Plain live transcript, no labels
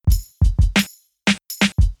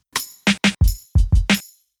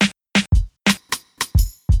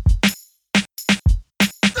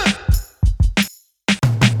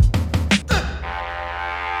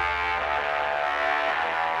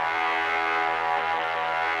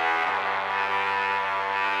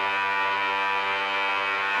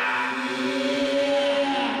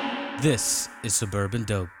This is Suburban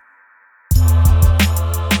Dope.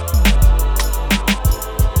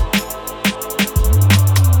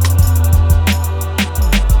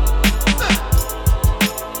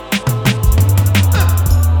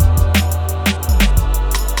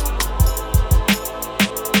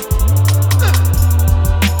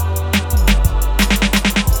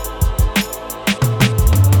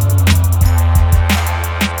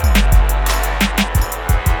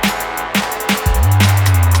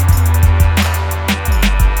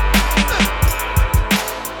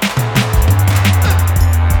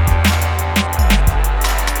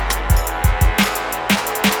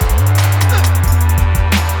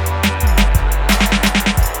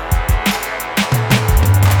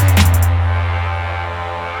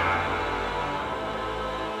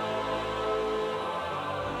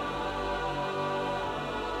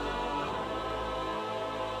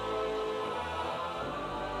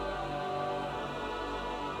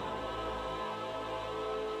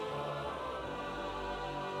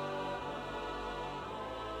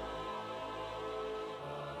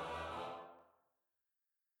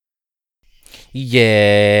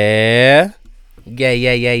 Yeah.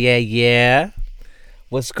 Yeah.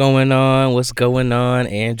 What's going on? What's going on?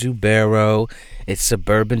 Andrew Barrow. It's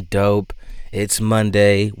Suburban Dope. It's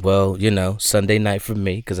Monday. Well, Sunday night for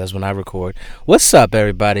me because that's when I record. What's up,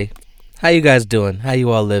 everybody? How you guys doing? How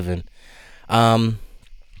you all living? Let's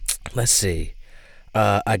see.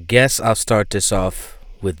 I guess I'll start this off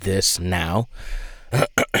with this now.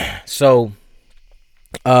 So,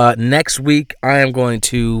 next week I am going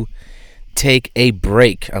to take a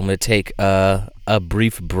break. I'm going to take a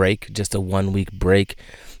brief break, just a 1 week break.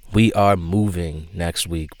 We are moving next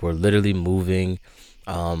week. We're literally moving.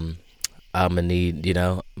 I'm going to need,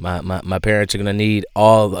 my parents are going to need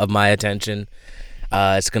all of my attention.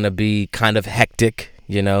 It's going to be kind of hectic,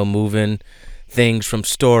 moving things from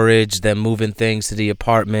storage, then moving things to the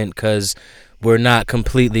apartment because they're not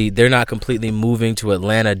completely moving to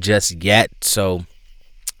Atlanta just yet. So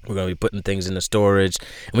we're going to be putting things in the storage.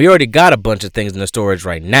 And we already got a bunch of things in the storage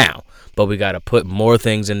right now. But we got to put more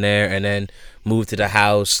things in there and then move to the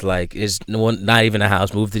house. Like, it's not even a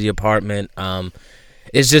house. Move to the apartment.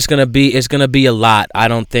 It's just going to be a lot. I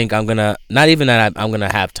don't think I'm going to, not even that I'm going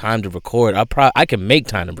to have time to record. I can make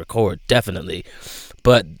time to record, definitely.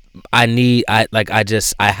 But I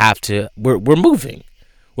have to, we're moving.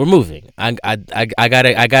 We're moving. I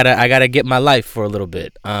gotta get my life for a little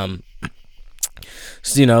bit.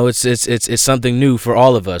 It's something new for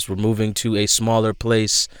all of us. We're moving to a smaller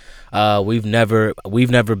place. We've never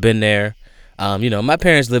been there. My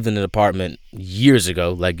parents lived in an apartment years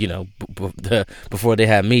ago, before they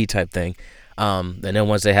had me type thing. And then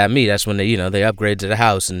once they had me, that's when they upgraded to the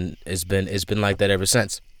house, and it's been like that ever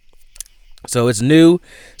since. So it's new.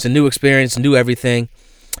 It's a new experience, new everything.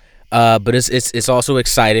 But it's also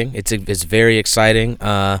exciting. It's very exciting.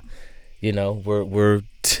 We're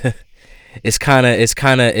it's kind of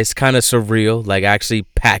surreal, like actually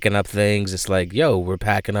packing up things. It's like, yo, we're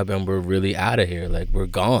packing up and we're really out of here. Like, we're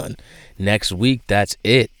gone next week. That's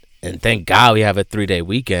it. And thank God we have a 3-day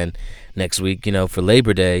weekend next week, for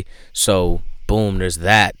Labor Day. So boom, there's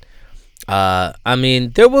that.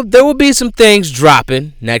 There will be some things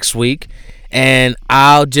dropping next week, and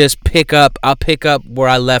I'll pick up where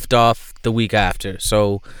I left off the week after.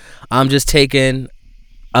 So I'm just taking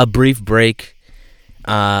a brief break.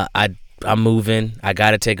 I'm moving. I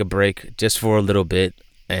gotta take a break just for a little bit,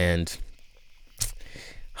 and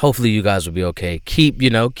hopefully you guys will be okay. Keep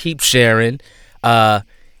sharing,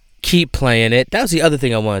 keep playing it. That was the other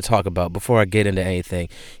thing I want to talk about before I get into anything.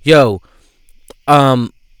 Yo,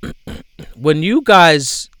 when you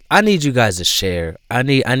guys, I need you guys to share. I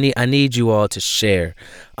need you all to share.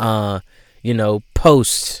 Post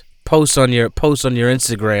on your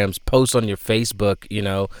Instagrams, post on your Facebook.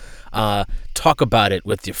 Talk about it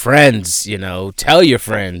with your friends, tell your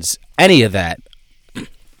friends, any of that.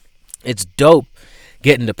 It's dope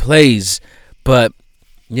getting to plays, but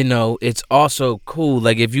it's also cool.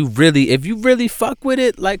 Like, if you really fuck with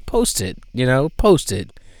it, like, post it,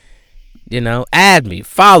 add me,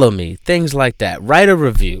 follow me, things like that. Write a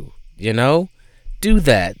review, do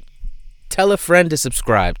that. Tell a friend to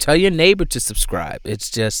subscribe, tell your neighbor to subscribe.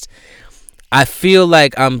 It's just, I feel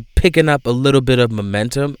like I'm picking up a little bit of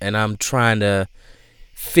momentum, and I'm trying to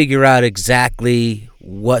figure out exactly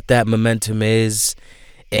what that momentum is.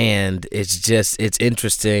 And it's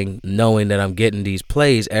interesting knowing that I'm getting these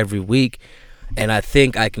plays every week, and I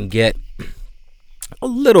think I can get a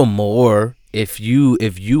little more if you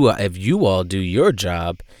all do your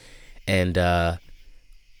job, and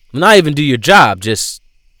not even do your job, just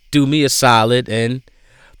do me a solid and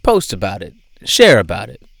post about it, share about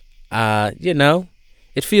it.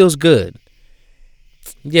 It feels good.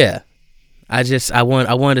 Yeah. I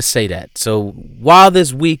wanted to say that. So while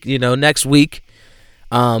this week, next week,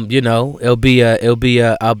 it'll be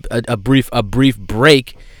a brief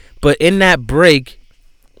break, but in that break,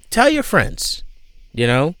 tell your friends,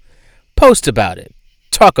 post about it,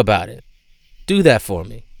 talk about it, do that for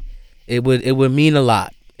me. It would mean a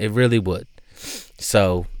lot. It really would.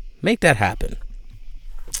 So make that happen.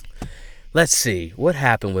 Let's see what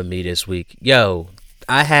happened with me this week. Yo,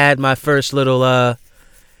 I had my first little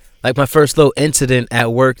incident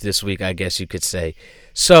at work this week, I guess you could say.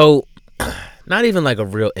 So, not even like a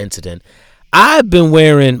real incident. I've been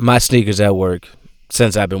wearing my sneakers at work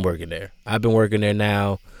since I've been working there. I've been working there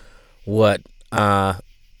now,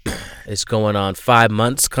 it's going on 5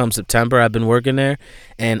 months come September. I've been working there,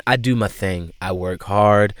 and I do my thing. I work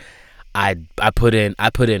hard. I put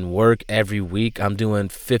in work every week. I'm doing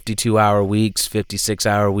 52-hour weeks,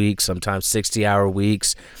 56-hour weeks, sometimes 60-hour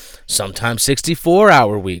weeks, sometimes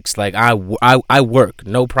 64-hour weeks. Like I work,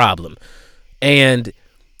 no problem. And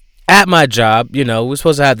at my job, we're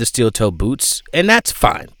supposed to have the steel toe boots, and that's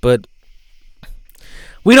fine. But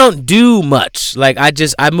we don't do much. Like I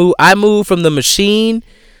move from the machine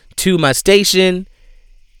to my station.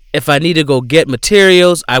 If I need to go get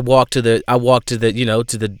materials, I walk to the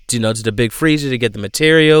to the big freezer to get the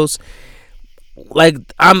materials. Like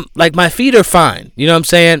my feet are fine. You know what I'm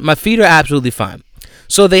saying? My feet are absolutely fine.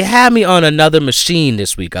 So they had me on another machine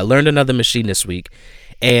this week. I learned another machine this week,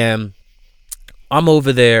 and I'm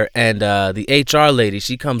over there, and the HR lady,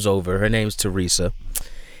 she comes over. Her name's Teresa,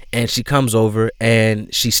 and she comes over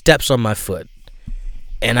and she steps on my foot,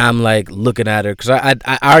 and I'm like looking at her because I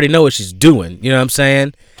already know what she's doing. You know what I'm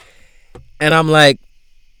saying? And I'm like,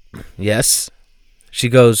 yes. She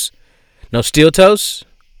goes, no steel toes?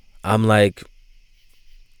 I'm like,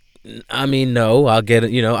 I mean, no, I'll get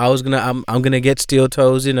it. I'm going to get steel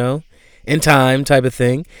toes, in time type of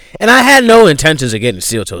thing. And I had no intentions of getting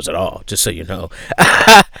steel toes at all, just so you know.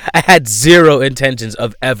 I had zero intentions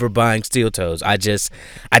of ever buying steel toes. I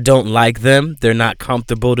don't like them. They're not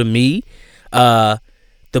comfortable to me. The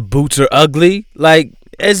boots are ugly. Like,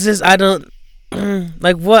 it's just, I don't,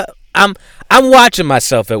 like what? I'm watching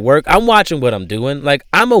myself at work. I'm watching what I'm doing. Like,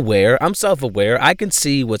 I'm aware. I'm self-aware. I can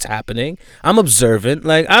see what's happening. I'm observant.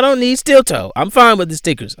 Like, I don't need steel toe. I'm fine with the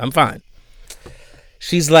stickers. I'm fine.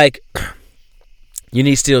 She's like, you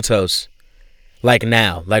need steel toes. Like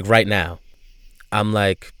now. Like right now. I'm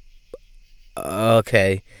like,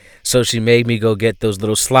 okay. So she made me go get those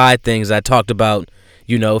little slide things I talked about,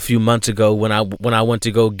 a few months ago when I went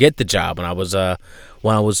to go get the job, when I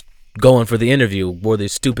was going for the interview. Wore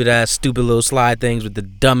these stupid little slide things with the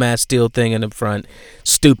dumbass steel thing in the front.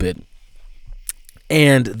 Stupid.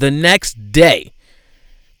 And the next day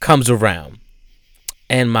comes around,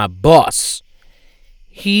 and my boss,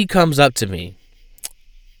 he comes up to me,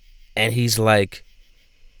 and he's like,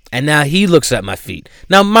 and now he looks at my feet.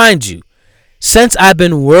 Now, mind you, since I've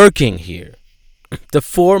been working here, the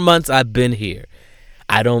 4 months I've been here,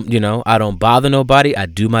 I don't bother nobody. I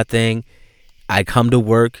do my thing. I come to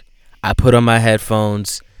work. I put on my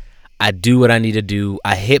headphones. I do what I need to do.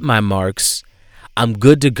 I hit my marks. I'm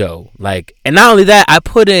good to go. Like, and not only that, I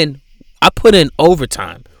put in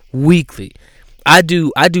overtime weekly. I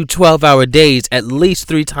do 12-hour days at least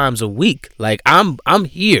 3 times a week. Like, I'm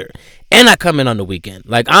here, and I come in on the weekend.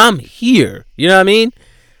 Like, I'm here. You know what I mean?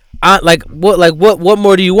 What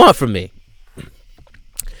more do you want from me?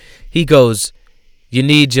 He goes, you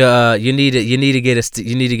need to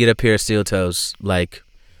get a pair of steel toes like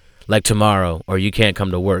tomorrow, or you can't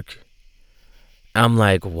come to work. I'm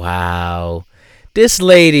like, wow, this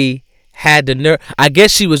lady had the nerve. I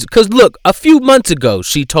guess she was, because look, a few months ago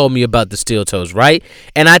she told me about the steel toes, right?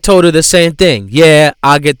 And I told her the same thing. Yeah,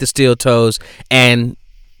 I'll get the steel toes. And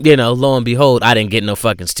lo and behold, I didn't get no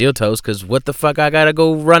fucking steel toes, because what the fuck I gotta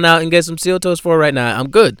go run out and get some steel toes for right now? I'm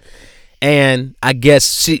good. And I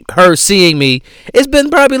guess her seeing me, it's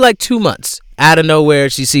been probably like 2 months. Out of nowhere,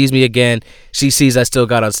 she sees me again. She sees I still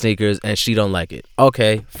got on sneakers, and she don't like it.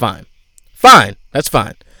 Okay, fine. That's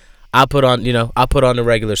fine. I put on the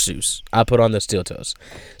regular shoes. I put on the steel toes.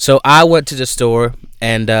 So I went to the store,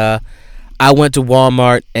 and I went to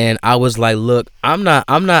Walmart, and I was like, look, I'm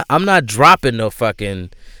not dropping no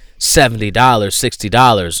fucking $70,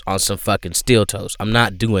 $60 on some fucking steel toes. I'm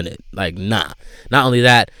not doing it. Like, nah. Not only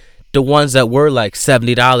that, the ones that were like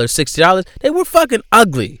 $70, $60, they were fucking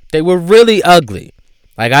ugly. They were really ugly.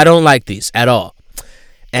 Like, I don't like these at all.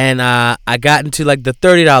 And I got into like the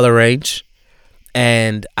 $30 range,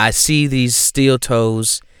 and I see these steel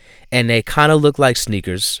toes, and they kind of look like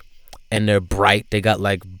sneakers, and they're bright. They got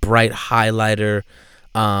like bright highlighter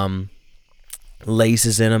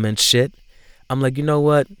laces in them and shit. I'm like, you know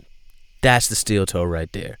what? That's the steel toe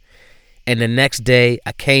right there. And the next day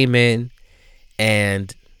I came in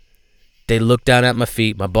and they looked down at my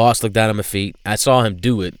feet. My boss looked down at my feet. I saw him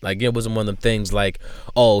do it. Like, it wasn't one of them things like,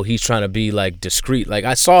 oh, he's trying to be like discreet. Like,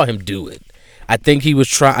 I saw him do it. I think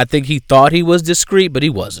he thought he was discreet, but he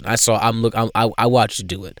wasn't. I watched you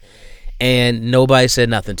do it. And nobody said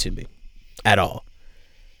nothing to me at all.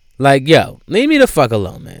 Like, yo, leave me the fuck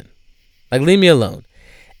alone, man. Like, leave me alone.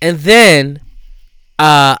 And then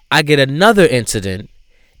I get another incident,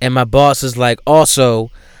 and my boss is like, also,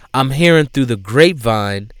 I'm hearing through the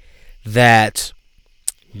grapevine that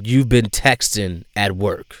you've been texting at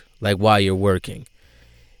work, like while you're working.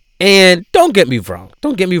 And don't get me wrong.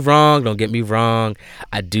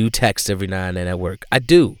 I do text every now and then at work. I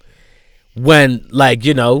do. When, like,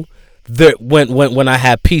 you know, when I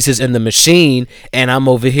have pieces in the machine and I'm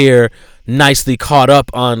over here nicely caught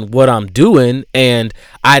up on what I'm doing, and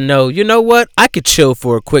I know, you know what, I could chill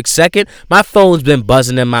for a quick second. My phone's been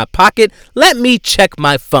buzzing in my pocket. Let me check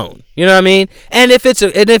my phone. You know what I mean? And if it's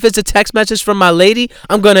a text message from my lady,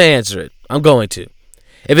 I'm gonna answer it. I'm going to.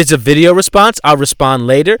 If it's a video response, I'll respond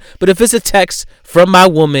later. But if it's a text from my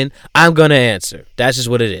woman, I'm going to answer. That's just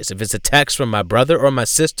what it is. If it's a text from my brother or my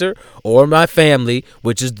sister or my family,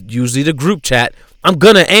 which is usually the group chat, I'm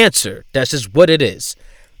going to answer. That's just what it is.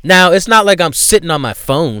 Now, it's not like I'm sitting on my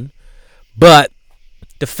phone, but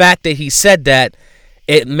the fact that he said that,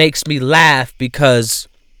 it makes me laugh, because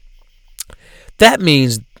that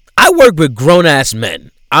means I work with grown-ass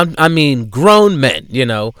men. I mean grown men, you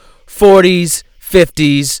know, 40s,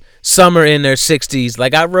 50s, some are in their 60s.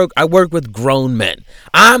 Like, I work with grown men.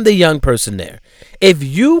 I'm the young person there. If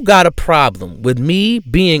you got a problem with me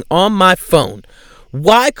being on my phone,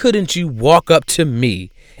 why couldn't you walk up to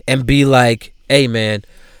me and be like, hey man,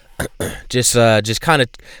 just kind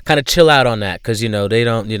of chill out on that, because they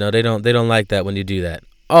don't like that when you do that.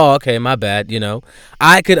 Oh, okay, my bad.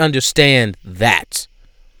 I could understand that.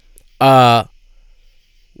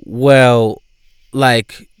 Well,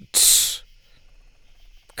 like,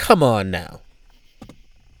 come on now.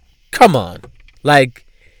 Come on. Like,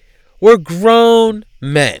 we're grown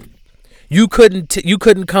men. You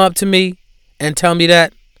couldn't come up to me and tell me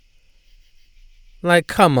that? Like,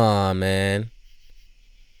 come on, man.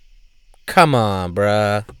 Come on,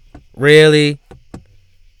 bruh. Really?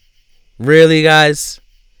 Really, guys?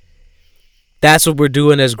 That's what we're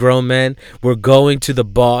doing as grown men. We're going to the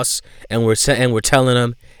boss and we're telling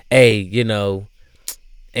him, hey,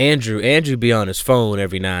 Andrew be on his phone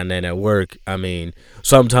every now and then at work. I mean,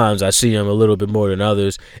 sometimes I see him a little bit more than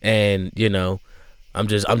others, and I'm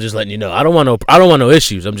just letting you know. I don't want no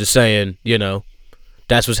issues. I'm just saying,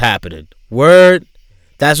 that's what's happening. Word.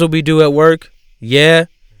 That's what we do at work. Yeah.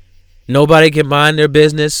 Nobody can mind their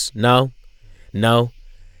business. No.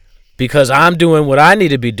 Because I'm doing what I need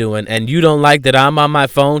to be doing, and you don't like that I'm on my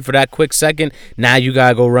phone for that quick second. Now you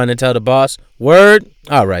gotta go run and tell the boss. Word.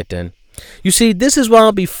 All right then. You see, this is why I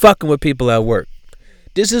don't be fucking with people at work.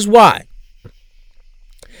 This is why.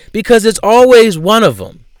 Because it's always one of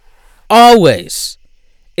them. Always.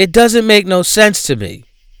 It doesn't make no sense to me.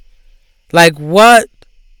 Like, what?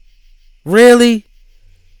 Really?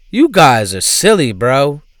 You guys are silly,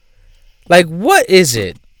 bro. Like, what is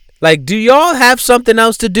it? Like, do y'all have something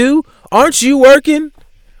else to do? Aren't you working?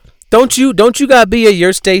 Don't you gotta be at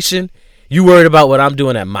your station? You worried about what I'm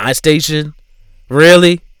doing at my station?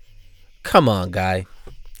 Really? Come on, guy.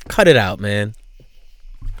 Cut it out, man.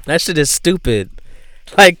 That shit is stupid.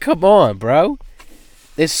 Like, come on, bro.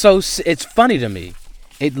 It's funny to me.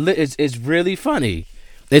 It's really funny.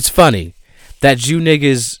 It's funny that you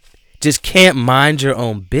niggas just can't mind your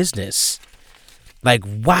own business. Like,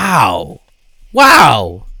 wow.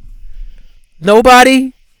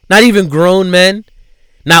 Nobody? Not even grown men?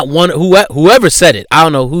 Not one, whoever said it. I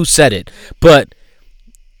don't know who said it. But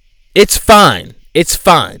it's fine. It's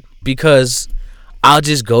fine. Because I'll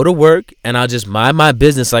just go to work and I'll just mind my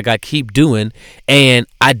business like I keep doing. And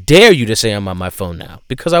I dare you to say I'm on my phone now.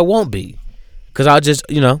 Because I won't be. Because I'll just,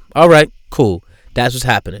 all right, cool. That's what's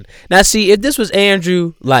happening. Now, see, if this was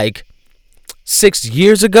Andrew, like, 6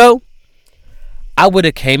 years ago, I would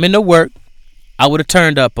have came into work. I would have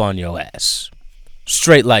turned up on your ass.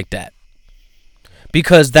 Straight like that.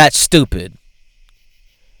 Because that's stupid.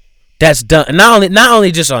 That's done. Not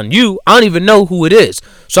only just on you, I don't even know who it is.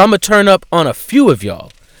 So I'm going to turn up on a few of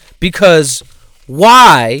y'all. Because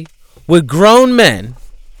why would grown men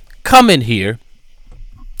come in here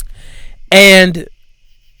and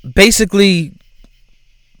basically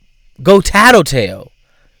go tattletale?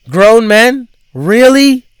 Grown men?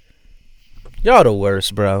 Really? Y'all the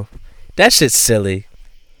worst, bro. That shit's silly.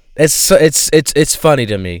 It's funny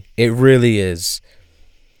to me. It really is.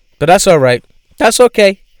 But that's all right. That's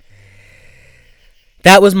okay.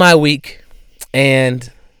 That was my week,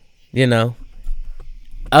 and you know,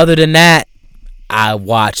 other than that, I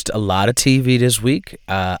watched a lot of TV this week.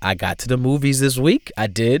 I got to the movies this week. I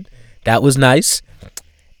did. That was nice.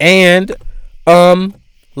 And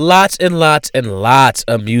lots and lots and lots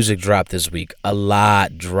of music dropped this week. A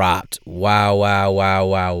lot dropped. Wow, wow, wow,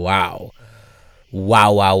 wow, wow.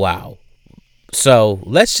 Wow, wow, wow. So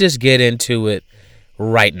let's just get into it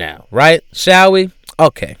right now, right? Shall we?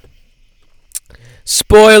 Okay.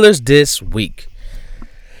 Spoilers this week.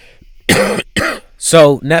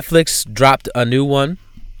 So Netflix dropped a new one,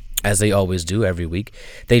 as they always do every week.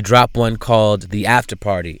 They dropped one called The After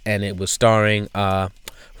Party, and it was starring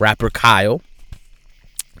rapper Kyle.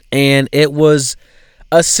 And it was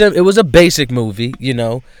a basic movie, you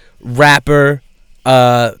know. Rapper,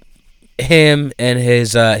 him and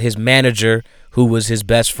his manager, who was his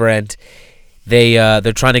best friend. They're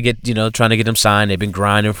trying to get him signed. They've been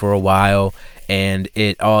grinding for a while, and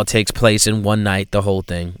it all takes place in one night, the whole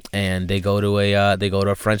thing. And they go to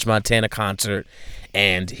a French Montana concert,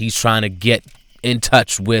 and he's trying to get in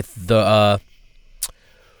touch with the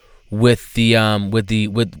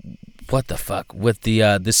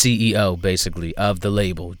CEO basically of the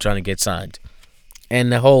label, trying to get signed.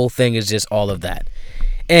 And the whole thing is just all of that.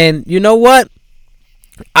 And you know what?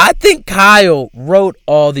 I think Kyle wrote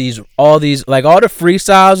all these, like all the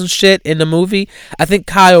freestyles and shit in the movie. I think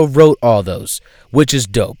Kyle wrote all those, which is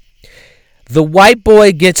dope. The white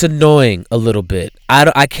boy gets annoying a little bit.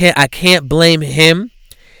 I can't blame him.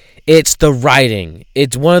 It's the writing.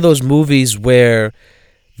 It's one of those movies where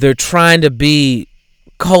they're trying to be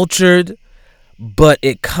cultured, but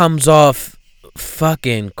it comes off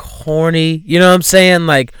fucking corny. You know what I'm saying?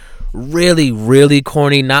 Like really, really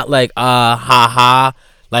corny. Not like ha ha.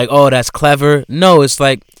 Like, oh, that's clever. No, it's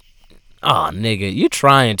like, oh, nigga, you're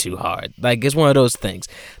trying too hard. Like, it's one of those things.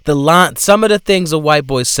 Some of the things the white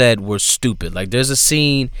boy said were stupid. Like, there's a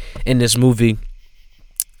scene in this movie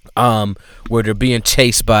where they're being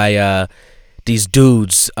chased by these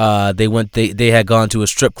dudes. They had gone to a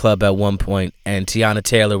strip club at one point, and Tiana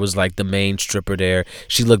Taylor was like the main stripper there.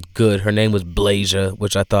 She looked good. Her name was Blazer,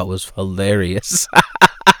 which I thought was hilarious.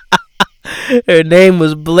 Her name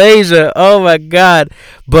was Blazer. Oh my god.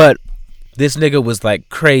 But this nigga was like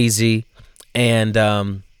crazy,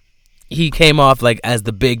 and he came off like as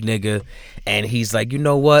the big nigga, and he's like, you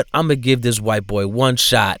know what? I'm gonna give this white boy one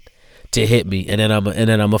shot to hit me, and then I'm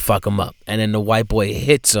gonna fuck him up. And then the white boy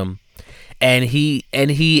hits him, and he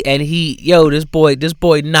this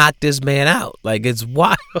boy knocked this man out. Like, it's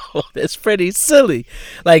wild. It's pretty silly.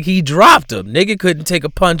 Like, he dropped him. Nigga couldn't take a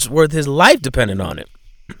punch worth his life depending on it.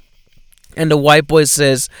 And the white boy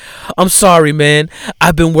says, I'm sorry, man.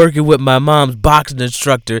 I've been working with my mom's boxing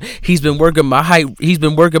instructor. He's been working my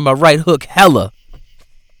right hook hella.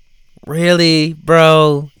 Really,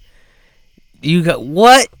 bro? You got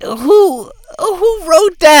what? Who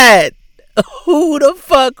wrote that? Who the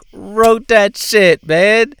fuck wrote that shit,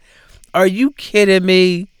 man? Are you kidding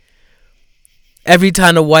me? Every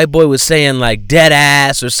time the white boy was saying like dead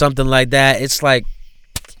ass or something like that, it's like,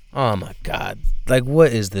 oh my god. Like,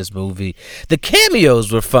 what is this movie? The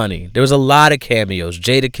cameos were funny. There was a lot of cameos.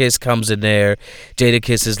 Jadakiss comes in there.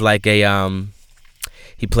 Jadakiss is like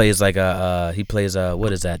he plays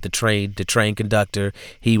what is that? The train conductor.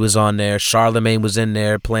 He was on there. Charlemagne was in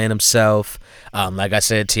there playing himself. Like I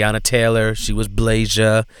said, Tiana Taylor, she was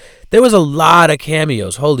Blazer. There was a lot of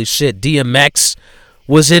cameos. Holy shit. DMX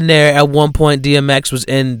was in there at one point. DMX was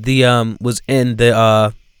in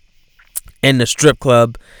the strip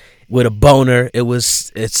club with a boner.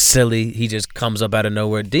 It's silly. He just comes up out of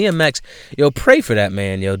nowhere. DMX, yo, pray for that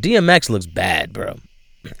man, yo. DMX looks bad, bro.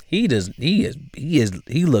 He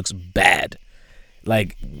looks bad.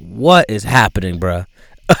 Like, what is happening, bro?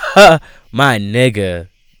 My nigga.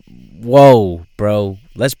 Whoa, bro.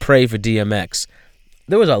 Let's pray for DMX.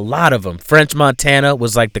 There was a lot of them. French Montana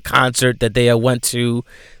was like the concert that they went to.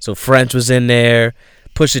 So French was in there.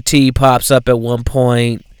 Pusha T pops up at one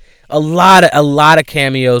point. A lot of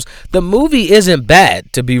cameos. The movie isn't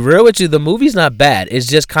bad. To be real with you, the movie's not bad. It's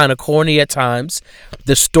just kind of corny at times.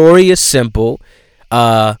 The story is simple.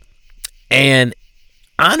 And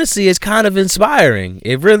honestly, it's kind of inspiring.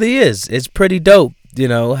 It really is. It's pretty dope, you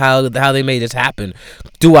know, how they made this happen.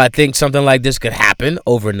 Do I think something like this could happen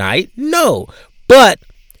overnight? No. But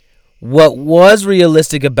what was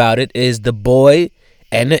realistic about it is the boy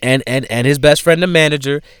and his best friend, the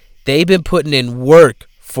manager, they've been putting in work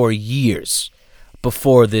for years.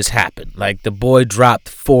 before this happened. Like, the boy dropped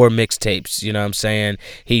 4 mixtapes, you know what I'm saying?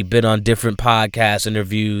 He'd been on different podcast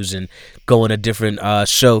interviews and going to different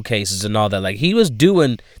showcases and all that. Like, he was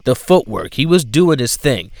doing the footwork. He was doing his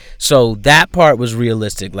thing. So that part was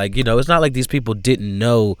realistic. Like, you know, it's not like these people didn't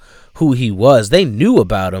know who he was. They knew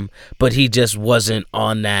about him, but he just wasn't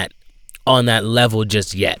on that level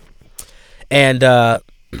just yet. And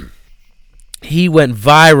he went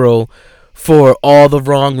viral for all the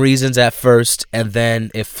wrong reasons at first, and then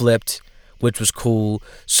it flipped, which was cool.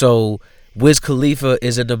 So Wiz Khalifa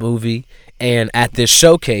is in the movie, and at this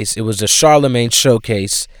showcase, it was a Charlemagne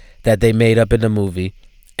showcase that they made up in the movie,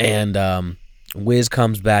 and Wiz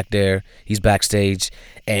comes back there. He's backstage,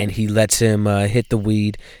 and he lets him hit the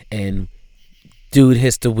weed, and dude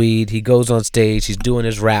hits the weed. He goes on stage. He's doing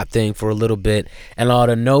his rap thing for a little bit, and out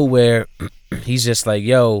of nowhere, he's just like,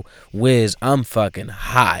 "Yo, Wiz, I'm fucking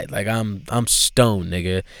high. Like, I'm stoned,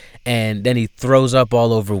 nigga." And then he throws up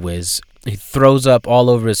all over Wiz. He throws up all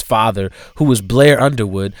over his father, who was Blair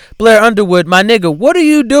Underwood. Blair Underwood, my nigga, what are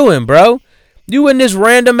you doing, bro? You in this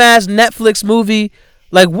random ass Netflix movie?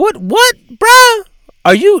 Like, what, bro?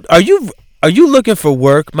 Are you looking for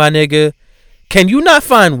work, my nigga? Can you not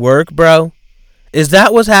find work, bro? Is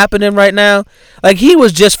that what's happening right now? Like, he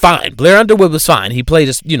was just fine. Blair Underwood was fine. He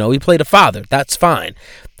played he played a father. That's fine.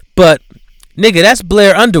 But, nigga, that's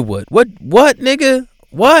Blair Underwood. What, nigga?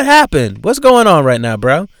 What happened? What's going on right now,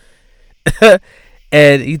 bro?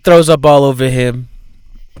 And he throws up all over him.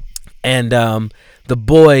 And the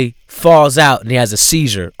boy falls out and he has a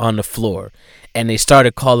seizure on the floor. And they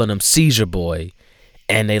started calling him Seizure Boy.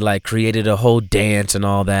 And they like created a whole dance and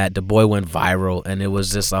all that. The boy went viral, and it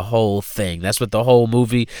was just a whole thing. That's what the whole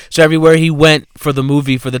movie. So everywhere he went for the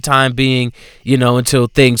movie, for the time being, you know, until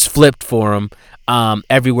things flipped for him.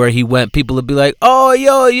 Everywhere he went, people would be like, "Oh,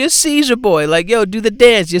 yo, you're Seizure Boy. Like, yo, do the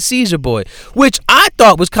dance, you're Seizure Boy." Which I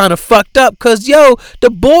thought was kind of fucked up, cause yo, the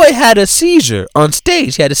boy had a seizure on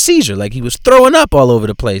stage. He had a seizure, like he was throwing up all over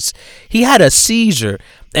the place. He had a seizure,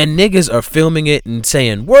 and niggas are filming it and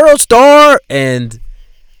saying "World Star" and.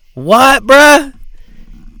 What, bruh?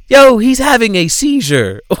 Yo, he's having a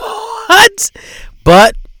seizure. What?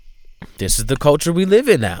 But this is the culture we live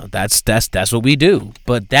in now. That's what we do.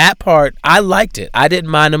 But that part, I liked it. I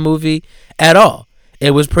didn't mind the movie at all.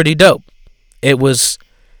 It was pretty dope. The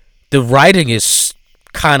writing is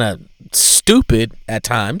kind of stupid at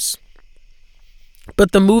times,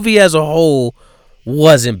 but the movie as a whole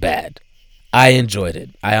wasn't bad. I enjoyed it.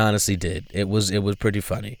 I honestly did. It was pretty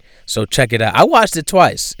funny. So check it out. I watched it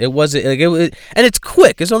twice. It wasn't like and it's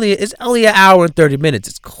quick. It's only an hour and 30 minutes.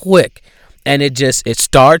 It's quick, and it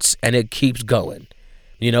starts and it keeps going.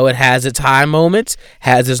 You know, it has its high moments,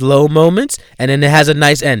 has its low moments, and then it has a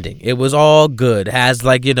nice ending. It was all good. It has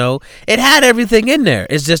it had everything in there.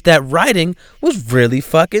 It's just that writing was really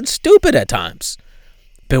fucking stupid at times.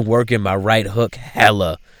 Been working my right hook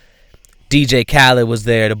hella. DJ Khaled was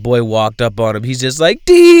there. The boy walked up on him. He's just like,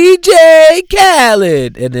 "DJ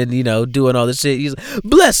Khaled." And then, doing all this shit. He's like,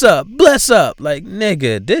 bless up. Like,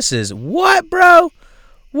 nigga, this is what, bro?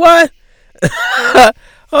 What?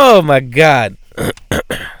 Oh, my God.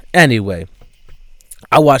 Anyway,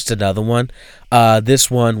 I watched another one. This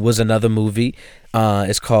one was another movie.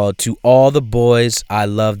 It's called To All the Boys I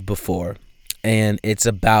Loved Before. And it's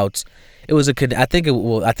about... I think it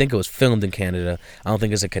was filmed in Canada. I don't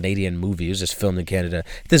think it's a Canadian movie. It was just filmed in Canada.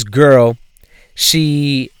 This girl,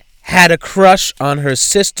 she had a crush on her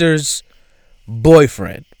sister's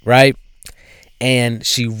boyfriend, right? And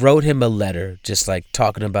she wrote him a letter, just like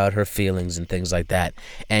talking about her feelings and things like that.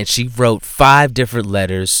 And she wrote 5 different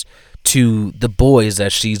letters to the boys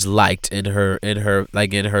that she's liked in her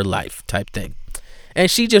life type thing. And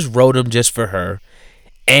she just wrote them just for her.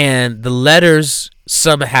 And the letters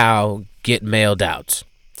somehow get mailed out.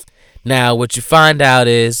 Now, what you find out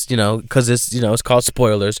is, because it's called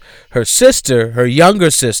spoilers, her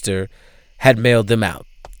younger sister, had mailed them out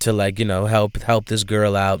to help this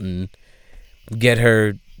girl out and get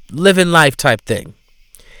her living life type thing.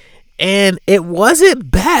 And it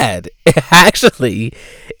wasn't bad. Actually,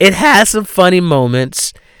 it has some funny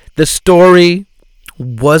moments. The story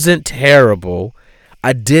wasn't terrible.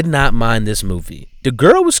 I did not mind this movie. The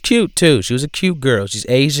girl was cute too. She was a cute girl. She's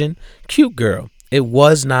Asian, cute girl. It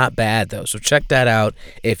was not bad though. So check that out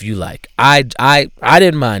if you like. I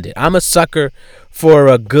didn't mind it. I'm a sucker for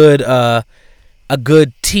a good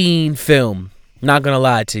teen film. Not gonna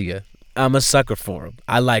lie to you. I'm a sucker for them.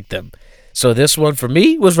 I like them. So this one for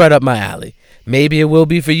me was right up my alley. Maybe it will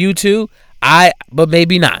be for you too. But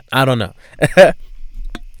maybe not. I don't know.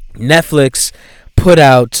 Netflix put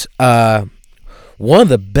out one of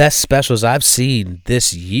the best specials I've seen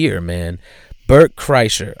this year, man. Bert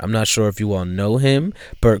Kreischer. I'm not sure if you all know him.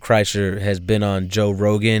 Bert Kreischer has been on Joe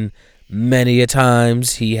Rogan many a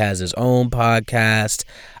times. He has his own podcast.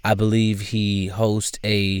 I believe he hosts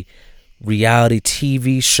a reality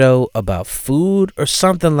TV show about food or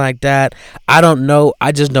something like that. I don't know.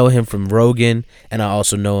 I just know him from Rogan, and I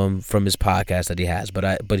also know him from his podcast that he has.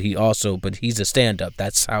 But he's a stand-up.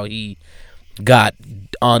 That's how he got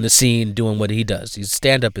on the scene doing what he does. His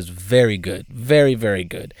stand-up is very good. Very, very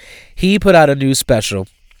good. He put out a new special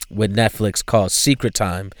with Netflix called Secret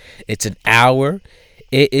Time. It's an hour.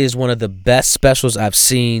 It is one of the best specials I've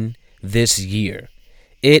seen this year.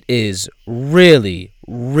 It is really,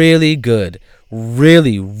 really good.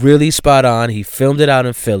 Really, really spot on. He filmed it out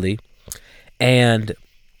in Philly. And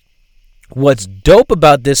what's dope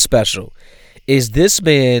about this special is this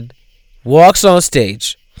man walks on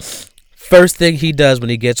stage. First thing he does when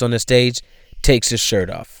he gets on the stage, takes his shirt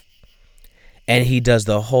off. And he does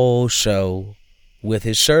the whole show with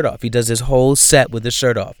his shirt off. He does his whole set with his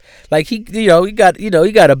shirt off. Like he got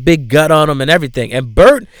a big gut on him and everything. And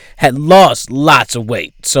Bert had lost lots of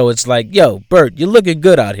weight. So it's like, yo, Bert, you're looking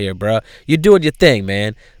good out here, bro. You're doing your thing,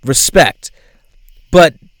 man. Respect.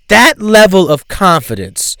 But that level of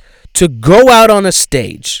confidence to go out on a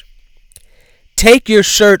stage, take your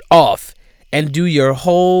shirt off, and do your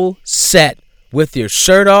whole set with your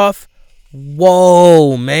shirt off,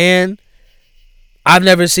 whoa, man. I've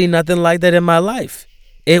never seen nothing like that in my life.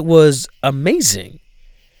 It was amazing.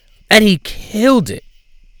 And he killed it.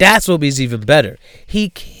 That's what was even better. He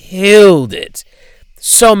killed it.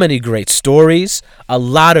 So many great stories, a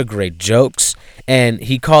lot of great jokes, and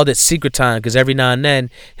he called it Secret Time because every now and then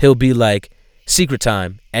he'll be like, Secret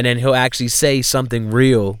Time, and then he'll actually say something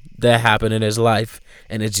real that happened in his life,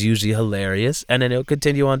 and it's usually hilarious, and then he'll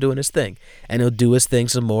continue on doing his thing, and he'll do his thing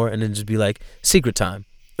some more, and then just be like, Secret Time.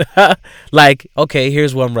 Like, okay,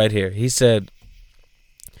 here's one right here. He said,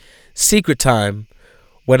 Secret Time,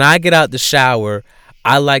 when I get out the shower,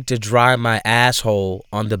 I like to dry my asshole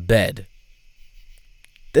on the bed.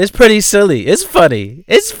 It's pretty silly. It's funny.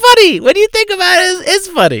 It's funny. When you think about it, it's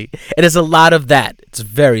funny. And there's a lot of that. It's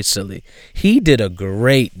very silly. He did a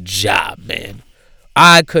great job, man.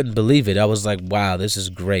 I couldn't believe it. I was like, wow, this is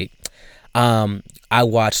great. I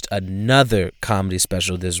watched another comedy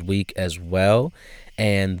special this week as well.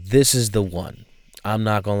 And this is the one. I'm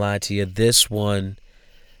not going to lie to you. This one,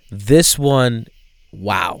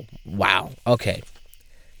 wow. Okay.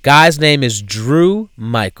 Guy's name is Drew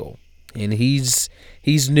Michael. And he's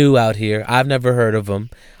new out here. I've never heard of him.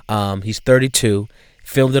 He's 32.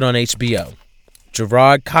 Filmed it on HBO.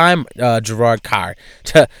 Gerard Carmichael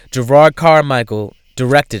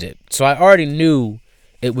directed it. So I already knew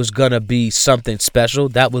it was going to be something special.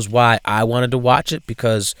 That was why I wanted to watch it,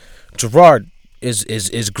 because Gerard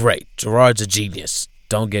is great. Gerard's a genius.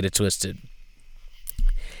 Don't get it twisted.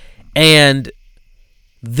 And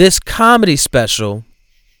this comedy special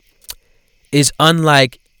is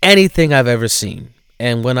unlike anything I've ever seen.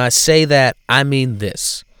 And when I say that, I mean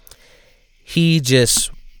this. He just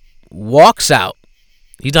walks out.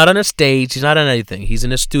 He's not on a stage. He's not on anything. He's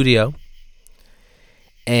in a studio.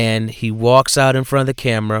 And he walks out in front of the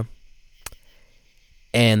camera.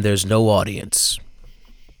 And there's no audience.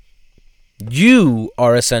 You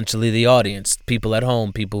are essentially the audience. People at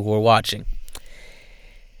home, people who are watching.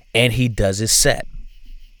 And he does his set.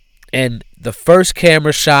 And the first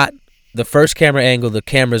camera shot, the first camera angle, the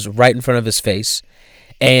camera's right in front of his face.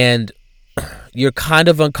 And you're kind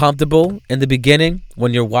of uncomfortable in the beginning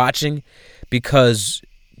when you're watching because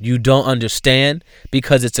you don't understand,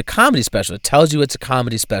 because it's a comedy special. It tells you it's a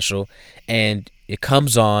comedy special, and it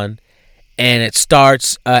comes on, and it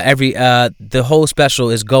starts the whole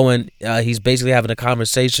special is going. He's basically having a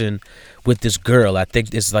conversation with this girl. I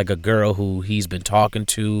think it's like a girl who he's been talking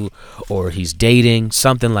to or he's dating,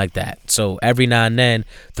 something like that. So every now and then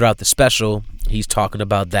throughout the special, he's talking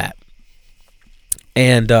about that.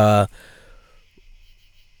 And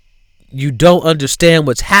you don't understand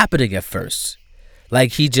what's happening at first.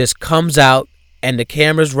 Like, he just comes out and the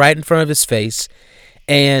camera's right in front of his face,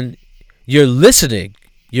 and you're listening,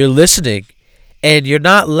 and you're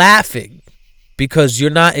not laughing because you're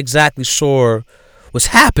not exactly sure what's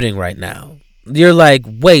happening right now. You're like,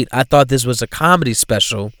 wait, I thought this was a comedy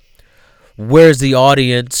special. Where's the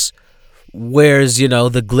audience? Where's, the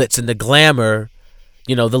glitz and the glamour?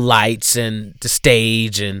 The lights and the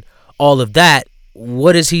stage and all of that.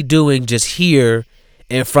 What is he doing just here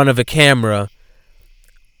in front of a camera?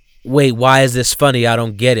 Wait, why is this funny? I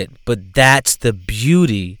don't get it. But that's the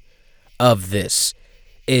beauty of this,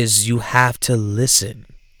 is you have to listen.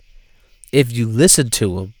 If you listen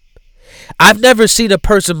to him, I've never seen a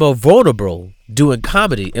person more vulnerable doing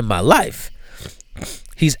comedy in my life.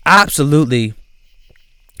 he's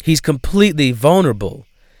completely vulnerable.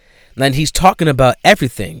 And he's talking about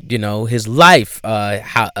everything, his life,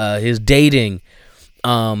 his dating,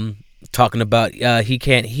 talking about he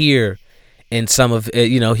can't hear in some of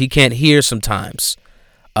he can't hear sometimes.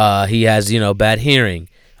 He has bad hearing.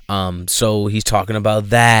 So he's talking about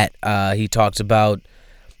that. He talks about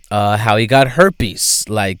how he got herpes.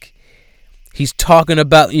 Like, he's talking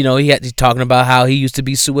about he's talking about how he used to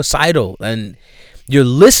be suicidal, and you're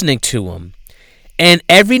listening to him, and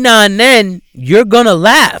every now and then you're gonna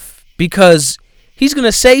laugh because he's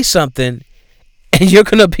gonna say something, and you're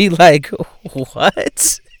gonna be like,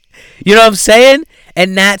 "What?" You know what I'm saying?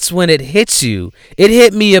 And that's when it hits you. It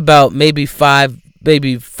hit me about maybe like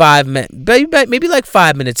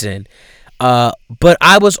 5 minutes in. But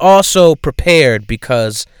I was also prepared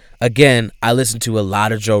because, again, I listened to a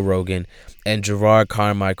lot of Joe Rogan, and Gerard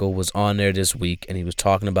Carmichael was on there this week, and he was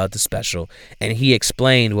talking about the special, and he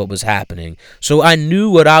explained what was happening. So I knew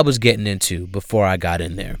what I was getting into before I got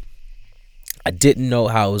in there. I didn't know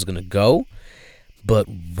how it was going to go, but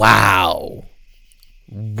wow.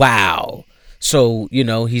 So,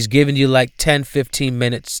 he's giving you like 10, 15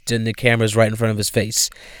 minutes, and the camera's right in front of his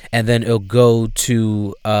face. And then it'll go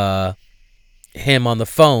to him on the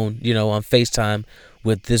phone, on FaceTime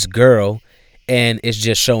with this girl, and it's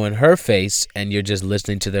just showing her face, and you're just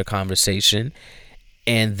listening to their conversation.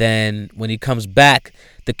 And then when he comes back,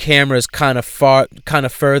 the camera's kind of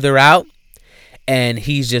further out, and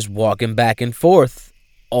he's just walking back and forth,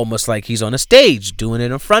 almost like he's on a stage doing it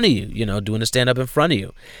in front of you, doing a stand-up in front of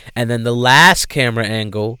you. And then the last camera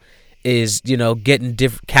angle is,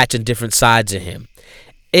 catching different sides of him.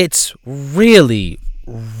 It's really,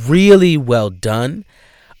 really well done.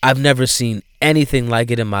 I've never seen anything like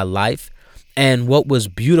it in my life. And what was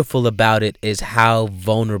beautiful about it is how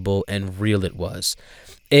vulnerable and real it was.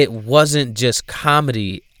 It wasn't just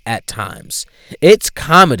comedy at times. It's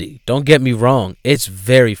comedy, don't get me wrong. It's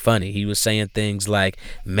very funny. He was saying things like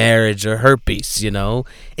marriage or herpes,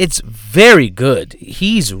 It's very good.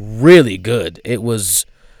 He's really good. It was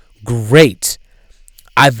great.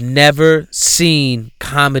 I've never seen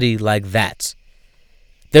comedy like that.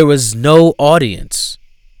 There was no audience.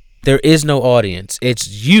 There is no audience. It's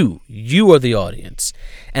you. You are the audience.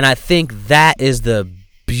 And I think that is the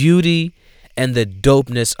beauty and the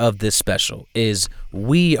dopeness of this special, is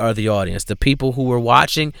we are the audience. The people who are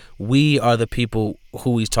watching, we are the people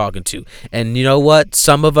who he's talking to. And you know what?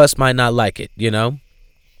 Some of us might not like it,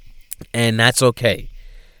 and that's okay.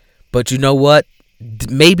 But you know what?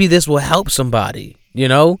 Maybe this will help somebody,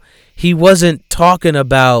 He wasn't talking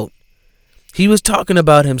about, he was talking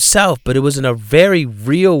about himself, but it was in a very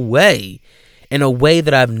real way, in a way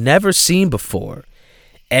that I've never seen before.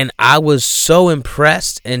 And I was so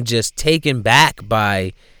impressed and just taken back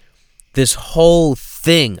by this whole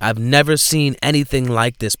thing. I've never seen anything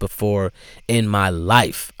like this before in my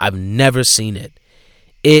life. I've never seen it.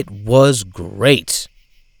 It was great.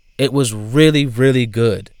 It was really, really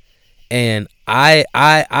good. And I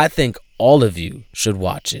think all of you should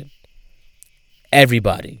watch it.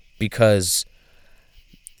 Everybody. Because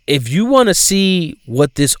if you want to see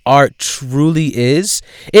what this art truly is,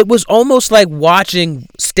 it was almost like watching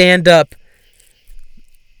stand-up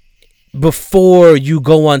before you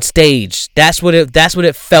go on stage. That's what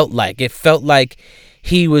it felt like. It felt like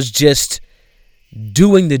he was just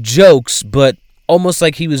doing the jokes, but almost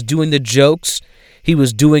like he was doing the jokes, he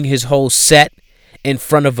was doing his whole set in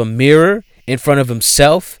front of a mirror, in front of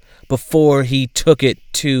himself, before he took it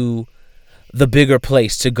to the bigger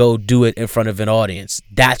place to go do it in front of an audience.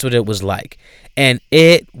 That's what it was like. And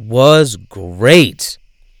it was great.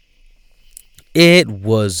 It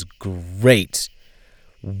was great.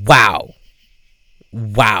 Wow.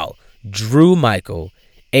 Drew Michael,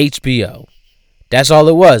 HBO. That's all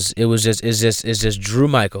it was. It's just Drew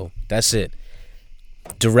Michael. That's it.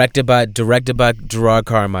 Directed by Gerard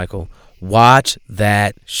Carmichael. Watch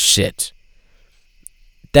that shit.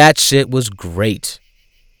 That shit was great.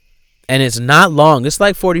 And it's not long. It's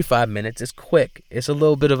like 45 minutes. It's quick. It's a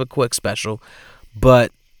little bit of a quick special.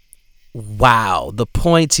 But wow, the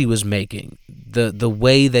points he was making, the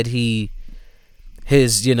way that his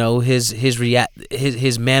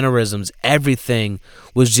mannerisms, everything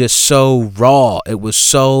was just so raw. It was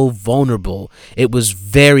so vulnerable. It was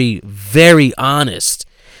very, very honest.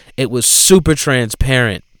 It was super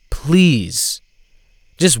transparent. Please,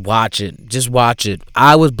 just watch it. Just watch it.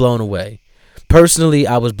 I was blown away. Personally,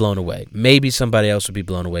 I was blown away. Maybe somebody else would be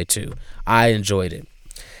blown away too. I enjoyed it.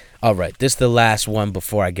 All right, this is the last one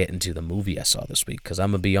before I get into the movie I saw this week, because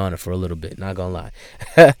I'm going to be on it for a little bit, not going to lie.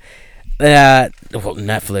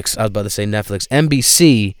 Netflix. I was about to say Netflix.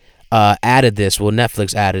 NBC added this. Well,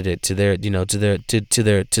 Netflix added it to their,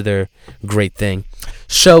 to their great thing.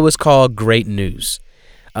 Show is called Great News.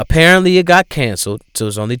 Apparently, it got canceled, so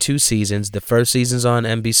it's only 2 seasons. The first season's on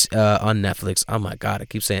NBC, on Netflix. Oh my God, I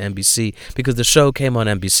keep saying NBC because the show came on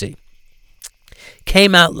NBC.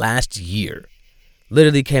 Came out last year,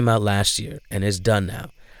 literally came out last year, and it's done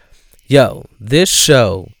now. Yo, this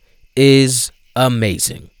show is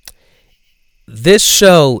amazing. This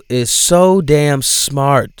show is so damn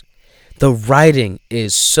smart. The writing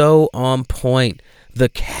is so on point. The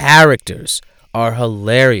characters are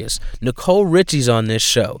hilarious. Nicole Richie's on this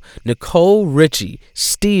show. Nicole Richie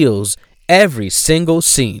steals every single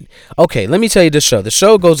scene. Okay, let me tell you the show. The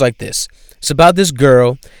show goes like this. It's about this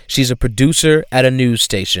girl. She's a producer at a news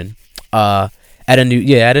station. At a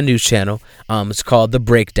news channel. It's called The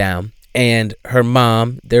Breakdown. And her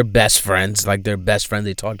mom, they're best friends. Like, they're best friends.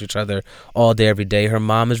 They talk to each other all day, every day. Her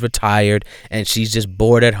mom is retired, and she's just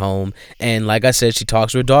bored at home. And like I said, she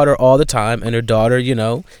talks to her daughter all the time, and her daughter,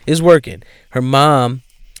 is working. Her mom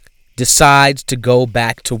decides to go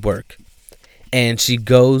back to work, and she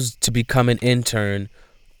goes to become an intern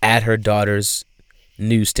at her daughter's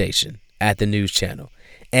news station, at the news channel.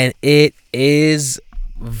 And it is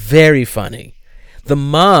very funny. The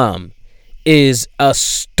mom is a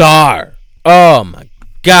star. Oh my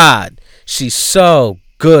God, she's so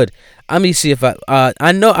good. Let me see if I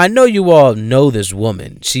know you all know this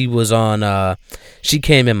woman. She was on she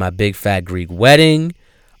came in My Big Fat Greek Wedding.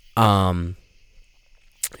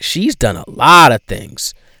 She's done a lot of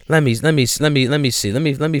things. Let me see.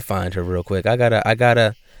 Let me find her real quick. I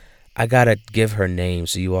gotta give her name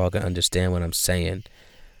so you all can understand what I'm saying.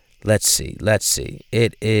 Let's see.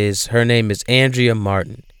 Her name is Andrea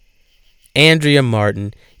Martin. Andrea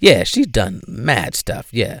Martin. Yeah, she's done mad stuff.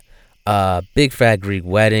 Yeah. Big Fat Greek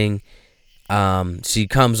Wedding. She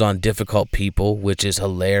comes on Difficult People, which is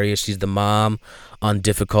hilarious. She's the mom on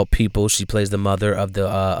Difficult People. She plays the mother of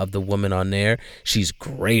the woman on there. She's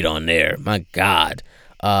great on there. My God.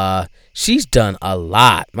 She's done a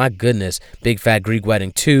lot. My goodness. Big Fat Greek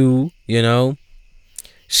Wedding 2,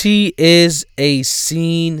 She is a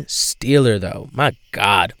scene stealer, though. My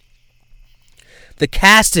God. The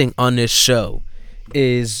casting on this show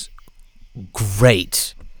is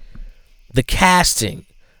great. The casting,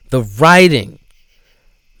 the writing,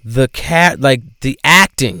 the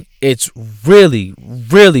acting, it's really,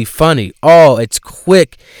 really funny. Oh, it's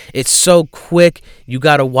quick. It's so quick. You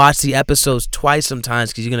got to watch the episodes twice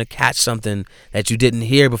sometimes because you're going to catch something that you didn't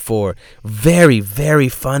hear before. Very, very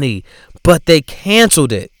funny. But they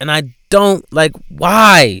canceled it. And I don't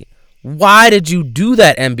why? Why did you do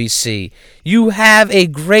that, NBC? You have a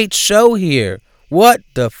great show here. What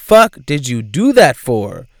the fuck did you do that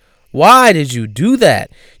for? Why did you do that?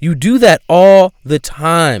 You do that all the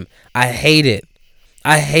time. I hate it.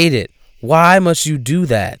 Why must you do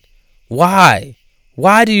that? Why?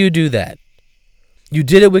 Why do you do that? You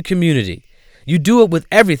did it with Community. You do it with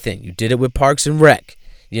everything. You did it with Parks and Rec.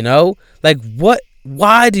 What?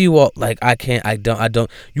 Why do you all I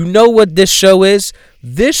don't. You know what this show is?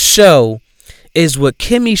 This show is what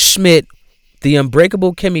Kimmy Schmidt, the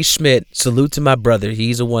unbreakable Kimmy Schmidt, salute to my brother.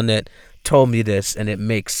 He's the one that told me this, and it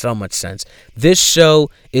makes so much sense. This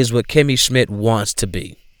show is what Kimmy Schmidt wants to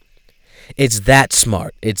be. It's that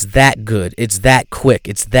smart. It's that good. It's that quick.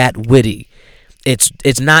 It's that witty.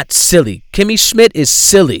 It's not silly. Kimmy Schmidt is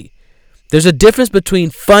silly. There's a difference between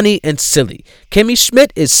funny and silly. Kimmy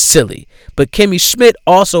Schmidt is silly, but Kimmy Schmidt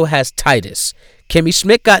also has Titus. Kimmy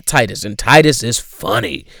Schmidt got Titus, and Titus is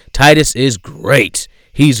funny. Titus is great.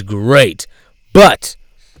 He's great. But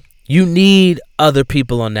you need other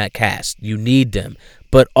people on that cast. You need them.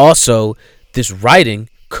 But also, this writing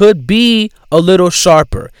could be a little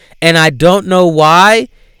sharper. And I don't know why.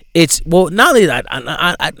 Not only that,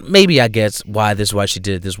 maybe I guess why she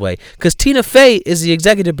did it this way. Because Tina Fey is the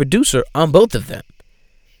executive producer on both of them.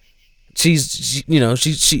 She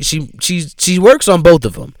works on both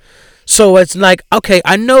of them. So it's like, okay,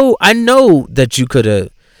 I know that you could have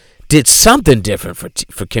did something different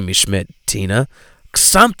for Kimmy Schmidt, Tina,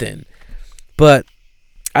 something. But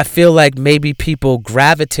I feel like maybe people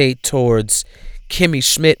gravitate towards Kimmy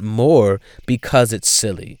Schmidt more because it's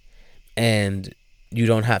silly. And you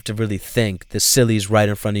don't have to really think. The silly's right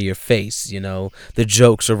in front of your face, The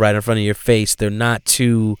jokes are right in front of your face. They're not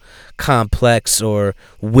too complex or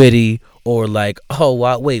witty or wait,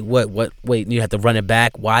 you have to run it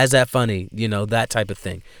back. Why is that funny? That type of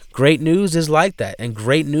thing. Great News is like that, and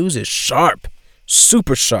Great News is sharp,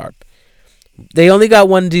 super sharp. They only got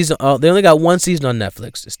one season. They only got one season on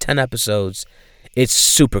Netflix. It's 10 episodes. It's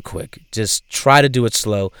super quick. Just try to do it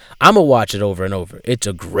slow. I'm going to watch it over and over. It's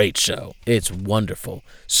a great show. It's wonderful.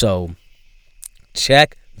 So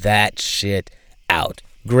check that shit out.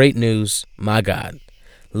 Great news. My God.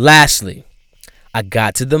 Lastly, I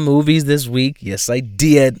got to the movies this week. Yes, I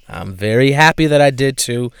did. I'm very happy that I did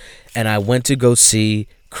too. And I went to go see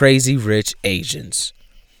Crazy Rich Asians.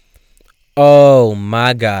 Oh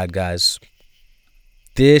my God, guys.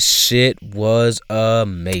 This shit was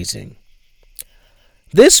amazing.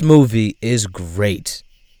 This movie is great.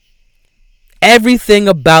 Everything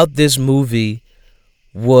about this movie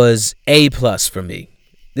was A+ for me.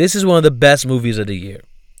 This is one of the best movies of the year.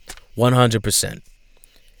 100%.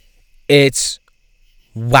 It's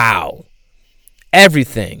wow.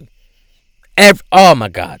 Everything. Oh my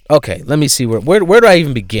God. Okay, let me see where do I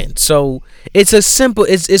even begin? So it's a simple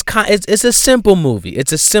it's a simple movie.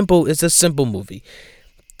 It's a simple movie.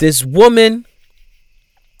 This woman,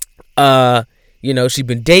 she's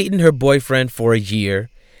been dating her boyfriend for a year,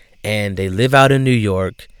 and they live out in New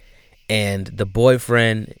York, and the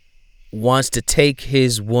boyfriend wants to take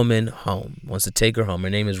his woman home, wants to take her home. Her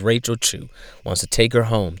name is Rachel Chu, wants to take her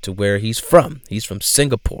home to where he's from. He's from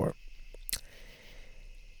Singapore.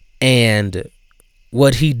 And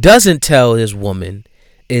what he doesn't tell his woman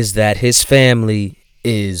is that his family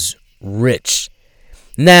is rich.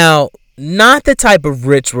 Now, not the type of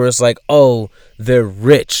rich where it's like, oh, they're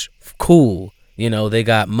rich, cool, they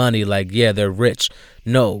got money, like, yeah, they're rich.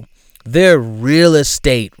 No, they're real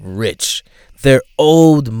estate rich. They're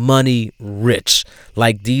old money rich.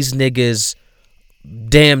 Like, these niggas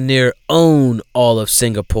damn near own all of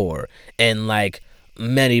Singapore and like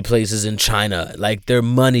many places in China. Like, their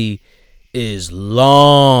money is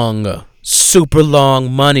long, super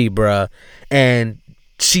long money, bruh. And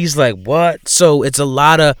she's like, what? So it's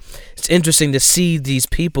interesting to see these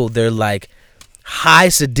people. They're like high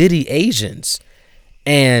sedity Asians,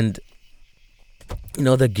 and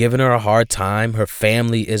they're giving her a hard time. Her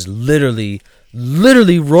family is literally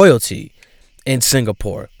royalty in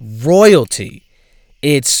Singapore. Royalty.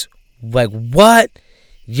 It's like, what?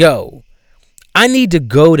 Yo, I need to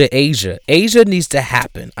go to Asia. Asia needs to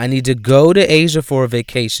happen. I need to go to Asia for a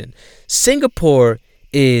vacation. Singapore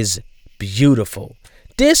is beautiful.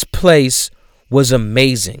 This place was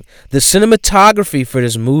amazing. The cinematography for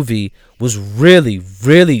this movie was really,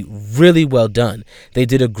 really, really well done. They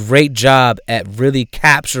did a great job at really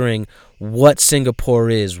capturing what Singapore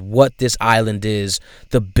is, what this island is,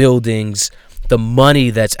 the buildings, the money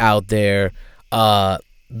that's out there,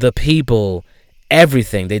 the people,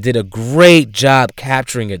 everything. They did a great job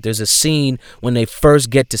capturing it. There's a scene when they first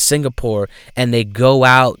get to Singapore and they go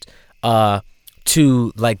out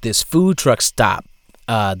to like this food truck spot,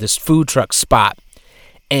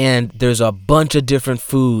 and there's a bunch of different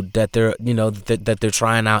food that they're that they're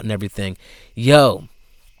trying out and everything. Yo,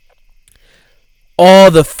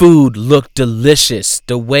 all the food looked delicious.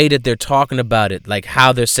 The way that they're talking about it, like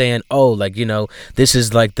how they're saying, oh, like, this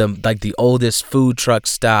is like the oldest food truck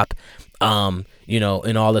stop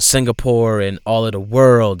in all of Singapore and all of the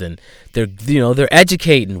world, and they're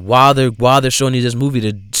educating while they're showing you this movie.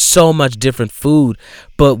 There's so much different food,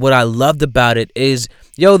 but what I loved about it is,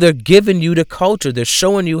 they're giving you the culture. They're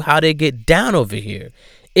showing you how they get down over here.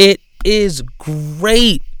 It is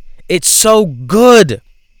great. It's so good.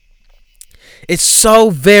 It's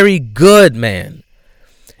so very good, man.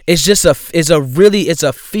 It's a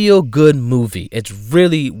feel good movie. It's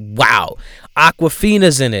really wow.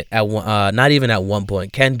 Awkwafina's in it not even at one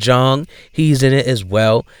point. Ken Jeong, he's in it as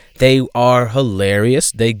well. They are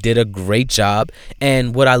hilarious. They did a great job.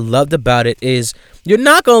 And what I loved about it is, you're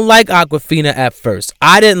not gonna like Awkwafina at first.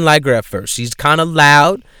 I didn't like her at first. She's kind of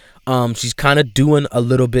loud. She's kind of doing a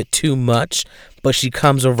little bit too much, but she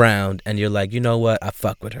comes around and you're like, you know what? I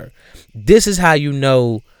fuck with her. This is how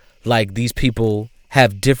like, these people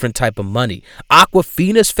have different type of money.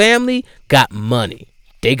 Awkwafina's family got money.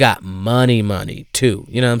 They got money too.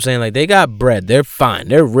 You know what I'm saying? Like, they got bread. They're fine.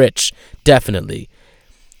 They're rich. Definitely.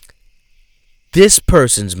 This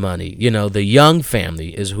person's money, the Young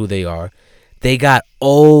family is who they are. They got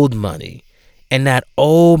old money. And that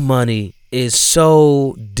old money is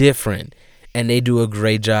so different. And they do a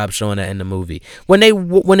great job showing that in the movie. When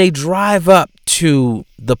they drive up to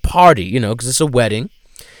the party, because it's a wedding,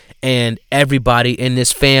 and everybody in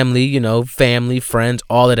this family, family, friends,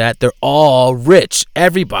 all of that, they're all rich.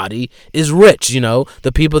 Everybody is rich,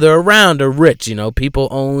 The people they're around are rich, People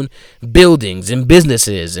own buildings and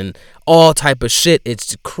businesses and all type of shit.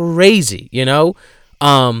 It's crazy,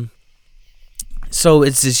 So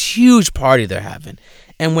it's this huge party they're having.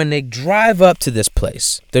 And when they drive up to this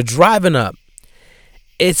place, they're driving up.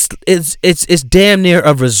 It's damn near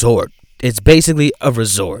a resort. It's basically a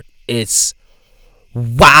resort. It's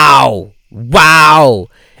wow.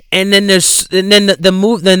 And then the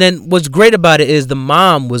move. And then what's great about it is the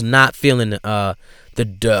mom was not feeling the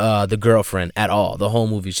girlfriend at all. The whole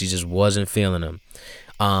movie, she just wasn't feeling him.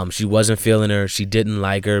 She wasn't feeling her. She didn't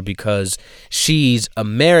like her because she's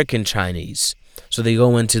American Chinese. So they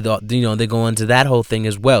go into that whole thing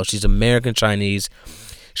as well. She's American Chinese.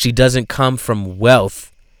 She doesn't come from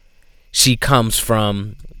wealth. She comes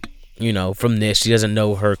from from this. She doesn't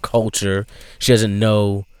know her culture. She doesn't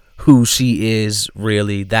know who she is,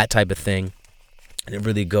 really, that type of thing. And it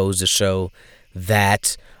really goes to show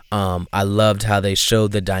that I loved how they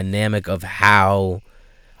showed the dynamic of how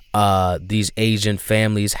these Asian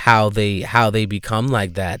families, how they become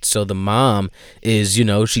like that. So the mom is,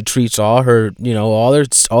 she treats all her,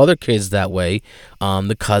 all their kids that way.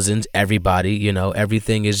 The cousins, everybody,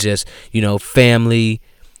 everything is just, family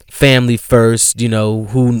first.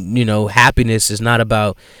 Happiness is not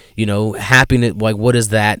about, happiness. Like, what is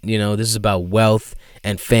that? This is about wealth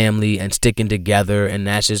and family and sticking together, and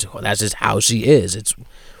that's just how she is. It's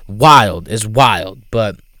wild.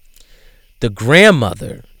 But the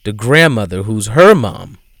grandmother, who's her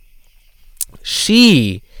mom,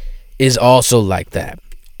 she is also like that,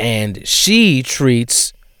 and she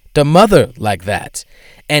treats the mother like that.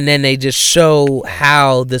 And then they just show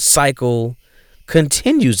how the cycle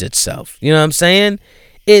continues itself. You know what I'm saying?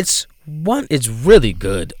 It's really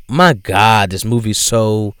good. My God, this movie's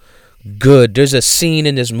so good. There's a scene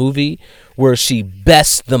in this movie where she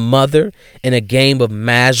bests the mother in a game of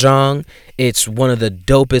mahjong. It's one of the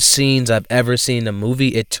dopest scenes I've ever seen in a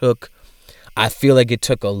movie. I feel like it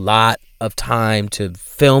took a lot of time to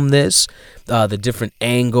film this. The different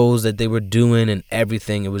angles that they were doing and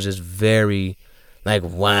everything. It was just very,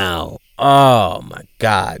 wow. Oh my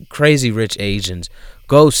God. Crazy Rich Asians.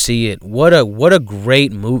 Go see it. What a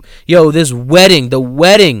great movie. Yo, this wedding, the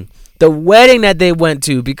wedding that they went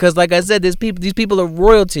to, because like I said, these people are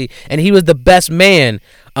royalty, and he was the best man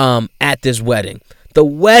at this wedding. The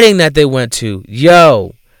wedding that they went to,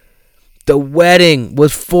 the wedding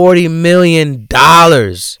was $40 million.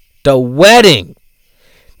 The wedding.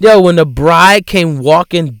 When the bride came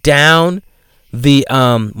walking down the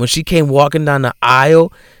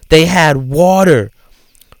aisle, they had water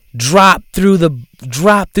drop through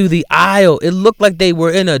the aisle. It looked like they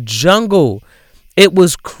were in a jungle. It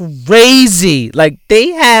was crazy. Like, they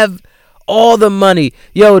have all the money.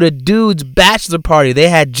 The dude's bachelor party, they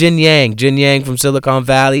had Jin Yang from Silicon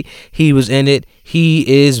Valley. He was in it.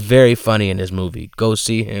 He is very funny in this movie. Go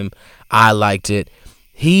see him. I liked it.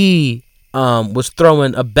 He was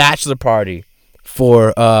throwing a bachelor party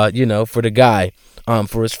for the guy,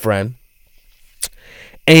 for his friend.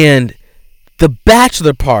 And the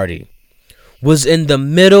bachelor party was in the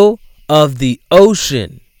middle of the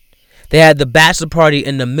ocean. They had the bachelor party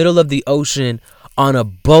in the middle of the ocean on a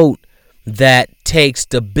boat that takes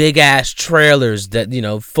the big ass trailers that,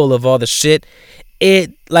 full of all the shit.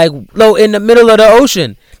 In the middle of the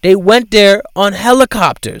ocean. They went there on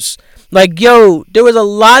helicopters. There was a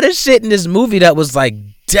lot of shit in this movie that was like,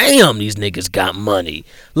 damn, these niggas got money.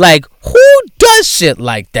 Like, who does shit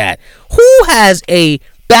like that? Who has a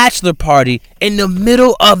bachelor party in the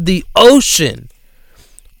middle of the ocean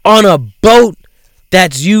on a boat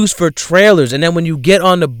that's used for trailers? And then when you get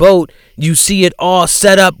on the boat, you see it all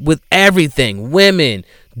set up with everything. Women,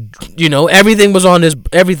 everything was on this,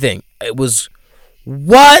 everything. It was,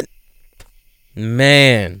 what?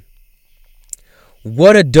 Man.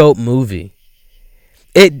 What a dope movie.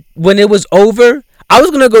 When it was over, I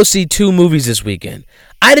was going to go see 2 movies this weekend.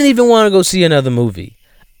 I didn't even want to go see another movie.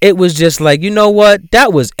 It was just like, you know what?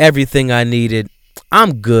 That was everything I needed.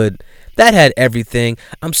 I'm good. That had everything.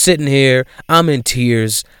 I'm sitting here. I'm in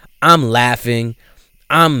tears. I'm laughing.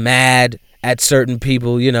 I'm mad at certain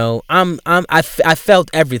people. I felt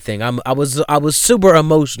everything. I was super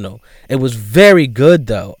emotional. It was very good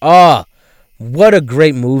though. What a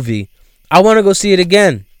great movie. I want to go see it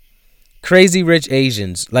again. Crazy Rich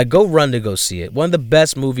Asians. Go run to go see it. One of the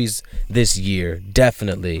best movies this year.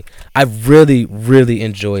 Definitely. I really, really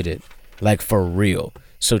enjoyed it. For real.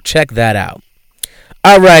 So check that out.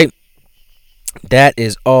 All right. That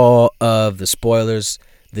is all of the spoilers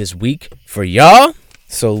this week for y'all.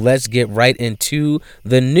 So let's get right into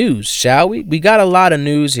the news, shall we? We got a lot of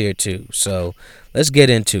news here too. So let's get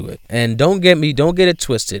into it. And don't get it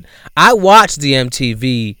twisted. I watched the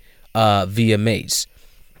MTV VMAs.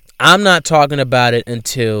 I'm not talking about it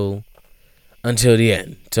until the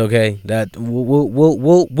end. Okay, that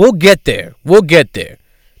we'll get there. We'll get there.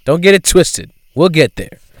 Don't get it twisted. We'll get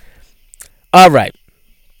there. All right.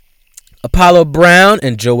 Apollo Brown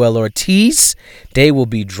and Joel Ortiz, they will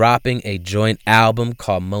be dropping a joint album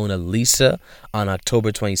called Mona Lisa on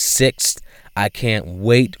October 26th. I can't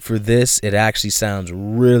wait for this. It actually sounds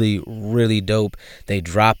really, really dope. They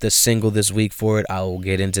dropped a single this week for it. I will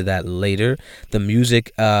get into that later. The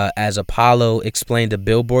music, as Apollo explained to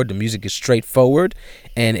Billboard, the music is straightforward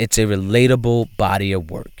and it's a relatable body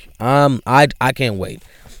of work. I can't wait.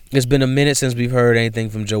 It's been a minute since we've heard anything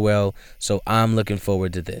from Joel, so I'm looking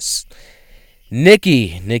forward to this.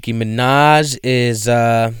 Nicki Minaj is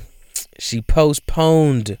she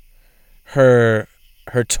postponed her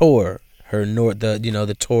tour,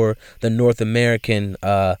 the North American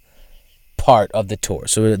part of the tour.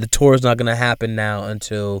 So the tour is not going to happen now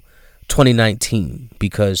until 2019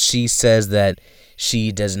 because she says that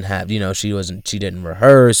she doesn't have, she didn't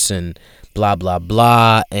rehearse and blah blah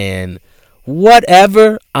blah and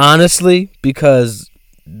whatever, honestly, because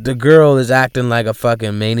the girl is acting like a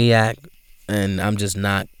fucking maniac and I'm just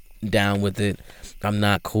not down with it. I'm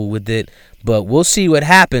not cool with it. But we'll see what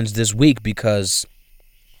happens this week because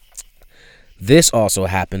this also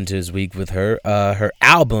happened this week with her. Her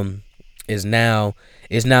album is now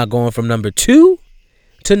going from number 2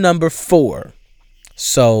 to number 4.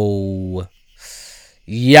 So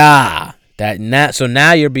yeah, so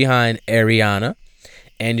now you're behind Ariana.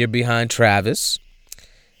 And you're behind Travis.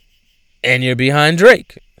 And you're behind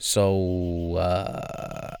Drake. So,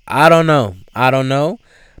 I don't know.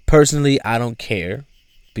 Personally, I don't care.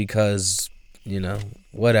 Because,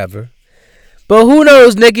 whatever. But who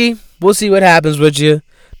knows, Nicki? We'll see what happens with you.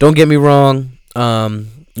 Don't get me wrong.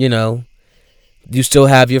 You still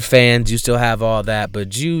have your fans. You still have all that.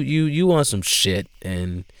 But you want some shit.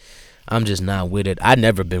 And I'm just not with it. I've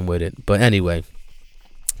never been with it. But anyway.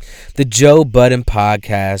 The Joe Budden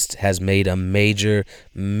podcast has made a major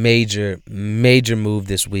move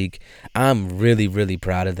this week. I'm really, really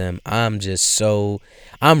proud of them. I'm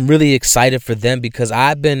really excited for them because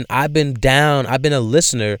I've been a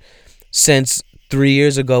listener since 3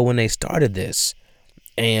 years ago when they started this.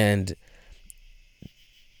 And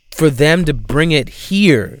for them to bring it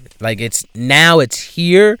here, like it's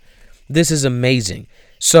here, this is amazing.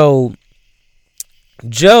 So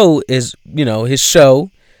Joe is, his show,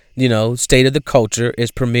 State of the Culture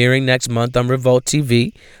is premiering next month on Revolt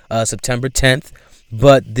TV, September 10th.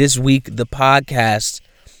 But this week, the podcast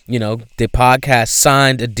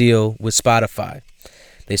signed a deal with Spotify.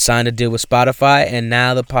 They signed a deal with Spotify, and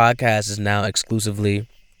now the podcast is now exclusively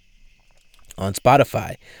on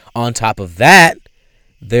Spotify. On top of that,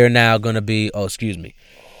 they're now going to be, excuse me,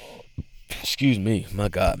 my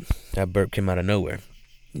God, that burp came out of nowhere.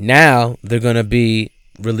 Now they're going to be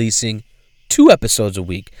releasing 2 episodes a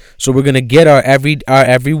week. So we're going to get our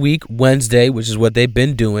every week Wednesday, which is what they've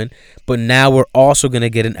been doing. But now we're also going to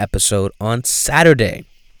get an episode on Saturday,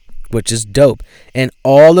 which is dope. And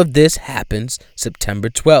all of this happens September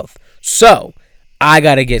 12th. So I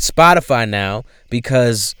got to get Spotify now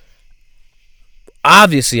because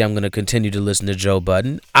obviously I'm going to continue to listen to Joe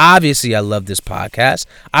Budden. Obviously I love this podcast.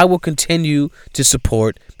 I will continue to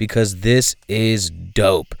support because this is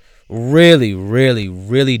dope. Really, really,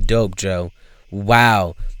 really dope, Joe.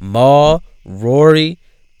 Wow. Maul, Rory,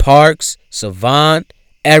 Parks, Savant,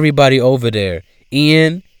 everybody over there.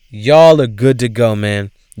 Ian, y'all are good to go,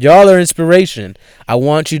 man. Y'all are inspiration. I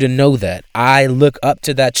want you to know that. I look up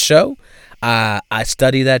to that show. I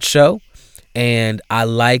study that show. And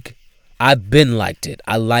I've been liked it.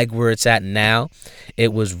 I like where it's at now.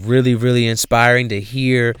 It was really, really inspiring to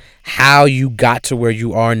hear how you got to where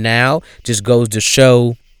you are now. Just goes to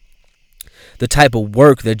show the type of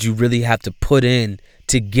work that you really have to put in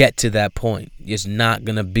to get to that point. It's not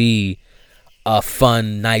going to be a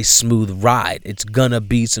fun, nice, smooth ride. It's going to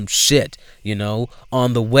be some shit,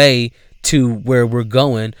 on the way to where we're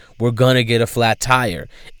going to get a flat tire.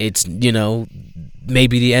 It's,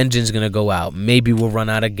 maybe the engine's going to go out. Maybe we'll run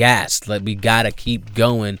out of gas. Like, we got to keep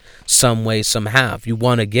going some way, somehow. If you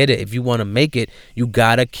want to get it, if you want to make it, you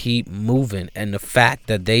got to keep moving. And the fact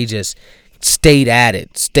that they just stayed at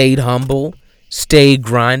it, stayed humble, stayed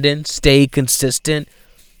grinding, stayed consistent.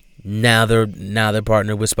 Now they're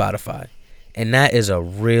partnered with Spotify. And that is a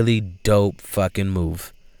really dope fucking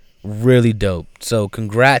move. Really dope. So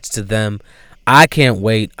congrats to them. I can't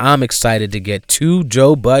wait. I'm excited to get 2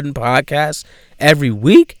 Joe Budden podcasts every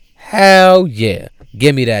week. Hell yeah.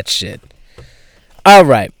 Give me that shit. All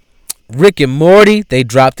right. Rick and Morty, they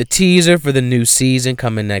dropped a teaser for the new season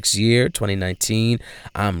coming next year, 2019.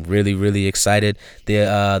 I'm really, really excited.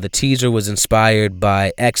 The teaser was inspired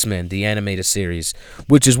by X-Men, the animated series,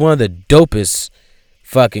 which is one of the dopest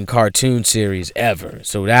fucking cartoon series ever.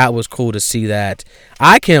 So that was cool to see that.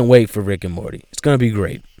 I can't wait for Rick and Morty. It's going to be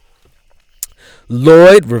great.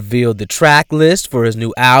 Lloyd revealed the track list for his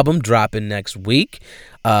new album dropping next week.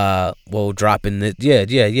 Dropping next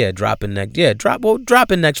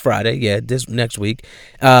Friday. Yeah, this next week.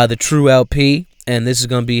 The True LP, and this is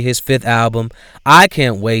gonna be his 5th album. I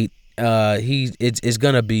can't wait. It's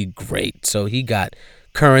gonna be great. So he got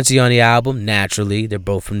Currency on the album. Naturally, they're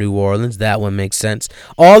both from New Orleans. That one makes sense.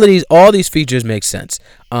 All these features make sense.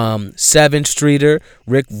 7th Streeter,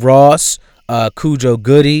 Rick Ross, Cujo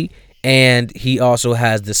Goody, and he also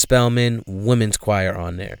has the Spelman Women's Choir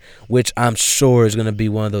on there, which I'm sure is gonna be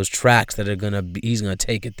one of those tracks that he's gonna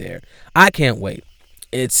take it there. I can't wait.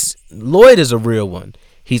 Lloyd is a real one.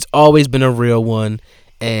 He's always been a real one,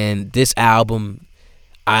 and this album,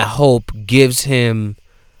 I hope, gives him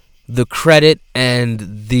the credit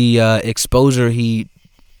and the exposure he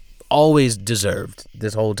always deserved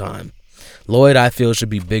this whole time. Lloyd, I feel, should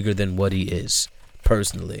be bigger than what he is,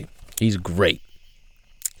 personally. He's great.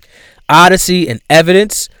 Odyssey and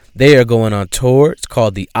Evidence, they are going on tour. It's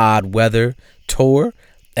called the Odd Weather Tour.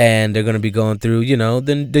 And they're going to be going through,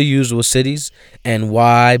 the usual cities.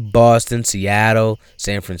 NY, Boston, Seattle,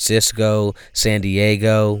 San Francisco, San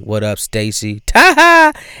Diego. What up, Stacy?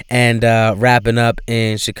 Ta-ha! And wrapping up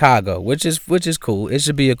in Chicago, which is cool. It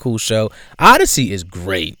should be a cool show. Odyssey is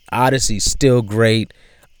great. Odyssey's still great.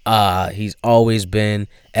 He's always been.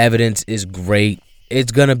 Evidence is great.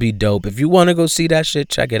 It's going to be dope. If you want to go see that shit,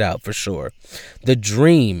 check it out for sure. The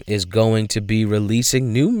Dream is going to be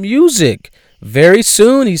releasing new music very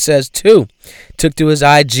soon, he says, too. Took to his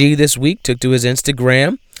IG this week, took to his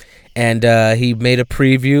Instagram, and he made a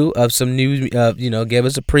preview of some new, gave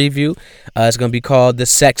us a preview. It's going to be called The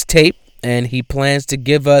Sex Tape, and he plans to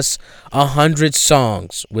give us 100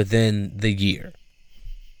 songs within the year.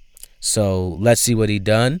 So let's see what he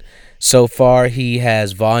done. So far, he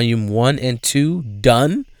has volume 1 and 2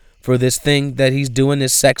 done for this thing that he's doing,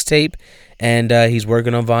 this sex tape, and he's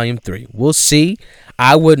working on volume 3. We'll see.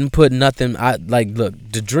 I wouldn't put nothing. Look,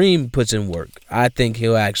 The Dream puts in work. I think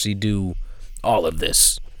he'll actually do all of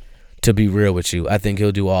this. To be real with you, I think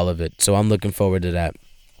he'll do all of it. So I'm looking forward to that.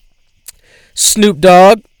 Snoop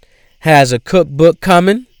Dogg has a cookbook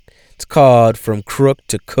coming. It's called From Crook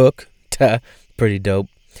to Cook. Pretty dope.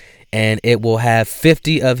 And it will have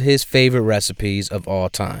 50 of his favorite recipes of all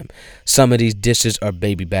time. Some of these dishes are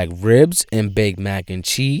baby back ribs and baked mac and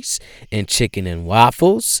cheese and chicken and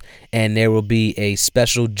waffles. And there will be a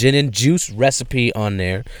special gin and juice recipe on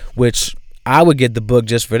there, which I would get the book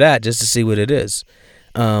just for that, just to see what it is.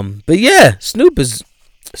 But yeah, Snoop is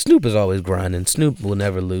always grinding. Snoop will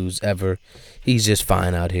never lose, ever. He's just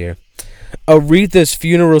fine out here. Aretha's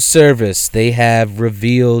funeral service, they have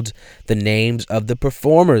revealed the names of the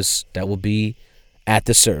performers that will be at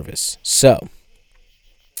the service. So,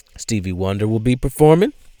 Stevie Wonder will be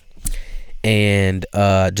performing, and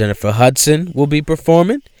Jennifer Hudson will be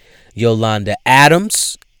performing, Yolanda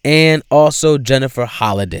Adams, and also Jennifer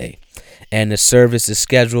Holliday. And the service is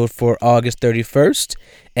scheduled for August 31st,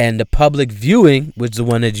 and the public viewing, which is the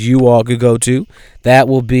one that you all could go to, that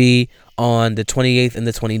will be on the 28th and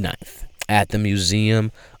the 29th. At the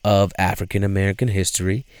Museum of African American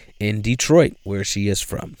History in Detroit, where she is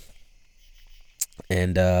from.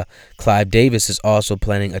 And Clive Davis is also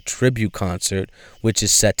planning a tribute concert, which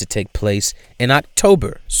is set to take place in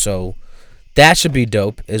October. So that should be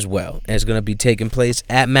dope as well. And it's going to be taking place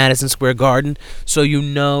at Madison Square Garden. So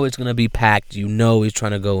it's going to be packed. He's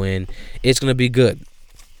trying to go in. It's going to be good.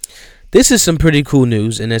 This is some pretty cool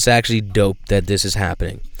news, and it's actually dope that this is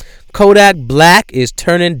happening. Kodak Black is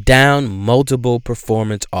turning down multiple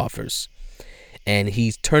performance offers. And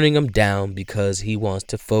he's turning them down because he wants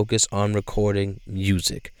to focus on recording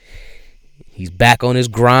music. He's back on his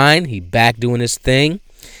grind. He's back doing his thing.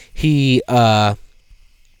 He was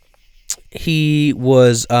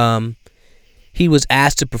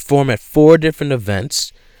asked to perform at 4 different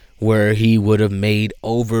events where he would have made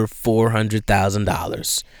over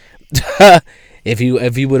 $400,000. If he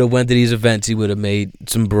would have went to these events, he would have made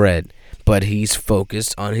some bread. But he's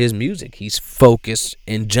focused on his music. He's focused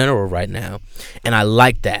in general right now. And I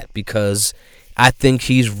like that because I think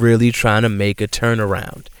he's really trying to make a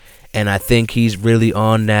turnaround. And I think he's really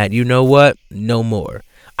on that, you know what? No more.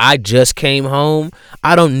 I just came home.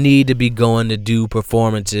 I don't need to be going to do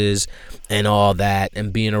performances and all that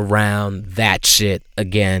and being around that shit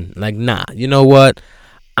again. Like, nah, you know what?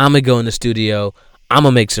 I'm going to go in the studio. I'm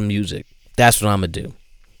going to make some music. That's what I'm going to do.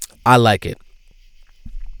 I like it.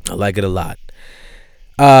 I like it a lot.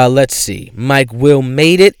 Let's see. Mike Will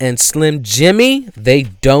Made It and Slim Jimmy, they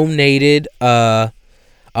donated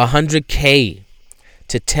 $100K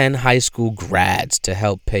to 10 high school grads to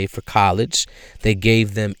help pay for college. They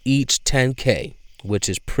gave them each $10K, which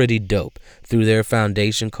is pretty dope, through their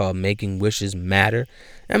foundation called Making Wishes Matter.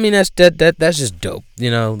 I mean, that's just dope.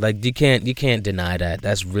 Like you can't deny that.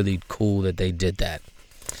 That's really cool that they did that.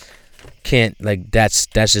 Can't like that's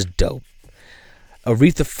just dope.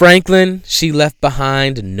 Aretha Franklin, she left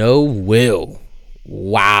behind no will.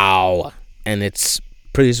 Wow. And it's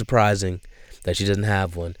pretty surprising that she doesn't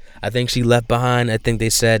have one. I think she left behind, I think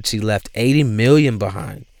they said she left 80 million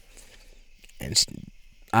behind. And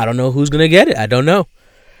I don't know who's going to get it. I don't know.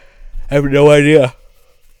 I have no idea.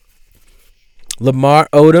 Lamar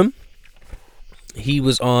Odom, he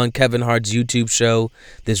was on Kevin Hart's YouTube show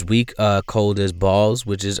this week, Cold as Balls,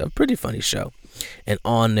 which is a pretty funny show. And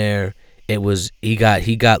on there, he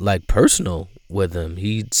got like personal with him.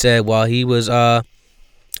 He said while he was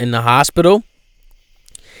in the hospital,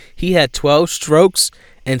 he had 12 strokes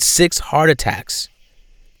and 6 heart attacks.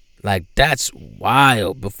 Like, that's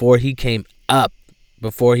wild. Before he came up,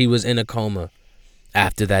 before he was in a coma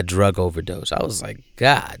after that drug overdose. I was like,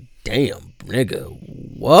 God damn, nigga.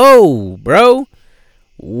 Whoa, bro.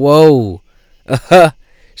 Whoa.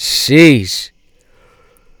 Sheesh.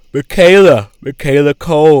 Michaela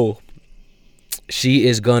Cole. She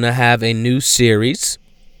is going to have a new series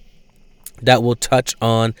that will touch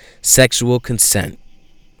on sexual consent.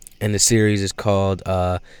 And the series is called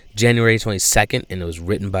January 22nd, and it was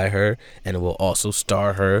written by her, and it will also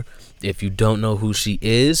star her. If you don't know who she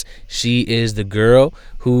is the girl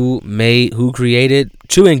who created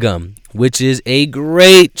Chewing Gum, which is a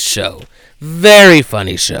great show. Very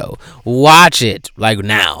funny show. Watch it like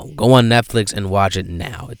now. Go on Netflix and watch it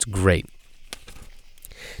now. It's great.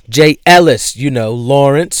 Jay Ellis,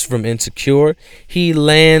 Lawrence from Insecure, he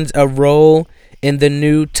lands a role in the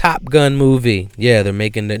new Top Gun movie. Yeah, they're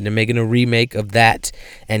making a remake of that,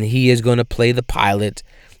 and he is going to play the pilot,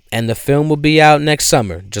 and the film will be out next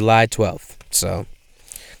summer, July 12th. So,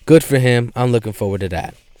 good for him. I'm looking forward to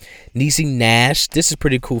that. Niecy Nash, this is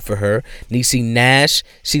pretty cool for her. Niecy Nash,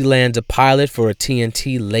 she lands a pilot for a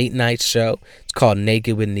TNT late night show. It's called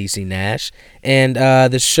Naked with Niecy Nash, and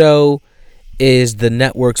the show is the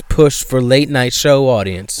network's push for late night show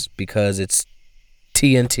audience because it's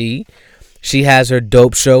TNT. She has her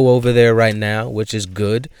dope show over there right now, which is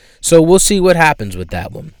good. So we'll see what happens with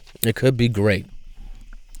that one. It could be great.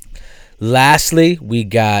 Lastly, we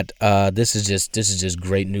got this is just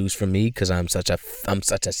great news for me because I'm such a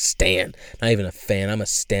stan. Not even a fan. I'm a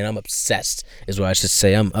stan. I'm obsessed is what I should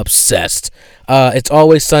say. I'm obsessed. It's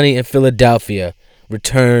Always Sunny in Philadelphia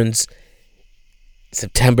returns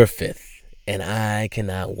September 5th. And I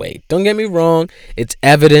cannot wait. Don't get me wrong. It's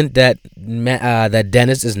evident that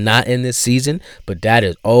Dennis is not in this season, but that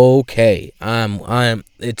is okay.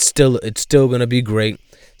 It's still gonna be great.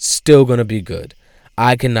 Still gonna be good.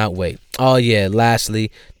 I cannot wait. Oh yeah.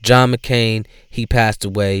 Lastly, John McCain. He passed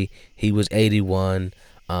away. He was 81.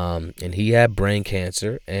 And he had brain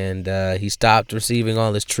cancer, and he stopped receiving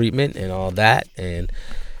all his treatment and all that. And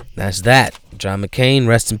that's that. John McCain.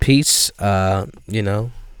 Rest in peace.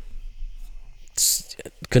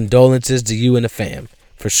 Condolences to you and the fam,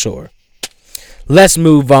 for sure. Let's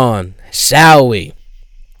move on, shall we?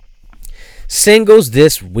 Singles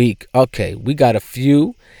this week. Okay, we got a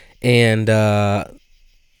few, and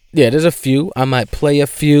there's a few. I might play a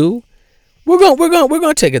few. We're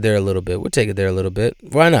gonna take it there a little bit. We'll take it there a little bit.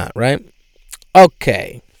 Why not, right?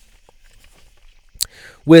 Okay.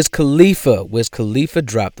 Wiz Khalifa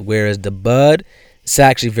dropped Where Is the Bud. It's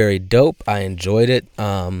actually very dope. I enjoyed it.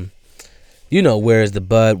 Where is the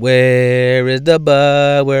bud? Where is the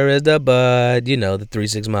bud? Where is the bud? The 3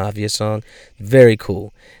 6 Mafia song. Very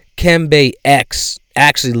cool. Kembe X.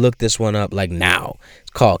 Actually looked this one up like now.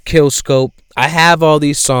 It's called Kill Scope. I have all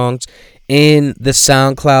these songs in the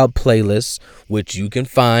SoundCloud playlist, which you can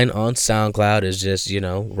find on SoundCloud. It's just,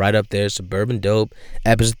 right up there. Suburban Dope,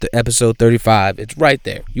 episode 35. It's right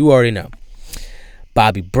there. You already know.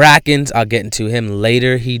 Bobby Brackens. I'll get into him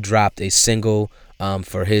later. He dropped a single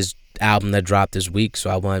for his album that dropped this week, so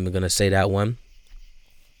I wasn't even gonna say that one.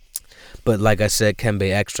 But like I said,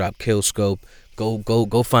 Kembe X dropped Kill Scope.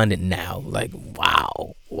 Go find it now. Like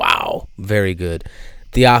wow, very good.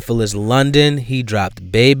 Theophilus London, he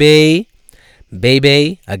dropped Baby.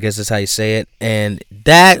 I guess that's how you say it, and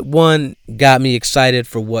that one got me excited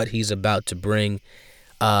for what he's about to bring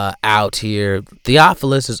out here.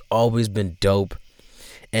 Theophilus has always been dope,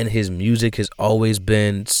 and his music has always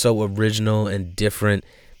been so original and different.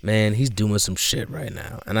 Man, he's doing some shit right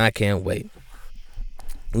now, and I can't wait.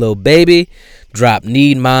 Lil Baby dropped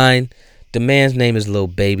Need Mine. The man's name is Lil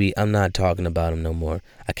Baby. I'm not talking about him no more.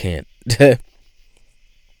 I can't.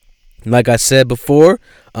 Like I said before,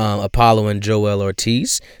 Apollo and Joel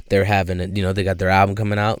Ortiz, they're having they got their album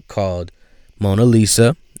coming out called Mona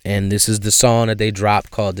Lisa. And this is the song that they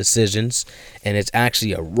dropped called Decisions. And it's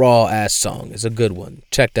actually a raw ass song. It's a good one.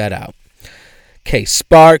 Check that out. Okay,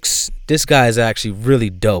 Sparks. This guy is actually really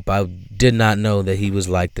dope. I did not know that he was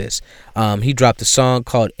like this. He dropped a song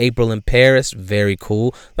called April in Paris. Very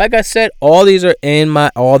cool. Like I said, all these are in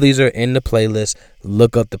the playlist.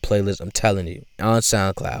 Look up the playlist. I'm telling you, on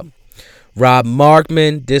SoundCloud. Rob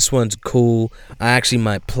Markman. This one's cool. I actually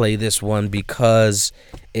might play this one because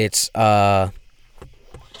it's what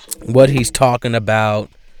he's talking about.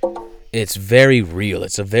 It's very real.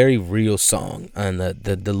 It's a very real song, and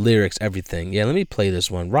the lyrics, everything. Yeah, let me play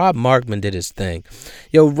this one. Rob Markman did his thing.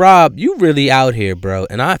 Yo, Rob, you really out here, bro,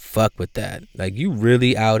 and I fuck with that. Like, you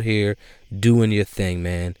really out here doing your thing,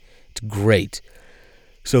 man. It's great.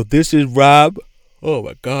 So this is Rob. Oh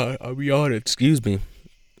my God, I'll be on it. Excuse me.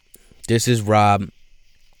 This is Rob.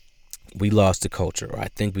 We Lost the Culture, or I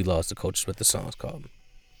think We Lost the Culture is what the song's called.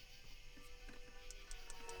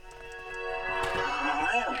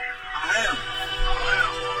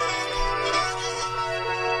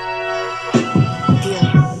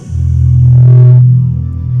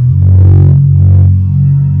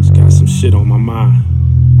 Shit on my mind.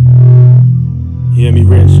 You hear me,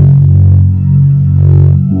 Rich?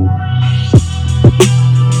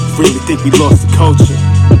 Really think we lost the culture.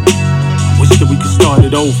 I wish that we could start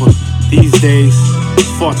it over. These days,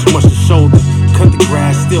 it's far too much to shoulder. Cut the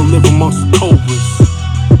grass, still live amongst the cobras.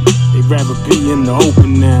 They'd rather be in the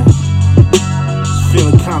open now. It's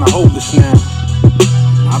feeling kinda hopeless now.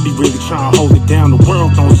 I be really trying to hold it down. The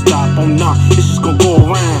world don't stop. Oh nah, it's just gonna go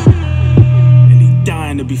around.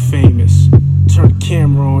 Dying to be famous. Turn the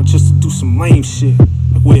camera on just to do some lame shit,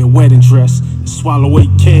 like wear a wedding dress and swallow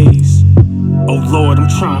 8Ks. Oh Lord, I'm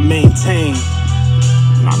trying to maintain,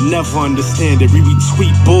 and I'll never understand it. We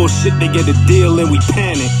retweet bullshit, they get a deal and we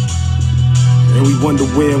panic, and we wonder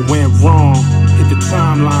where it went wrong. Hit the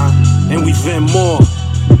timeline and we vent more. I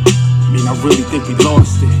mean, I really think we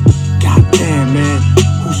lost it. Goddamn, man,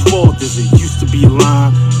 whose fault is it? Used to be a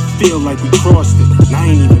line, feel like we crossed it. And I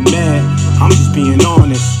ain't even mad, I'm just being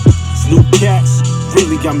honest. These new cats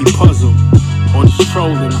really got me puzzled. All this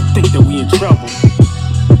trolling, I think that we in trouble.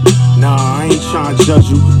 Nah, I ain't trying to judge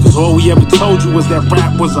you, cause all we ever told you was that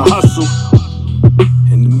rap was a hustle.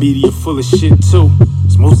 And the media full of shit too.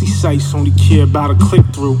 It's mostly sites only care about a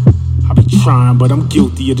click-through. I be trying, but I'm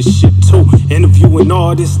guilty of the shit too. Interviewing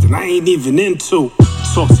artists that I ain't even into.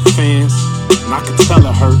 Talk to fans, and I can tell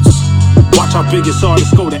it hurts. Watch our biggest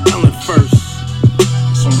artists go to Ellen first.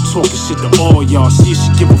 So I'm talking shit to all y'all. See if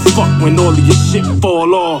she give a fuck when all of your shit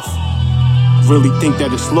fall off. Really think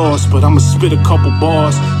that it's lost, but I'ma spit a couple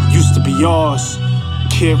bars. Used to be ours.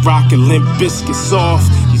 Kid Rock and Limp Bizkit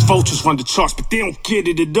soft. These vultures run the charts, but they don't get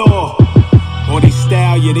it at all. Or they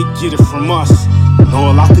style, yeah, they get it from us. And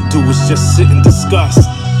all I could do was just sit and discuss.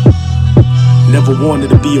 Never wanted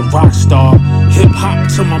to be a rock star. Hip hop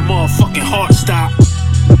till my motherfucking heart stopped.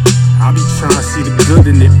 I be trying to see the good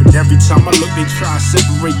in it, but every time I look, they try to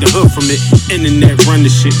separate the hood from it. Internet run the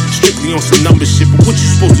shit, strictly on some number shit. But what you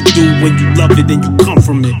supposed to do when you love it and you come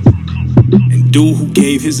from it? And dude who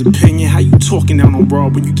gave his opinion, how you talking down on raw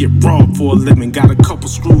when you get robbed for a living? Got a couple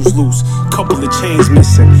screws loose, couple of chains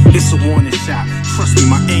missing. It's a warning shot, trust me,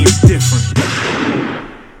 my aim's different.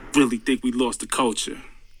 Really think we lost the culture.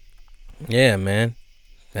 Yeah, man.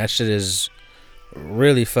 That shit is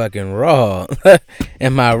really fucking raw.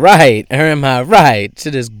 Am I right? Or am I right?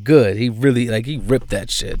 Shit is good. He really, he ripped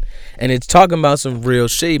that shit. And it's talking about some real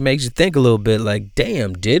shit. It makes you think a little bit like,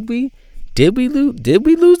 damn, did we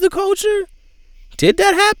lose the culture? Did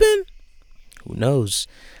that happen? Who knows?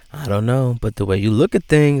 I don't know. But the way you look at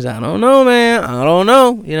things, I don't know, man. I don't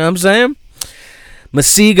know. You know what I'm saying?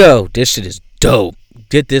 Masego, this shit is dope.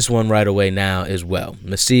 Get this one right away now as well.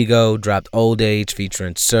 Masego dropped Old Age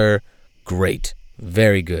featuring Sir. Great.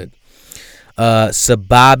 Very good.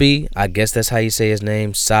 Sababi, I guess that's how you say his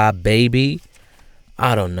name. Sababy.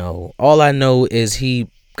 I don't know. All I know is he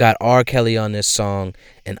got R. Kelly on this song,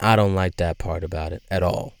 and I don't like that part about it at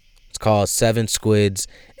all. It's called Seven Squids,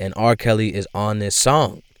 and R. Kelly is on this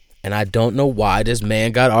song. And I don't know why this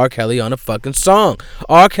man got R. Kelly on a fucking song.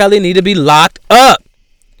 R. Kelly need to be locked up.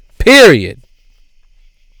 Period.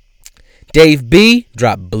 Dave B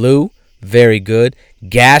dropped Blue. Very good.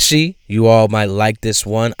 Gashi, you all might like this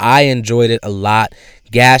one. I enjoyed it a lot.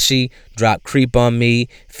 Gashi dropped Creep on Me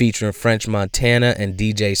featuring French Montana and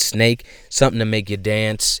DJ Snake. Something to make you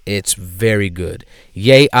dance. It's very good.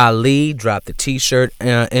 Ye Ali dropped the T-shirt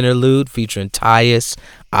interlude featuring Tyus.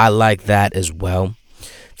 I like that as well.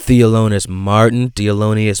 Thelonious Martin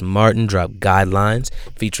dropped Guidelines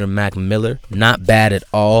featuring Mac Miller. Not bad at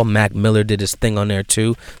all. Mac Miller did his thing on there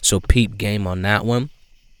too, so peep game on that one.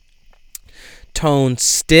 Tone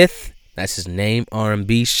Stith, that's his name,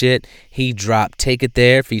 R&B shit. He dropped Take It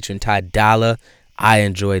There featuring Ty Dolla. I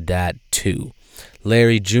enjoyed that too.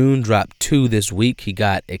 Larry June dropped 2 this week. He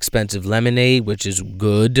got Expensive Lemonade, which is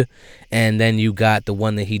good, and then you got the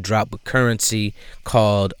one that he dropped with Currency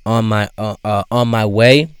called On My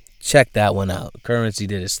Way. Check that one out. Currency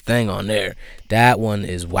did his thing on there. That one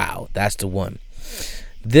is wow. That's the one.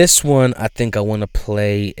 This one I think I want to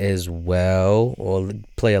play as well, or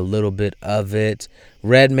play a little bit of it.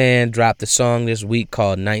 Redman dropped a song this week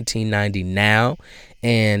called 1990 Now,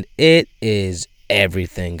 and it is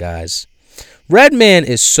everything, guys. Redman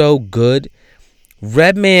is so good.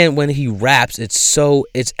 Redman, when he raps, it's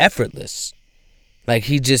effortless. Like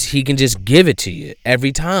he can just give it to you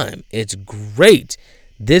every time. It's great.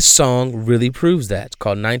 This song really proves that. It's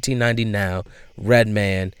called 1990 Now,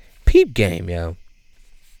 Redman. Peep game, yo.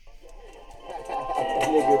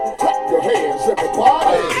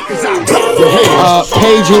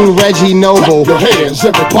 Paging Reggie Noble. Man,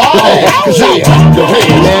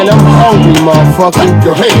 I'm hungry, motherfucker.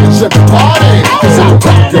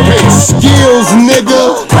 Skills, nigga.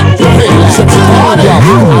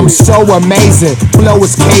 I'm so amazing. Flow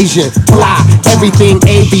is Cajun. Fly, everything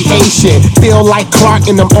aviation. Feel like Clark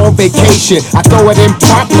and I'm on vacation. I throw it in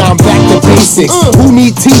park, now I'm back to basics. Who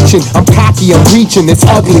need teaching? I'm cocky, I'm reaching. It's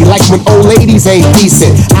ugly, like when old ladies ain't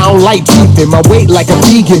decent. I don't like beefing, my weight like a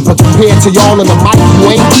vegan. But compared to y'all on the mic,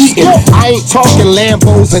 you ain't eating. I ain't talking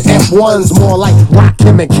Lambos and F1s, more like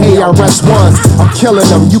Rakim and KRS-1s. I'm killing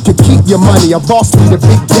them, you can keep your money. A boss me the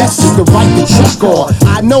big desk just to write the check on.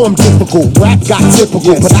 I know I'm difficult, rap got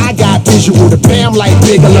typical, but I got visual. The bam like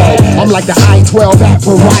Bigelow. I'm like the I-12 at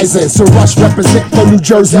Verizon. So Rush represent for New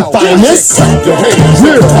Jersey finest. Clap your hands,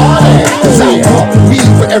 cause I pump weed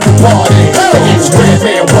for every party. The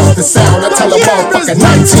ex-Redman, what's the sound? I tell a motherfucker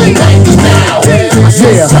 1990 now.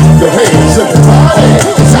 Yeah. Clap your hands,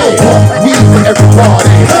 cause I pump weed for every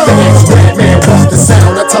party. The ex-Redman, what's the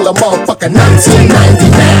sound? I tell a motherfucker 1990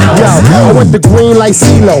 now. Yo, I went the green like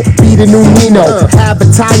CeeLo, be the new Nino. Have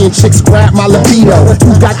Italian chicks grab my libido.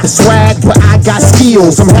 You got the swag, but I got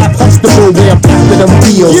skills. I'm half hustable where I'm after them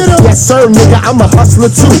deals. Yes sir, nigga, I'm a hustler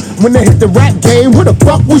too. When they hit the rap game, where the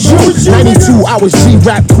fuck was you? 92, I was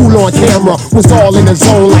G-Rap, cool on camera. Was all in the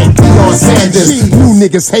zone like Deion Sanders. New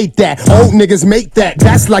niggas hate that, old niggas make that.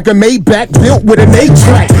 That's like a Maybach built with an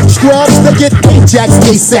 8-track. Scrubs that get Ajax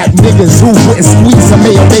ASAP. Niggas who wouldn't squeeze a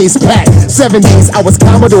mayonnaise pack. 70s, I was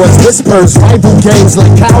Commodore's whispers. Rival games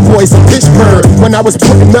like Cowboys and Pittsburgh. When I was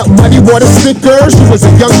putting up Muddy Water stickers, you was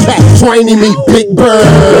a young cat training me Big Bird.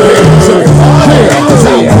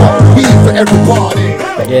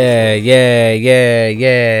 Yeah.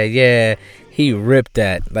 He ripped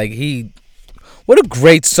that. Like what a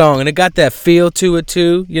great song, and it got that feel to it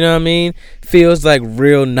too. You know what I mean? Feels like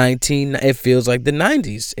real It feels like the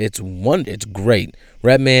 90s. It's great.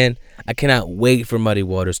 Redman, I cannot wait for Muddy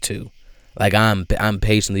Waters 2. Like I'm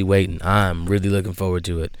patiently waiting. I'm really looking forward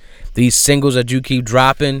to it. These singles that you keep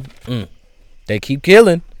dropping, they keep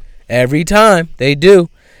killing every time. They do.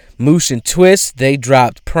 Moosh and Twist, they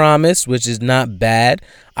dropped Promise, which is not bad.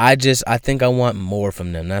 I think I want more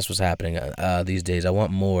from them. That's what's happening these days. I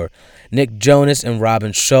want more. Nick Jonas and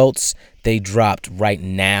Robin Schultz, they dropped Right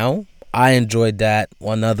Now. I enjoyed that.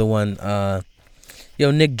 Another one.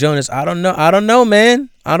 Nick Jonas, I don't know, man.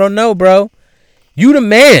 I don't know, bro. You the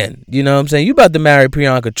man. You know what I'm saying? You about to marry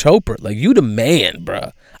Priyanka Chopra. Like, you the man,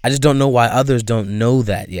 bro. I just don't know why others don't know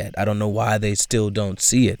that yet. I don't know why they still don't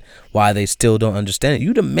see it. Why they still don't understand it.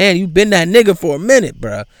 You the man. You been that nigga for a minute,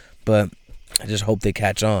 bro. But I just hope they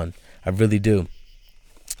catch on. I really do.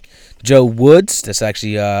 Joe Woods, that's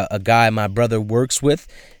actually a guy my brother works with,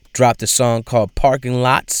 dropped a song called Parking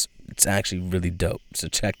Lots. It's actually really dope, so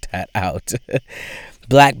check that out.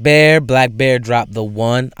 Black Bear dropped The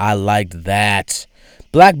One. I liked that.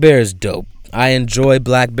 Black Bear is dope. I enjoy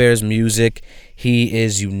Black Bear's music. He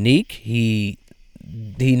is unique. He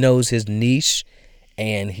knows his niche,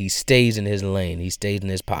 and he stays in his lane. He stays in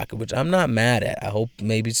his pocket, which I'm not mad at. I hope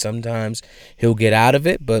maybe sometimes he'll get out of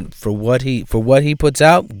it, but for what he puts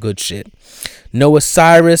out, good shit. Noah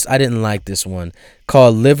Cyrus, I didn't like this one,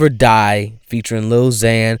 called Live or Die, featuring Lil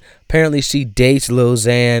Xan. Apparently she dates Lil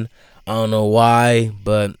Xan. I don't know why,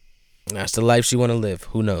 but that's the life she want to live.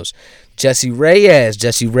 Who knows? Jesse Reyes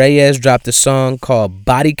dropped a song called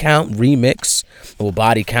Body Count Remix, or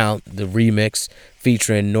Body Count, the remix,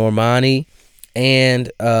 featuring Normani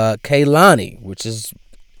and Kehlani, which is,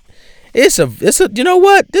 It's a you know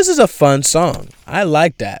what? This is a fun song. I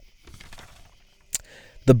like that.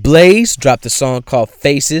 The Blaze dropped a song called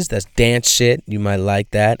Faces. That's dance shit. You might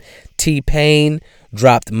like that. T-Pain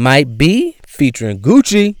dropped Might Be featuring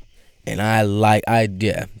Gucci. And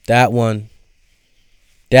yeah, that one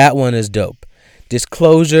is dope.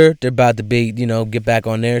 Disclosure, they're about to be, get back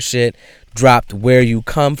on their shit. Dropped Where You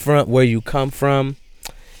Come From.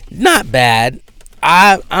 Not bad.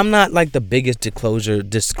 I'm not like the biggest disclosure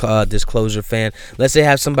fan. Unless they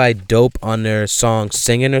have somebody dope on their song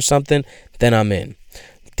singing or something, then I'm in.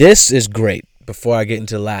 This is great. Before I get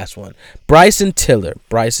into the last one, Bryson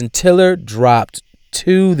Tiller dropped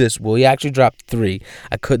he actually dropped 3.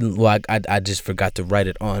 I just forgot to write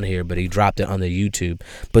it on here, but he dropped it on the YouTube.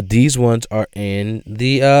 But these ones are in like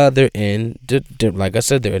I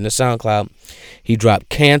said, they're in the SoundCloud. He dropped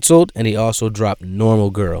Canceled, and he also dropped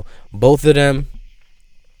Normal Girl. Both of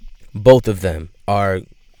them are.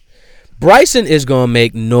 Bryson is gonna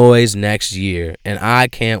make noise next year, and I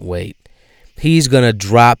can't wait. He's gonna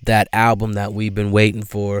drop that album that we've been waiting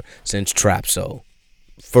for since Trap Soul.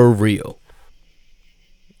 For real.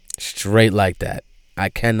 Straight like that. I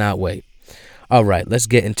cannot wait. All right, let's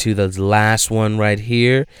get into the last one right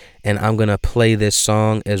here. And I'm going to play this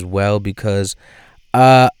song as well because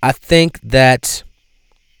I think that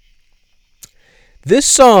this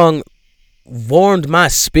song warmed my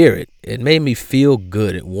spirit. It made me feel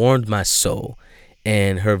good. It warmed my soul.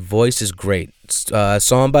 And her voice is great. It's a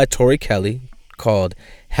song by Tori Kelly called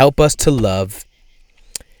Help Us to Love.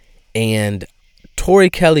 And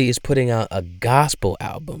Tori Kelly is putting out a gospel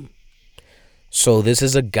album. So this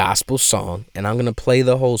is a gospel song, and I'm going to play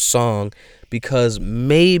the whole song because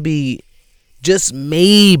maybe, just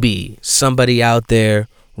maybe, somebody out there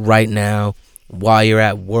right now, while you're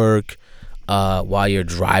at work, while you're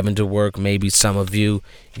driving to work, maybe some of you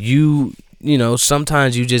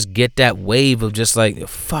sometimes you just get that wave of just like,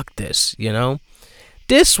 fuck this,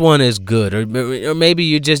 This one is good, or maybe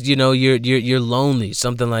you just, you're lonely,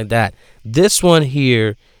 something like that. This one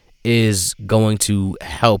here is going to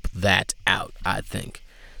help that out, I think.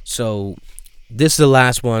 So this is the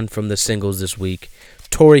last one from the singles this week.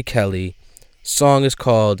 Tori Kelly. Song is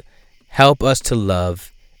called Help Us to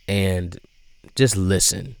Love, and just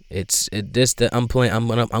listen. I'm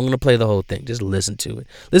gonna play the whole thing. Just listen to it.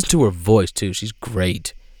 Listen to her voice too. She's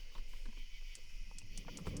great.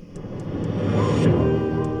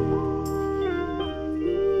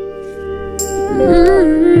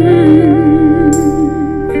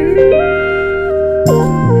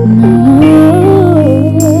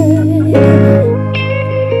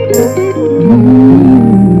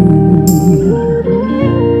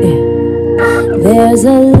 There's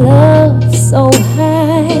a love so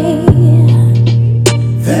high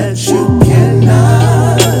that you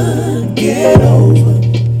cannot get over.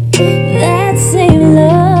 That same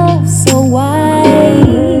love so wide.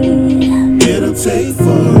 It'll take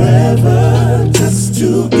forever just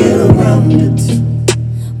to get around it.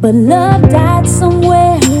 But love died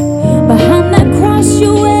somewhere behind that cross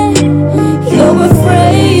you wear. You're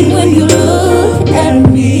afraid when you look at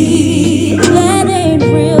me. That ain't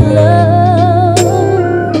real love.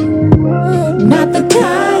 Not the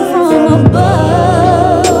kind from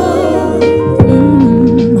above.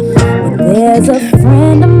 There's a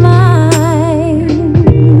friend of mine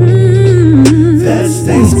that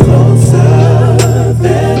stays closer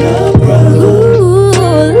than a brother. Ooh,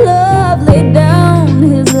 love laid down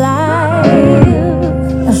his life.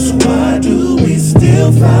 So why do we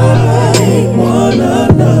still fight one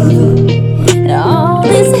another? And all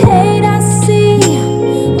this hate I see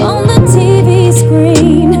on the TV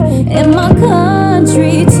screen in my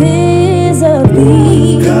country, 'tis of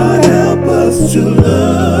thee. God help us to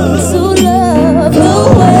love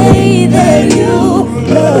The way that you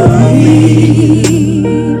love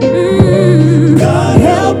me. God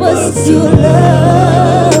Help us to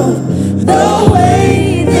love the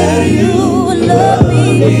way that you love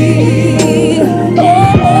me.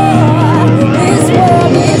 Yeah. This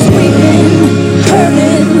world is weeping,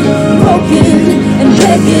 hurting, broken, and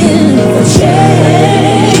begging for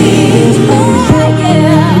change. Oh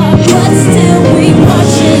yeah, but still we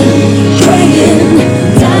marching, praying,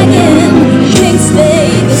 dying, things stay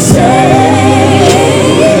the same.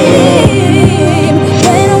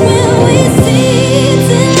 When will we see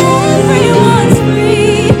till everyone's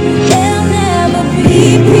free? There'll never be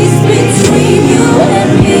peace between you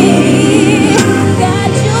and me.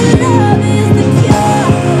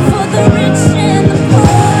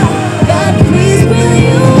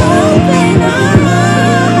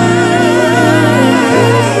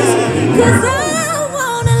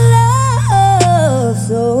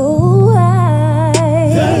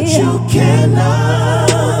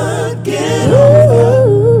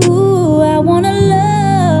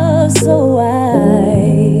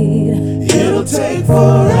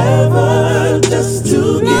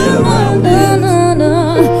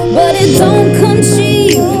 No, but it don't come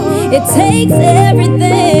cheap. It takes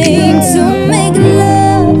everything to make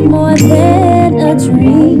love more than a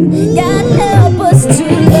dream. God help us to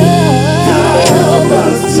love. God help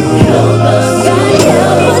us to love. God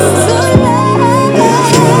help us to love.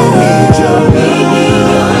 We need your love.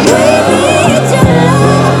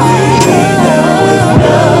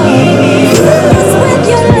 Fill us with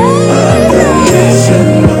your love. We need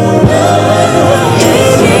your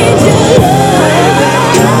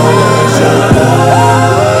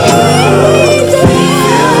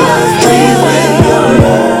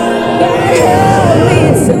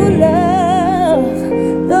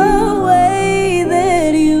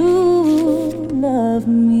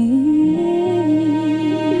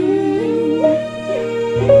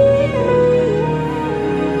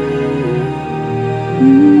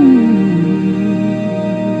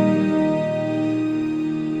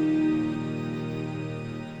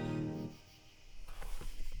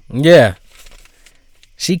Yeah,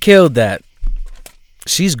 she killed that.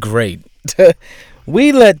 She's great.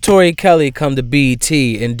 We let Tori Kelly come to BET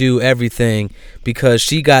and do everything because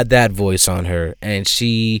she got that voice on her, and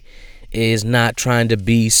she is not trying to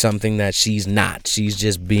be something that she's not. She's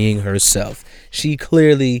just being herself. She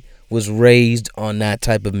clearly was raised on that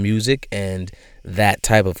type of music and that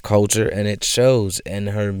type of culture, and it shows in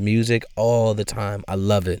her music all the time. I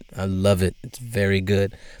love it. I love it. It's very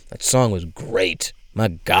good. That song was great. My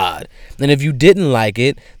God. And if you didn't like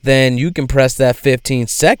it, then you can press that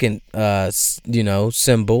 15-second,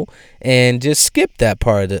 symbol and just skip that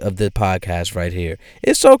part of the podcast right here.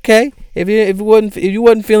 It's okay. If you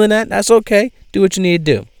wasn't feeling that, that's okay. Do what you need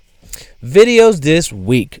to do. Videos this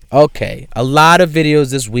week. Okay, a lot of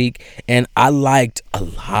videos this week, and I liked a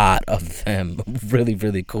lot of them. Really,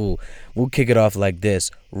 really cool. We'll kick it off like this.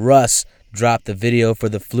 Russ dropped the video for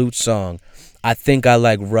the Flute song. I think I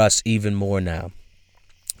like Russ even more now.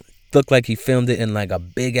 Looked like he filmed it in like a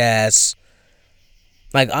big ass,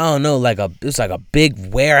 like, I don't know, it's like a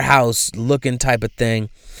big warehouse looking type of thing,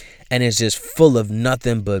 and it's just full of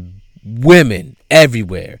nothing but women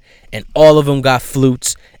everywhere, and all of them got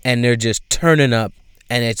flutes, and they're just turning up,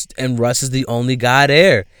 and Russ is the only guy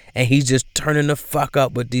there, and he's just turning the fuck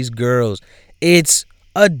up with these girls. It's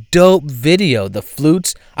a dope video. The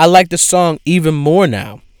flutes, I like the song even more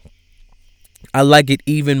now. I like it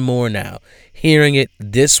even more now. Hearing it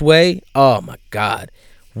this way, oh my God.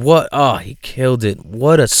 He killed it.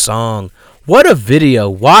 What a song. What a video.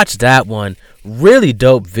 Watch that one. Really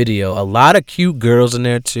dope video. A lot of cute girls in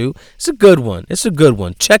there too. It's a good one.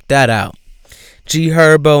 Check that out. G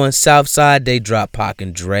Herbo and Southside, they dropped Pac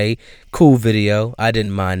and Dre. Cool video. I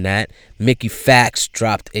didn't mind that. Mickey Fax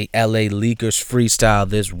dropped a LA Leakers freestyle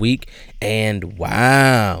this week. And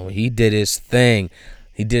wow, he did his thing.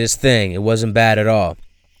 It wasn't bad at all.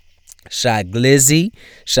 Shy Glizzy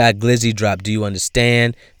dropped Do You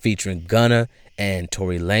Understand featuring Gunna and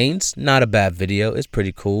Tory Lanez. Not a bad video. It's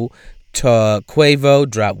pretty cool. Quavo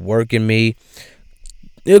dropped Workin' Me.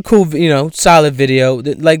 A cool, solid video.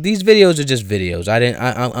 Like, these videos are just videos.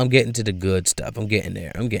 I'm getting to the good stuff. I'm getting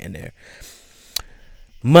there.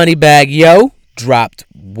 Moneybagg Yo dropped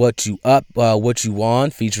What You On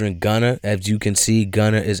featuring Gunna. As you can see,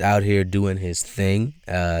 Gunna is out here doing his thing.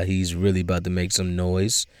 He's really about to make some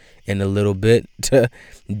noise in a little bit.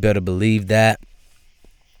 You better believe that.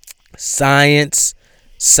 Science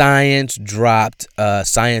dropped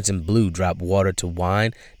Science and Blue dropped Water to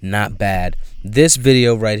Wine. Not bad. This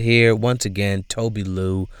video right here, once again, Toby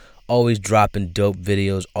Lou, always dropping dope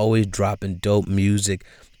videos, always dropping dope music.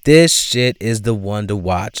 This shit is the one to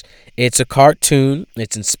watch. It's a cartoon.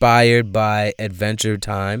 It's inspired by Adventure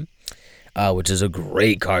Time, which is a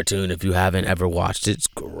great cartoon if you haven't ever watched it. It's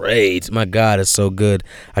great. My God, it's so good.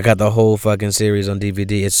 I got the whole fucking series on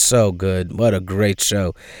DVD. It's so good. What a great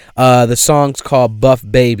show. The song's called Buff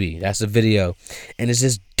Baby. That's the video. And it's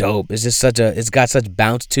just dope. It's just it's got such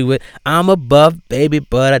bounce to it. I'm a buff baby,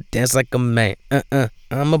 but I dance like a man.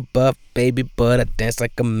 I'm a buff baby, but I dance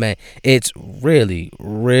like a man. It's really,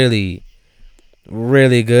 really,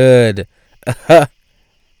 really good.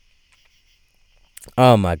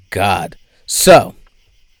 Oh my God. So,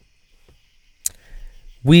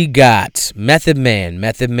 we got Method Man.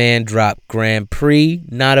 Method Man dropped Grand Prix.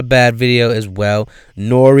 Not a bad video as well.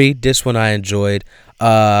 Nori, this one I enjoyed.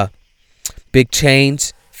 Big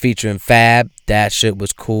Chains featuring Fab. That shit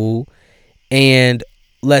was cool. And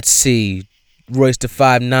let's see. Royce da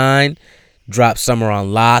 5'9" dropped Summer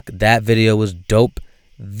on Lock. That video was dope.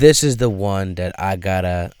 This is the one that I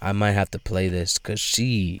might have to play this because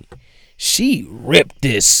she ripped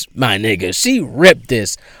this, my nigga. She ripped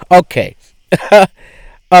this. Okay.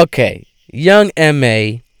 Okay. Young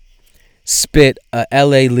M.A. spit a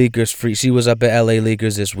LA Leakers free. She was up at LA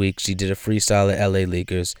Leakers this week. She did a freestyle at LA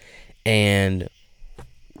Leakers, and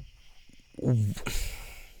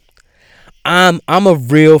I'm a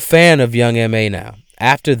real fan of Young M.A. now.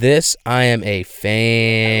 After this, I am a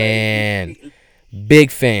fan. Big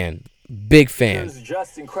fan.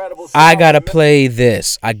 I gotta play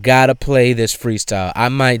this. I gotta play this freestyle. I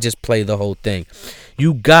might just play the whole thing.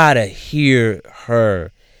 You gotta hear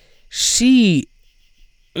her. She,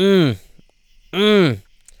 and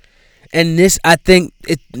this, I think,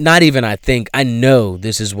 I know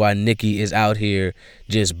this is why Nicki is out here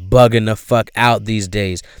just bugging the fuck out these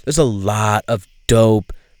days. There's a lot of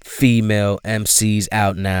dope female MCs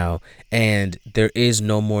out now, and there is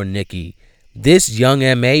no more Nicki. This Young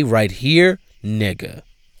M.A. right here, nigga.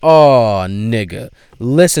 Oh, nigga.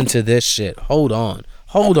 Listen to this shit. Hold on.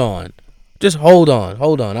 Just hold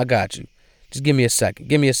on. I got you. Just give me a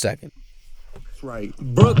second. Right.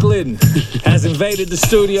 Brooklyn has invaded the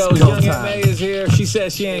studios. Young M.A. is here. She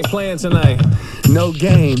says she ain't playing tonight. No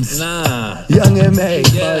games. Nah. Young M.A.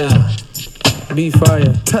 Yeah. Be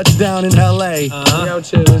fire. Touchdown in L.A.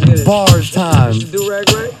 Let's get it. Bars time. Do-rag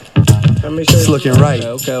right? It's looking right.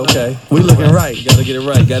 Okay. We looking right. Gotta get it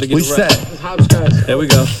right. We set. Here we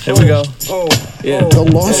go. Yeah. The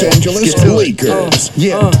Los Angeles Lakers.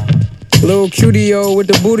 Yeah. Little cutie-o with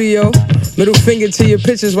the booty-o. Middle finger to your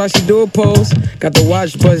pictures while she do a pose. Got the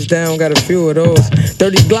watch buzz down, got a few of those.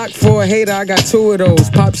 30 Glock for a hater, I got 2 of those.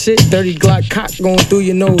 Pop shit, 30 Glock cock going through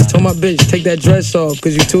your nose. Told my bitch, take that dress off,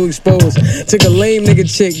 cause you too exposed. Took a lame nigga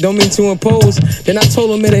chick, don't mean to impose. Then I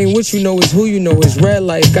told him it ain't what you know, it's who you know. It's red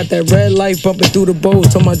life, got that red life bumping through the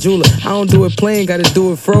bows. Told my jeweler, I don't do it plain, gotta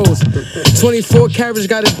do it froze. 24 carats,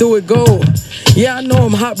 gotta do it gold. Yeah, I know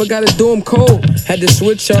I'm hot, but gotta do them cold. Had to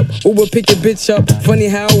switch up, Uber pick your bitch up. Funny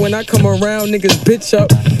how when I come around, niggas bitch up.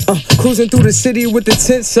 Cruising through the city with the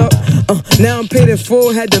tents up. Now I'm paid in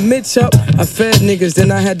full, had to mitch up. I fed niggas,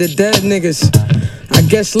 then I had to dead niggas. I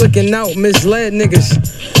guess looking out misled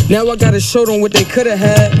niggas. Now I gotta show them what they could've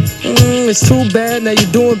had. It's too bad, now you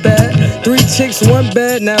doing bad. 3 chicks, 1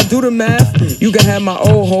 bed, now do the math. You can have my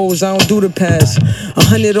old hoes, I don't do the pass.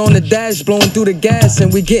 100 on the dash, blowing through the gas.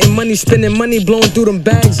 And we getting money, spending money, blowing through them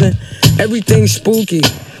bags. And everything's spooky.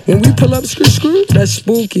 When we pull up, screw, that's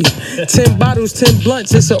spooky. 10 bottles, 10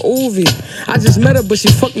 blunts, it's a oovie. I just met her, but she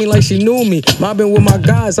fucked me like she knew me. Mobbing with my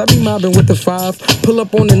guys, I be mobbing with the 5. Pull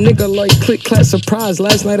up on a nigga like click, clap, surprise.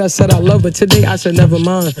 Last night I said I love her, today I said never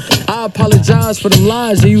mind. I apologize for them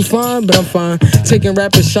lies, are you fine? But I'm fine. Taking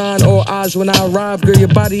rappers shine, all eyes when I arrive. Girl, your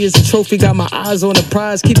body is a trophy, got my eyes on the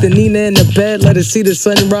prize. Keep the Nina in the bed, let her see the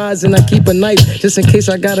sunrise. And I keep a knife, just in case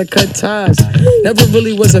I gotta cut ties. Never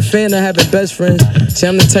really was a fan of having best friends. See,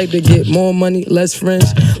 I'm the type to get more money, less friends.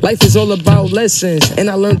 Life is all about lessons, and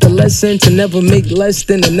I learned the lesson to never make less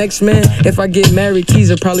than the next man. If I get married, Keys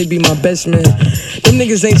will probably be my best man. Them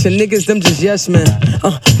niggas ain't your niggas, them just yes man.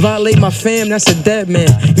 Violate my fam, that's a dead man.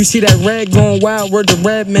 You see that rag going wild, word to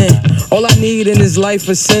red man. All I need in this life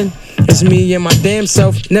is sin. It's me and my damn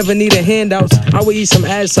self, never needed handouts. I would eat some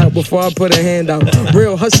ass out before I put a hand out.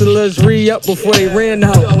 Real hustlers re-up before they ran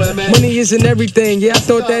out. Money isn't everything, yeah, I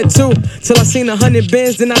thought that too. Till I seen 100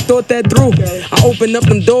 bands, then I thought that through. I opened up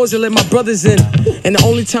them doors and let my brothers in. And the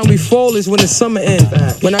only time we fall is when the summer ends.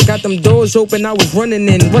 When I got them doors open, I was running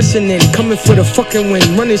in, rushing in, coming for the fucking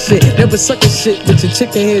win, running shit. Never sucking shit, but your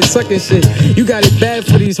chicken head sucking shit. You got it bad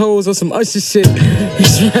for these hoes on some usher shit.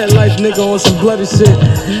 It's red life nigga on some bloody shit.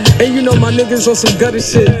 And you know my niggas on some gutter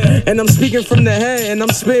shit. And I'm speaking from the head, and I'm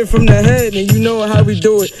spitting from the head, and you know how we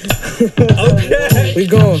do it. Okay. We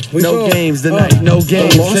going. No games tonight. No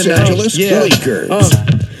games Los tonight. Angeles Lakers.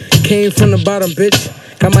 Came from the bottom, bitch.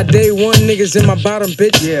 Got my day 1 niggas in my bottom,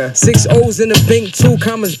 bitch. Yeah. 6 O's in the bank, 2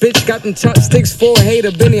 commas, bitch. Got them chopsticks for a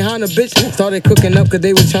hater, Benny Hanna, bitch. Started cooking up cause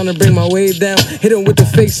they was trying to bring my wave down. Hit 'em with the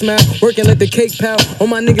fake smile, working like the cake pal. All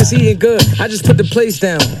my niggas eating good, I just put the place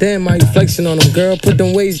down. Damn, how you flexing on them, girl, put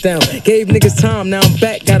them weights down. Gave niggas time, now I'm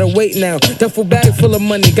back, gotta wait now. Duffel bag full of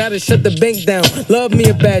money, gotta shut the bank down. Love me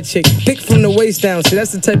a bad chick, pick from the waist down. See,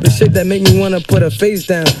 that's the type of shit that make me wanna put her face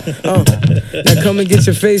down. Now come and get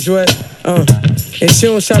your face wet. And she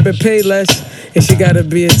don't shop and pay less. And she gotta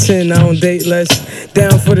be a 10, I don't date less.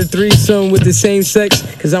 Down for the threesome with the same sex,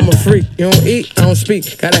 cause I'm a freak. You don't eat, I don't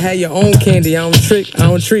speak. Gotta have your own candy, I don't trick, I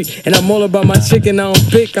don't treat. And I'm all about my chicken, I don't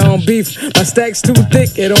pick, I don't beef. My stack's too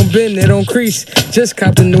thick, it don't bend, it don't crease. Just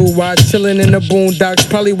copped a new watch, chillin' in the boondocks.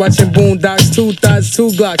 Probably watching boondocks, 2 thoughts,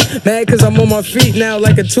 2 Glocks. Mad cause I'm on my feet now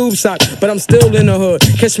like a tube sock. But I'm still in the hood,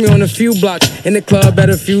 catch me on a few blocks. In the club at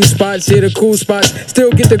a few spots, yeah, the cool spots.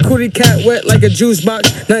 Still get the cootie cat wet like a juice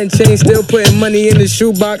box. Nothing changed, still putting money in the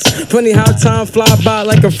shoebox. Funny how time fly by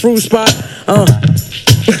like a fruit spot.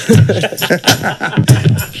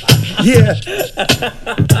 Yeah.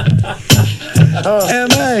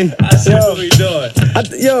 M.A. I see what we doing.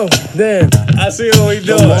 Damn. I see what we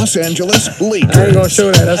The doing. Los Angeles Lakers. I ain't gonna show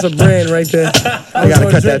that. That's a brand right there. I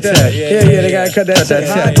gotta cut that check. Yeah, they gotta cut that check.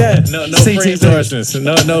 Hide that. No free CTC. endorsements.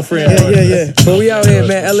 No free endorsements. Yeah. But we out here,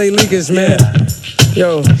 man. LA Lakers, man.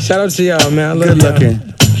 Yo, shout out to y'all, man. I love Good y'all. looking.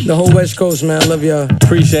 The whole West Coast, man. I love y'all.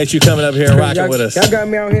 Appreciate you coming up here and rocking Y'all, with us. y'all got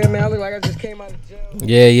me out here, man. I look like I just came out of jail.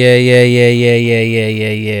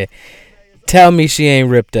 Yeah. Tell me she ain't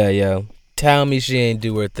ripped that, yo. Tell me she ain't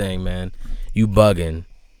do her thing, man. You bugging.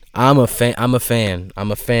 I'm a fan. I'm a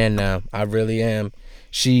fan now. I really am.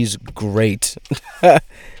 She's great.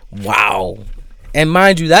 Wow. And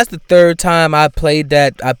mind you, that's the third time I played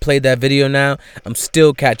that video now. I'm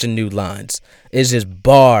still catching new lines. It's just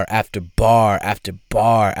bar after bar after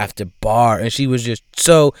bar after bar. And she was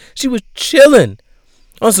chilling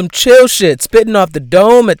on some chill shit, spitting off the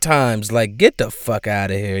dome at times. Like, get the fuck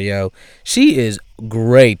out of here, yo. She is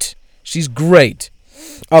great. She's great.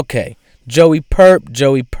 Okay. Joey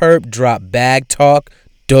Perp dropped Bag Talk.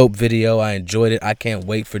 Dope video. I enjoyed it. I can't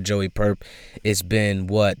wait for Joey Perp. It's been,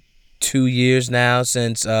 2 years now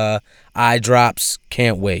since I drops.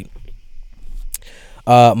 Can't wait.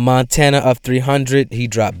 Montana of 300, he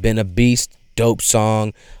dropped Been a Beast. Dope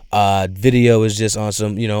song. Video is just on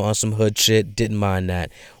some hood shit. Didn't mind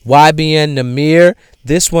that. YBN Namir,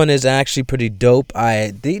 this one is actually pretty dope.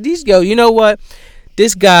 You know what?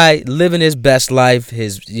 This guy living his best life.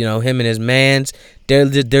 Him and his mans, they're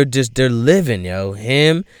living, yo.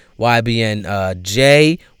 Him, YBN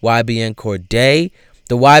J, YBN Corday.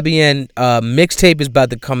 The YBN mixtape is about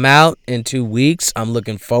to come out in 2 weeks. I'm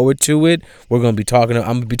looking forward to it. I'm gonna be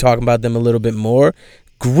talking about them a little bit more.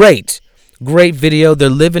 Great video. They're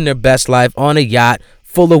living their best life on a yacht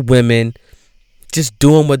full of women, just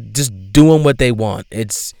doing what they want.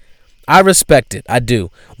 I respect it. I do.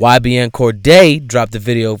 YBN Corday dropped the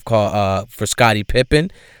video called for Scottie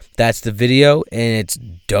Pippen. That's the video, and it's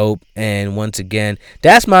dope. And once again,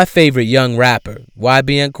 that's my favorite young rapper.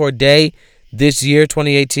 YBN Corday. This year,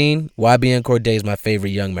 2018, YBN Corday is my favorite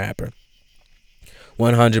young rapper.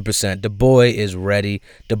 100%. The boy is ready.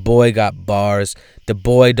 The boy got bars. The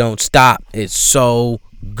boy don't stop. It's so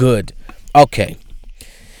good. Okay.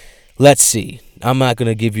 Let's see. I'm not going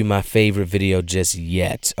to give you my favorite video just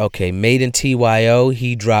yet. Okay, Made in TYO,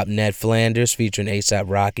 he dropped Ned Flanders featuring A$AP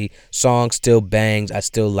Rocky. Song still bangs. I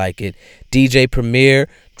still like it. DJ Premier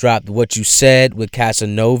dropped What You Said with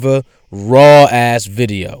Casanova. Raw ass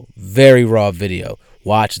video. Very raw video.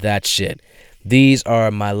 Watch that shit. These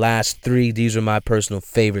are my last three. These are my personal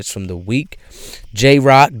favorites from the week.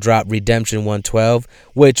 J-Rock dropped Redemption 112,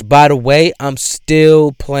 which, by the way, I'm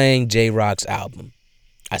still playing J-Rock's album.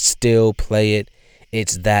 I still play it.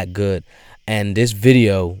 It's that good. And this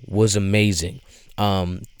video was amazing.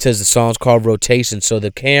 Says the song's called Rotation, so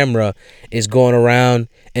the camera is going around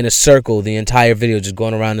in a circle. The entire video just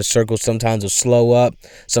going around in a circle. Sometimes it'll slow up,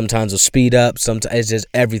 sometimes it'll speed up. Sometimes it's just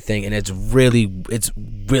everything, and it's really.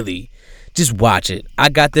 Just watch it. I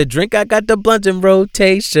got the drink, I got the blunt in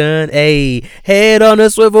rotation. Hey, head on a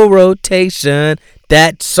swivel rotation.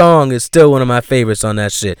 That song is still one of my favorites on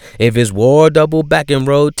that shit. If it's war, double back in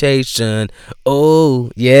rotation.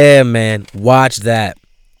 Oh, yeah, man. Watch that.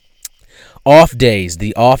 Off Days.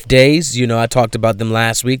 The Off Days, I talked about them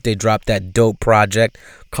last week. They dropped that dope project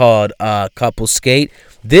called Couple Skate.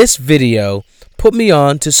 This video put me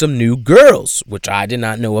on to some new girls, which I did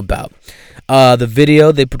not know about.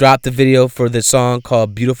 They dropped the video for the song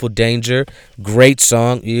called Beautiful Danger. Great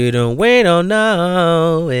song. You don't wait on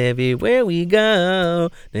no everywhere we go.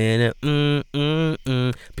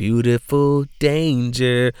 Beautiful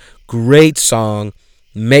Danger. Great song.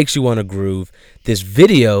 Makes you want to groove. This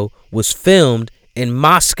video was filmed in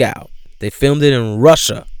Moscow. They filmed it in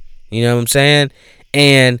Russia. You know what I'm saying?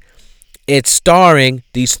 And it's starring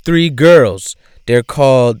these three girls. They're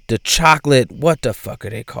called the Chocolate. What the fuck are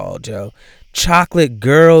they called, Joe? Chocolate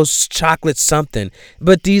Girls, Chocolate something.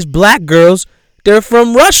 But these black girls, they're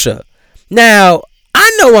from Russia. Now,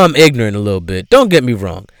 I know I'm ignorant a little bit. Don't get me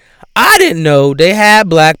wrong. I didn't know they had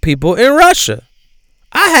black people in Russia.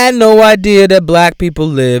 I had no idea that black people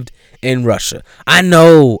lived in Russia. I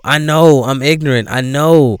know, I'm ignorant, I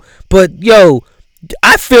know. But, yo,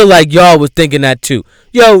 I feel like y'all was thinking that too.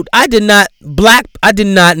 Yo, I did not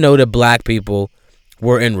know that black people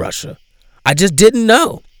were in Russia. I just didn't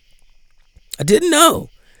know.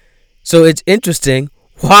 So it's interesting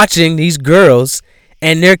watching these girls,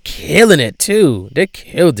 and they're killing it too. They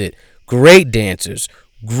killed it. Great dancers.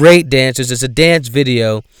 It's a dance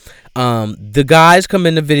video. The guys come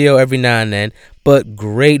in the video every now and then, but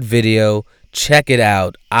great video. Check it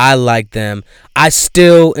out. I like them. I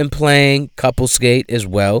still am playing Couple Skate as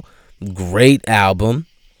well. Great album.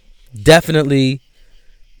 Definitely,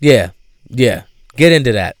 yeah. Get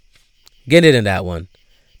into that. Get into that one.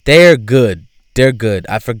 They're good. They're good.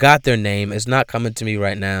 I forgot their name. It's not coming to me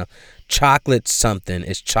right now. Chocolate something.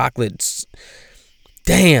 It's chocolates.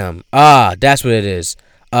 Damn. That's what it is.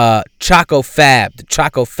 Choco Fab. The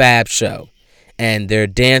Choco Fab show. And they're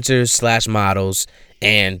dancers / models.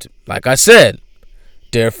 And like I said,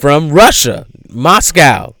 they're from Russia.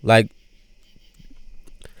 Moscow. Like,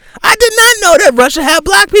 I did not know that Russia had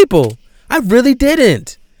black people. I really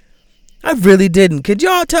didn't. Could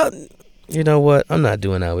y'all tell? You know what? I'm not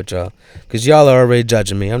doing that with y'all. Because y'all are already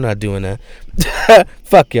judging me. I'm not doing that.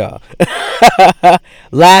 Fuck y'all.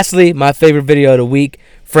 Lastly, my favorite video of the week.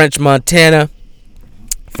 French Montana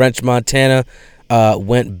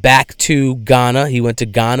went back to Ghana. He went to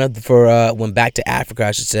Ghana went back to Africa,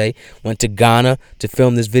 I should say. Went to Ghana to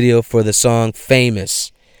film this video for the song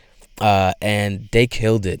Famous. And they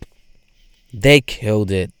killed it.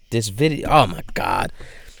 This video, oh my God.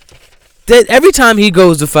 Every time he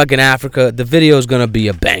goes to fucking Africa, the video is going to be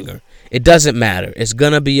a banger. It doesn't matter. It's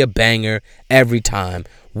going to be a banger every time.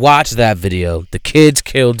 Watch that video. The kids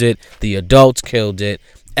killed it. The adults killed it.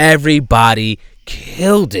 Everybody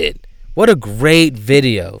killed it. What a great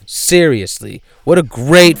video. Seriously. What a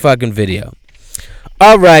great fucking video.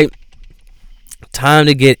 All right. Time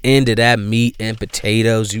to get into that meat and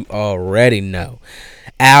potatoes. You already know.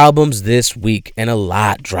 Albums this week, and a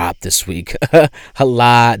lot dropped this week. All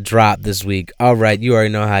right, you already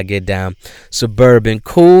know how I get down. Suburban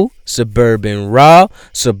Cool, Suburban Raw,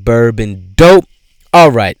 Suburban Dope.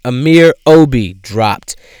 All right, Amir Obi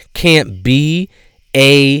dropped Can't Be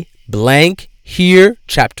a Blank Here,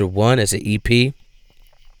 Chapter 1 as an EP.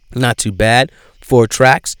 Not too bad. 4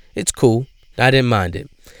 tracks. It's cool. I didn't mind it.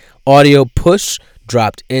 Audio Push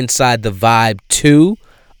dropped Inside the Vibe 2.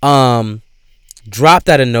 Dropped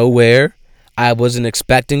out of nowhere. I wasn't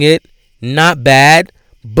expecting it. Not bad,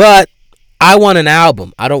 but I want an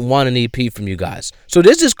album. I don't want an EP from you guys. So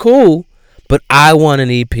this is cool, but I want an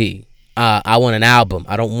EP. I want an album.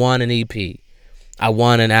 I don't want an EP. I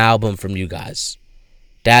want an album from you guys.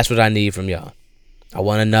 That's what I need from y'all. I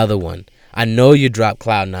want another one. I know you dropped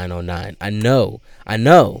Cloud 909. I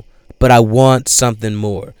know, but I want something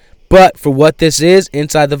more. But for what this is,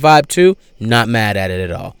 Inside the Vibe 2, not mad at it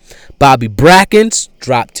at all. Bobby Brackens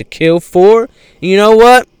dropped To Kill 4. You know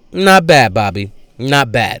what? Not bad, Bobby.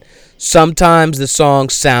 Not bad. Sometimes the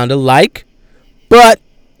songs sound alike, but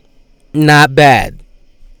not bad.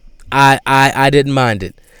 I didn't mind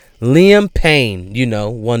it. Liam Payne,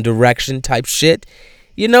 One Direction type shit.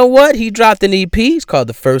 You know what? He dropped an EP. It's called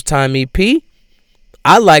The First Time EP.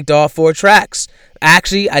 I liked all 4 tracks.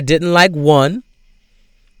 Actually, I didn't like one.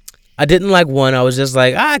 I was just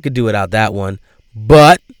like, I could do without that one.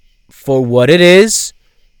 But for what it is,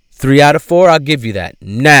 3 out of 4, I'll give you that.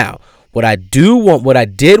 Now, what I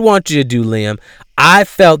did want you to do, Liam, I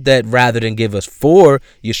felt that rather than give us 4,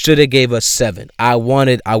 you should have gave us 7. I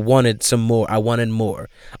wanted some more. I wanted more.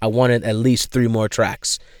 I wanted at least 3 more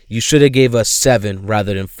tracks. You should have gave us 7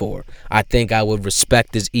 rather than 4. I think I would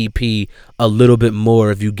respect this EP a little bit more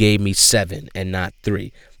if you gave me 7 and not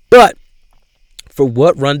 3. But for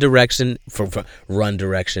what One Direction is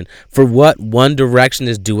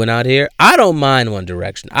doing out here, I don't mind One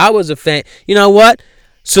Direction. I was a fan. You know what?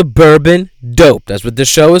 Suburban Dope. That's what the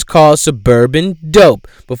show is called, Suburban Dope.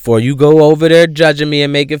 Before you go over there judging me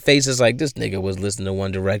and making faces like this nigga was listening to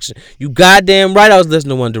One Direction. You goddamn right I was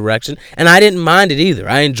listening to One Direction, and I didn't mind it either.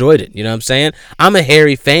 I enjoyed it. You know what I'm saying? I'm a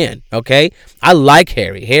Harry fan, okay? I like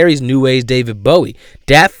Harry. Harry's new age David Bowie.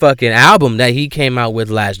 That fucking album that he came out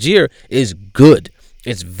with last year is good.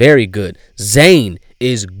 It's very good. Zayn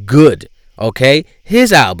is good, okay?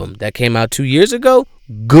 His album that came out 2 years ago,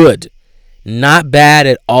 good. Not bad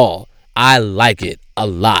at all. I like it a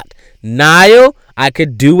lot. Niall, I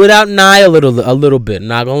could do without Niall a little bit.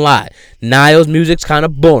 Not gonna lie. Niall's music's kind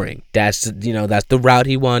of boring. That's the route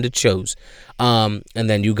he wanted to choose. And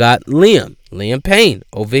then you got Liam Payne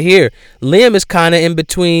over here. Liam is kind of in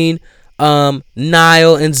between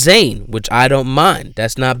Niall and Zayn, which I don't mind.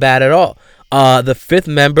 That's not bad at all. The 5th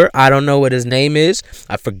member, I don't know what his name is.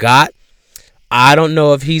 I forgot. I don't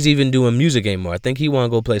know if he's even doing music anymore. I think he want to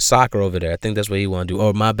go play soccer over there. I think that's what he want to do.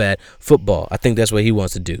 Or my bad, football. I think that's what he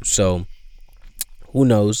wants to do. So, who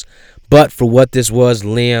knows? But for what this was,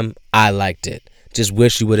 Liam, I liked it. Just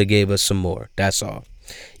wish you would have gave us some more. That's all.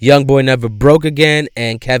 Young Boy Never Broke Again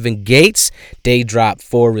and Kevin Gates, they dropped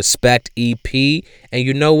For Respect EP. And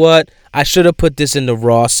you know what? I should have put this in the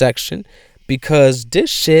raw section because this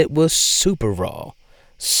shit was super raw.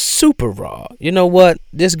 Super raw. You know what?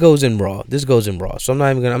 This goes in raw. So I'm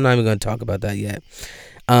not even gonna talk about that yet.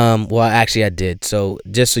 Well, actually I did. So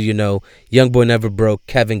just so you know, Young Boy Never Broke,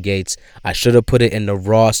 Kevin Gates. I should have put it in the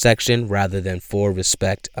raw section rather than For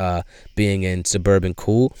Respect being in Suburban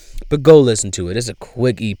Cool. But go listen to it. It's a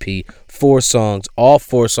quick EP, 4 songs. All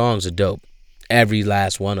 4 songs are dope. Every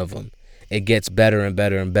last one of them. It gets better and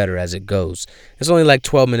better and better as it goes. It's only like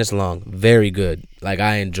 12 minutes long. Very good. Like,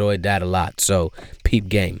 I enjoyed that a lot. So, peep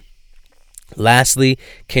game. Lastly,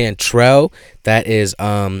 Cantrell. That is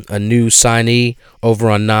a new signee over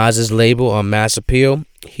on Nas's label on Mass Appeal.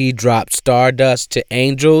 He dropped Stardust to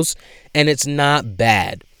Angels, and it's not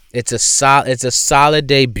bad. It's a solid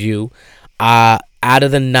debut. Out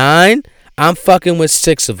of the 9, I'm fucking with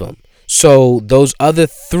 6 of them. So, those other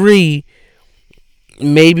 3...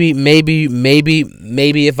 Maybe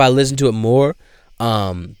if I listen to it more,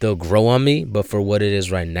 they'll grow on me. But for what it is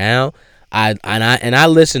right now, I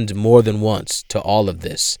listened more than once to all of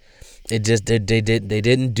this. It just they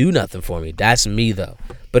didn't do nothing for me. That's me though.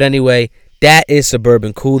 But anyway, that is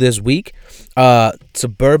Suburban Cool this week.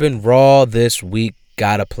 Suburban Raw this week.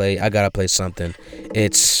 I gotta play something.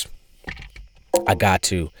 I got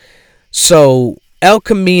to. So El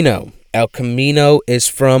Camino is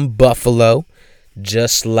from Buffalo.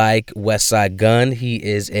 Just like Westside Gunn, he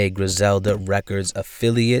is a Griselda Records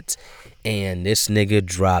affiliate, and this nigga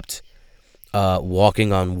dropped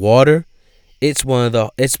Walking on Water. It's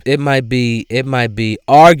arguably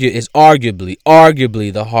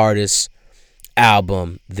the hardest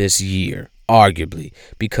album this year, arguably,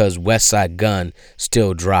 because Westside Gunn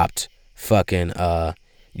still dropped fucking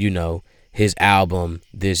his album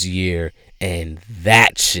this year, and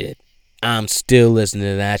that shit, I'm still listening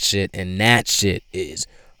to that shit, and that shit is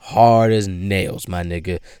hard as nails, my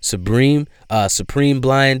nigga. Supreme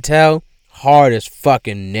Blientele, hard as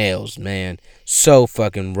fucking nails, man. So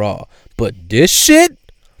fucking raw. But this shit,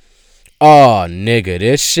 oh nigga,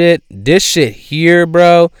 this shit here,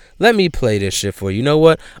 bro. Let me play this shit for you. You know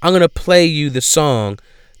what? I'm gonna play you the song.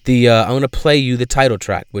 I'm gonna play you the title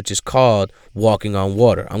track, which is called Walking on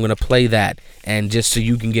Water. I'm gonna play that, and just so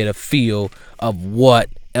you can get a feel of what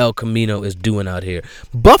El Camino is doing out here.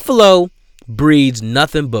 Buffalo breeds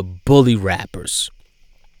nothing but bully rappers.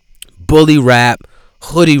 Bully rap,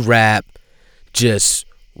 hoodie rap, just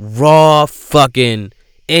raw fucking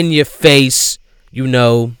in your face,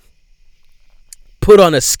 put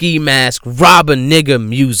on a ski mask, rob a nigga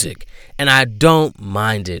music. And I don't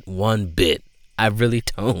mind it one bit. I really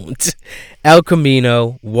don't. El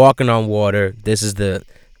Camino, Walking on Water. This is the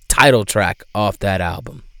title track off that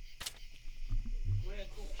album.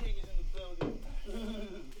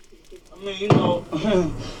 I mean,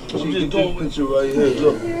 I'm just doing picture right here.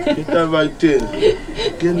 Look, get that right there.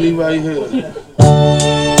 Get me right here.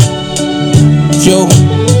 Yo.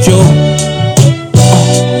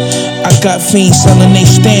 I got fiends selling they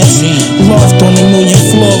stamps. Loft on a million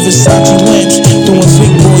floor, Versace lamps. Doing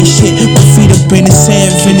big boy shit, my feet up in the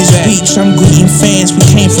sand. Venice Beach, I'm greeting fans. We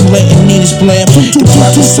came from letting Nina's blab. The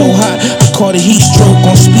block was so hot, I caught a heat stroke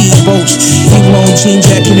on speedboats. Long jean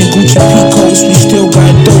jacket and Gucci Picos. We still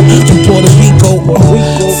got dope from Puerto Rico.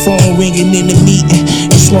 Phone ringing in the meeting.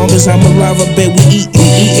 As long as I'm alive, I bet we eatin'.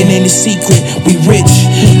 Eatin' in the secret, we rich.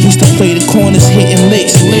 Used to play the corners, hitting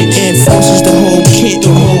licks. Air Forces, the whole kit.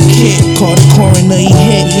 Call the coroner, he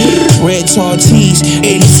hit. Red Tartees,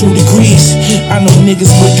 82 degrees. I know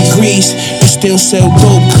niggas with degrees that still sell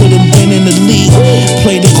dope. Could've been in the league.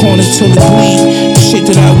 Play the corners till it bleed. The shit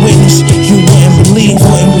that I witnessed, you wouldn't believe.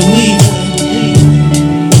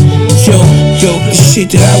 Yo, the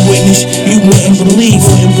shit that I witnessed, you wouldn't believe.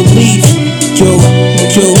 Yo,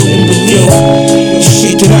 the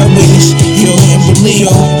shit that I witnessed, you wouldn't believe.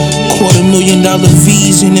 $250,000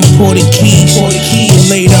 V's and imported keys.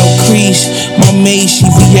 Laid out crease. My maid, she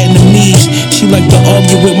Vietnamese. She like to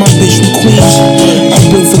argue with my bitch from Queens. I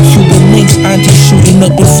built for Cuban links. Auntie shooting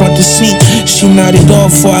up in front the sink. She nodded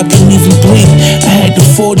off before I couldn't even blink. I had the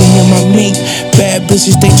 40 in my mink. Bad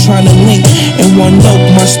bitches, they tryna link. And one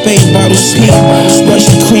note, my spade bottles pink.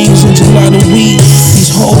 Russian creams and gelato weed.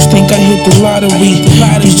 These hoes think I hit the lottery.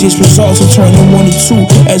 These just results are turning 1 to 2.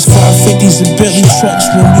 As 550s and Bentley trucks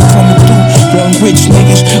when we coming through. Young rich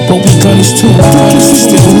niggas, but we gunners too.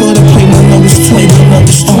 Still love to play my numbers too.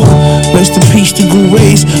 Rest in peace to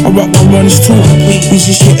Gourais. I rock my runners too. We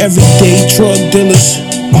just your everyday drug dealers.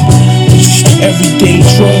 We just your everyday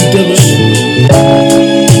drug dealers.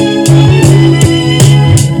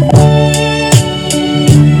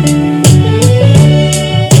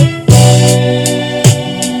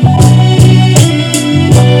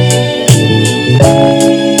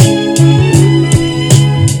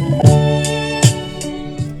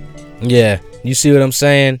 Yeah, you see what I'm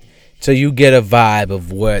saying? So you get a vibe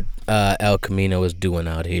of what El Camino is doing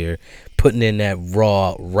out here, putting in that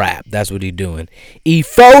raw rap. That's what he doing.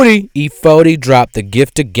 E40 dropped The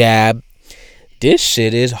Gift of Gab. This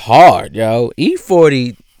shit is hard, yo.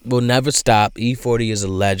 E40 will never stop. E40 is a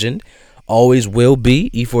legend, always will be.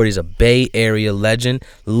 E40 is a Bay Area legend.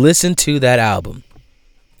 Listen to that album.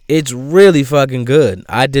 It's really fucking good.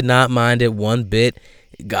 I did not mind it one bit.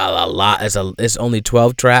 It got a lot. It's only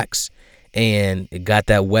 12 tracks, and it got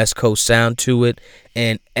that West Coast sound to it.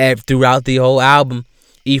 And throughout the whole album,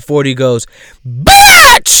 E40 goes,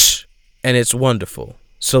 "Bitch!" and it's wonderful.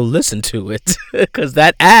 So listen to it, because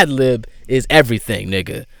that ad-lib is everything,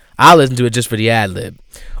 nigga. I'll listen to it just for the ad-lib.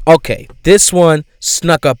 Okay, this one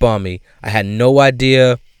snuck up on me. I had no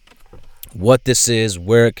idea what this is,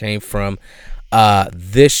 where it came from.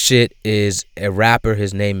 This shit is a rapper.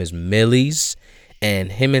 His name is Millies,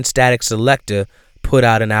 and him and Static Selector put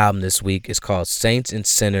out an album this week. It's called Saints and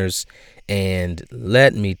Sinners, and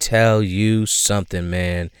let me tell you something,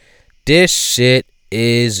 man. This shit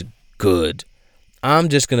is good. I'm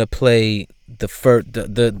just gonna play the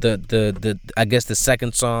I guess the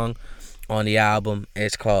second song on the album.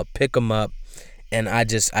 It's called Pick 'Em Up, and I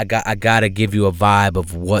gotta give you a vibe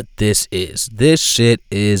of what this is. This shit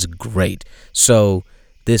is great. So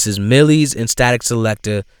this is Millies and Static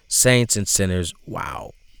Selector, Saints and Sinners.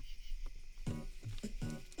 Wow.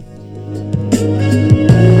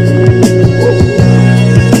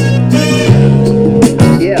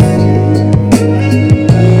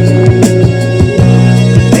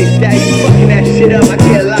 Shit up, I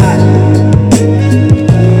can't lie.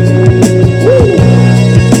 Woo.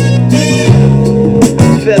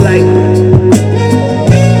 Feel like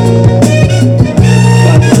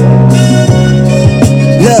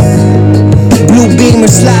look, blue beamer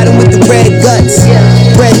sliding with the red guts.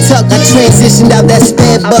 Red tuck, I transitioned out that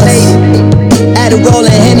spare bus. Adderall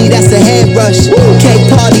and Henny, that's a head rush. Cake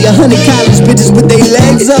party, 100 college bitches with their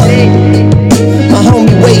legs up. My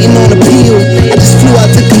homie waiting on appeal. I just flew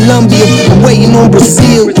out to Colombia. I'm waiting on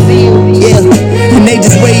Brazil. Yeah, and they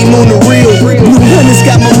just waiting on the real. Blue Hunters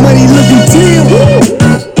got my money looking teal.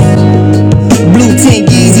 Blue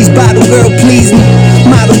tint Yeezys, bottle girl please me.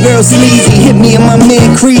 Model girl sleazy, hit me and my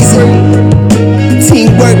man Creasy.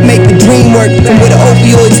 Teamwork make the dream work. And with the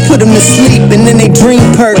opioids put them to sleep and then they dream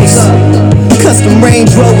perks. Custom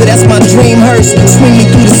Range Rover, that's my dream hearse. Swing me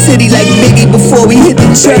through the city like Biggie before we hit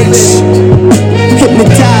the church.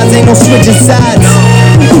 Hypnotized, ain't no switching sides.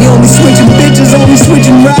 We only switching bitches, only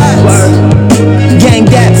switching rides. Gang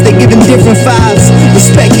gaps, they giving different vibes.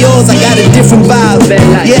 Respect yours, I got a different vibe.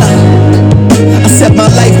 Yeah, I said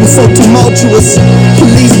my life was so tumultuous.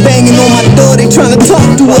 Police banging on my door, they tryna talk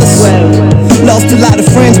to us. Lost a lot of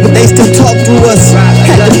friends, but they still talk to us.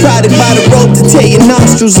 Had to prod it by the rope to tear your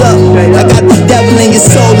nostrils up. I got the devil in your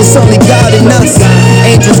soul, it's only God in us.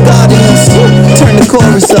 Angels guarding us. Turn the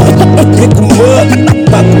chorus up. Pick 'em up,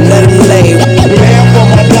 pop 'em, let 'em lay. Man, for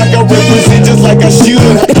my block, I represent just like I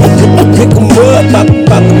should. Pick 'em up, pop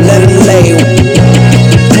 'em, let 'em lay.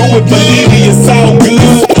 You would believe me, it sound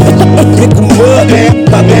good. Pick 'em up,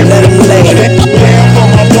 pop 'em, let 'em lay. Man, for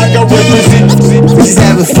my block, I represent. Just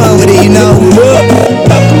having fun with it, you know.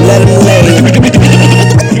 Pop 'em, let 'em lay.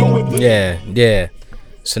 Yeah.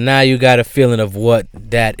 So now you got a feeling of what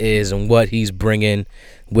that is and what he's bringing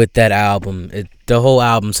with that album. The whole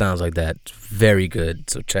album sounds like that. It's very good.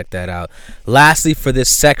 So check that out. Lastly, for this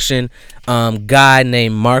section, guy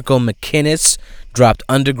named Marco McInnes dropped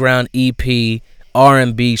Underground EP,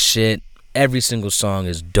 R&B shit. Every single song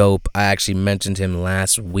is dope. I actually mentioned him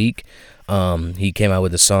last week. He came out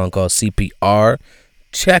with a song called CPR.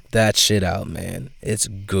 Check that shit out, man. It's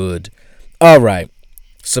good. All right.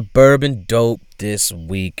 Suburban dope this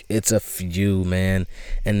week. It's a few, man,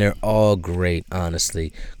 and they're all great,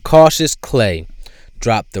 honestly. Cautious Clay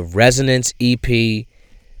dropped the Resonance EP.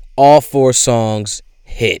 All 4 songs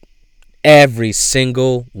hit. Every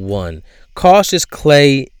single one. Cautious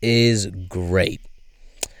Clay is great.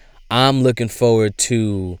 I'm looking forward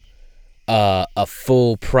to a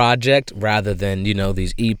full project rather than,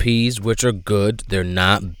 these EPs, which are good. They're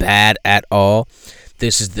not bad at all.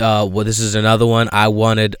 This is another one. I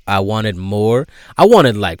wanted more. I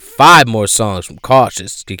wanted like 5 more songs from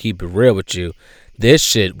Cautious, to keep it real with you. This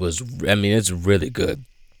shit was, it's really good.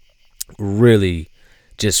 Really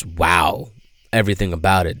just wow. Everything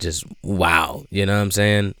about it just wow. You know what I'm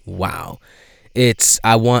saying? Wow.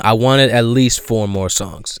 I wanted at least 4 more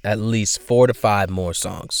songs. At least 4 to 5 more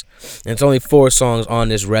songs. And it's only 4 songs on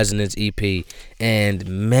this Resonance EP. And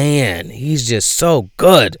man, he's just so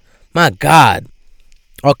good. My God.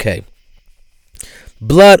 Okay.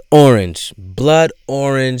 Blood Orange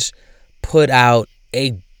put out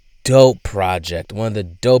a dope project, one of the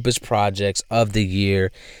dopest projects of the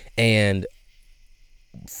year, and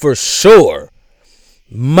for sure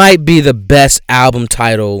might be the best album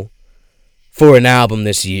title for an album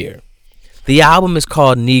this year. The album is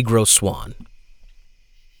called Negro Swan.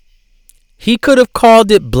 He could have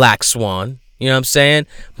called it Black Swan, you know what I'm saying?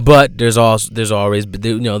 But there's already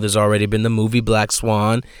been the movie Black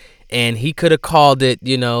Swan, and he could have called it,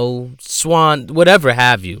 Swan, whatever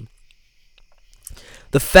have you.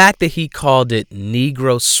 The fact that he called it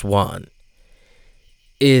Negro Swan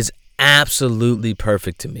is absolutely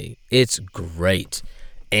perfect to me. It's great.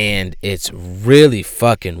 And it's really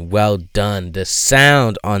fucking well done. The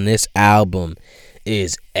sound on this album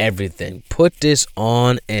is everything. Put this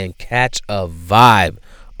on and catch a vibe.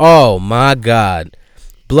 Oh my God.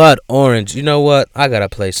 Blood Orange. You know what? I gotta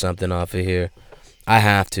play something off of here. I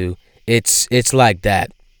have to. It's like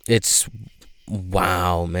that. It's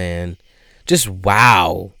wow, man. Just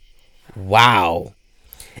wow. Wow.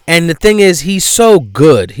 And the thing is, he's so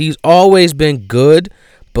good. He's always been good.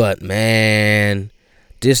 But man,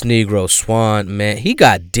 this Negro Swan, man, he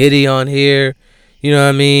got Diddy on here. You know what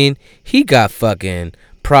I mean? He got fucking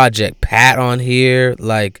Project Pat on here.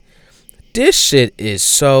 Like, this shit is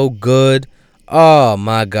so good. Oh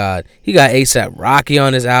my God. He got A$AP Rocky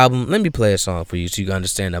on his album. Let me play a song for you so you can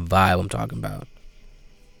understand the vibe I'm talking about.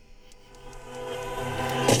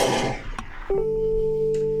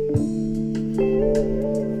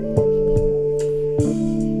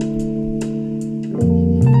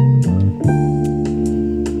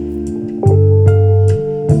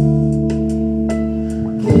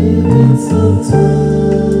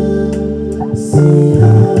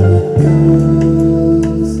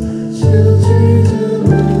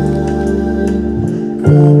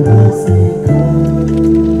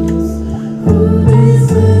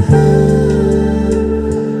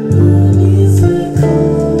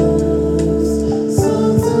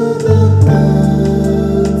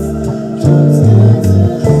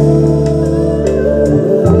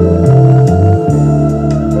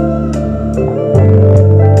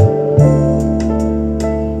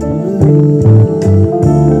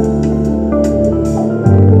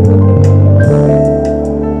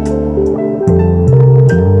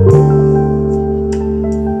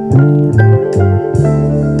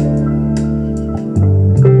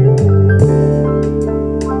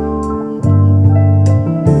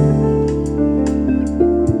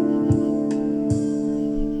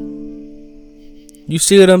 You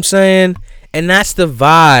see what I'm saying? And that's the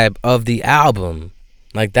vibe of the album.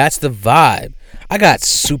 Like, that's the vibe. I got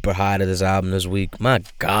super high to this album this week. My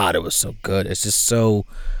God, it was so good. It's just so,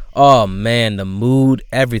 oh man, the mood,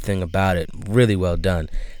 everything about it, really well done.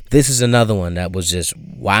 This is another one that was just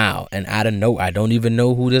wow. And I don't even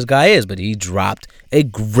know who this guy is, but he dropped a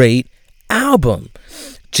great album.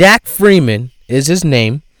 Jack Freeman is his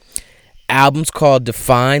name. Album's called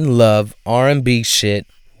Define Love, R&B shit.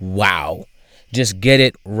 Wow. Just get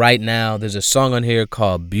it right now. There's a song on here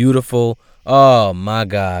called Beautiful. Oh my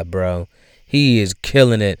God, bro. He is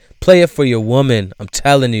killing it. Play it for your woman. I'm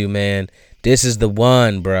telling you, man. This is the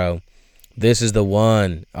one, bro. This is the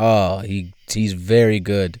one. Oh, he's very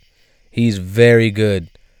good. He's very good.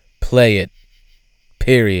 Play it.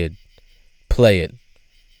 Period. Play it.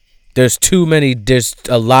 There's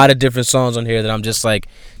a lot of different songs on here that I'm just like,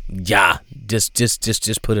 yeah, just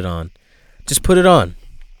put it on. Just put it on.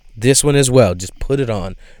 This one as well. Just put it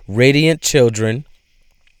on. Radiant Children.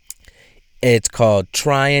 It's called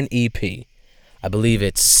Tryin' EP. I believe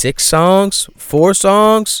it's 6 songs, 4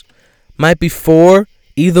 songs, might be 4.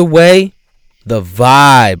 Either way, the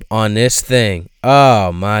vibe on this thing.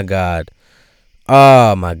 Oh my God.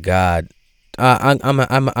 Oh my God.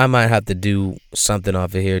 I might have to do something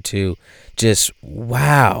off of here too. Just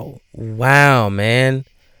wow, man.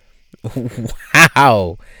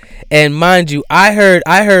 Wow. And mind you, I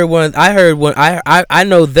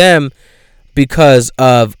know them because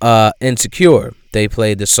of Insecure. They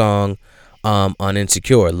played the song on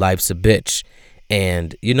Insecure, Life's a Bitch.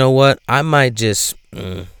 And you know what? I might just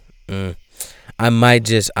I'm not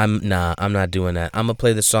doing that. I'm gonna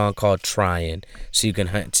play the song called Tryin' so you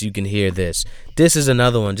can hear this. This is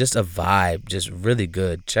another one, just a vibe, just really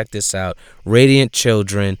good. Check this out. Radiant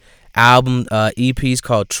Children. Album EP's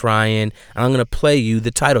called Tryin', and I'm gonna play you the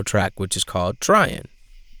title track, which is called Tryin'.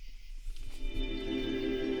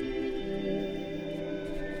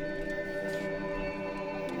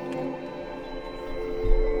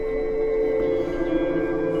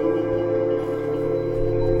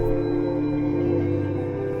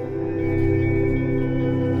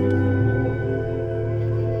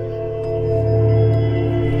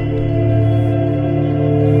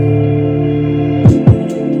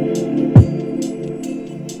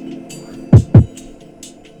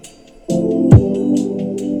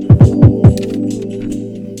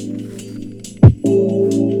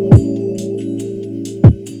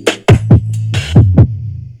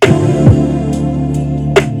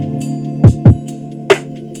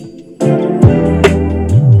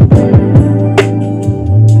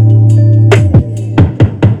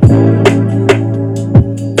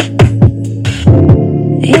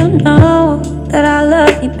 know that I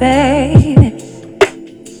love you, baby.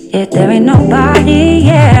 Yeah, there ain't nobody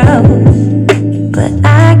else. But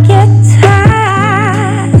I get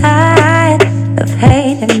tired of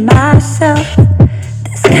hating myself.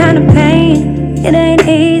 This kind of pain, it ain't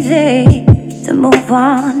easy to move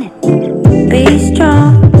on and be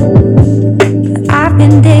strong. But I've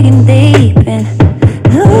been digging deep and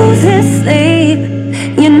losing sleep.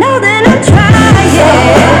 You know that I'm trying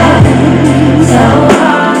so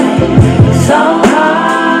hard, so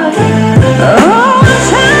hard. Oh, I'm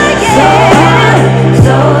trying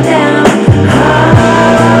so damn hard.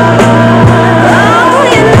 Oh,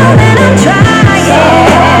 you know that I'm trying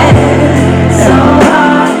so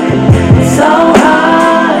hard, so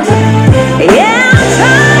hard. Yeah, I'm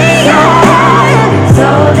trying so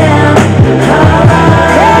damn hard.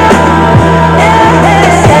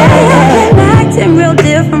 Acting real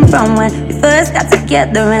different from when we first got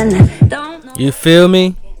together and don't know. You feel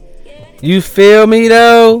me? You feel me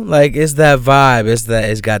though? Like it's that vibe.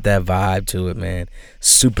 It's got that vibe to it, man.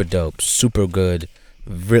 Super dope, super good.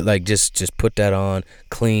 Like just put that on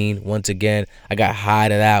clean. Once again, I got high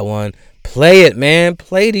to that one. Play it, man.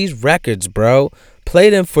 Play these records, bro. Play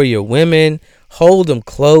them for your women. Hold them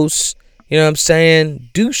close. You know what I'm saying?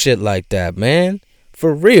 Do shit like that, man.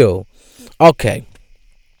 For real. Okay.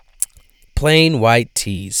 Plain White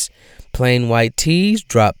Tees. Plain White Tees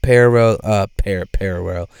drop Parallel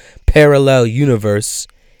Universe,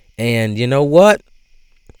 and you know what?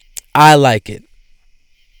 I like it.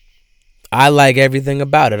 I like everything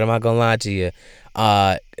about it. I'm not gonna lie to you.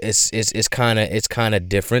 It's kind of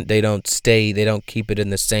different. They don't keep it in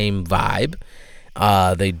the same vibe.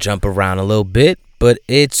 They jump around a little bit, but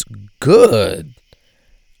it's good.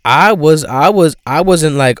 I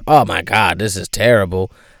wasn't like, oh my god, this is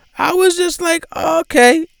terrible. I was just like,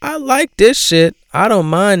 okay, I like this shit. I don't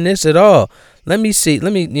mind this at all. Let me see.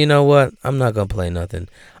 You know what? I'm not gonna play nothing.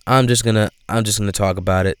 I'm just gonna talk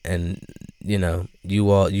about it, and you know,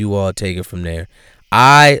 you all take it from there.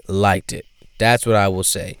 I liked it. That's what I will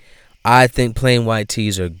say. I think Plain White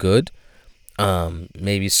Tees are good.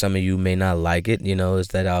 Maybe some of you may not like it. You know, it's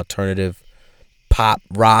that alternative pop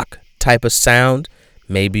rock type of sound.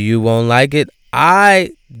 Maybe you won't like it.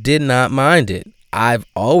 I did not mind it. I've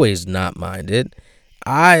always not minded.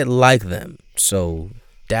 I like them. So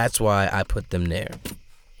that's why I put them there.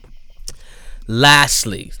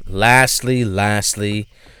 Lastly, my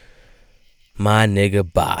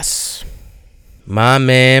nigga Boss. My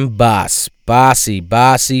man Boss. Bossy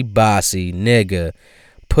nigga.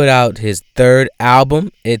 Put out his third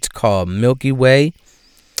album. It's called Milky Way.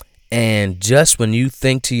 And just when you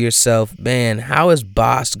think to yourself, man, how is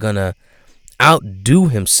Boss gonna outdo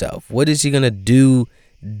himself? What is he gonna do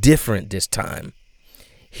different this time?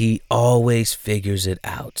 He always figures it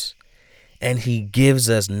out, and he gives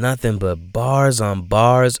us nothing but bars on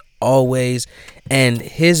bars always. And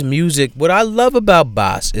his music, what I love about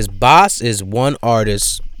Boss is one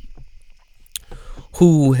artist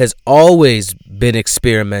who has always been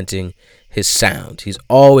experimenting his sound. He's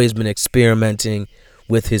always been experimenting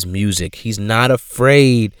with his music. He's not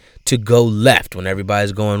afraid to go left when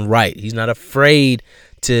everybody's going right. He's not afraid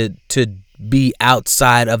to be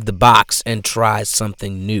outside of the box and try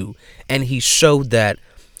something new. And he showed that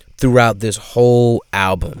throughout this whole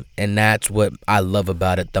album. And that's what I love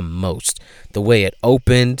about it the most. The way it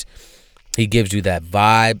opened, he gives you that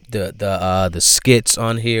vibe. The skits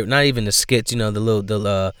on here, not even the skits, you know,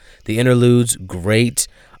 the interludes, great.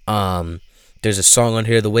 There's a song on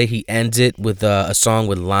here, the way he ends it with a song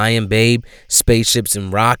with Lion Babe, Spaceships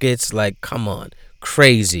and Rockets. Like, come on,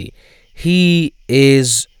 crazy. He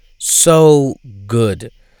is so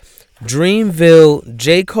good. Dreamville,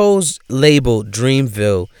 J. Cole's label,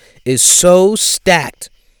 Dreamville, is so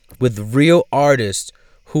stacked with real artists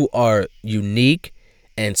who are unique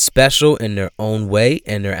and special in their own way,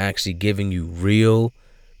 and they're actually giving you real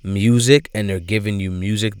music, and they're giving you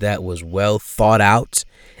music that was well thought out.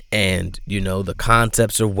 And, you know, the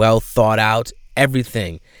concepts are well thought out,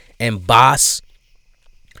 everything. And Boss,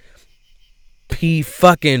 he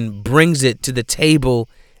fucking brings it to the table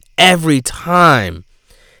every time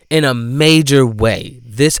in a major way.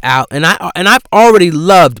 This out, and I've already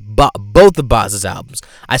loved both of Boss's albums.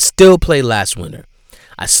 I still play Last Winter.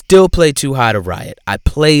 I still play Too High to Riot. I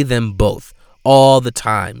play them both all the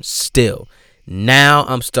time still. Now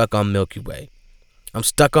I'm stuck on Milky Way. I'm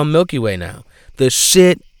stuck on Milky Way now. The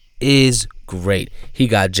shit is great. He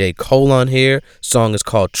got J. Cole on here. Song is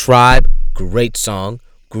called Tribe. Great song.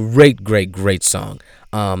 Great song.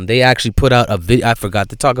 They actually put out a video. I forgot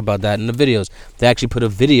to talk about that in the videos. They actually put a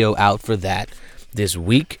video out for that this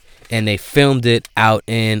week, and they filmed it out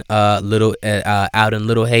in Little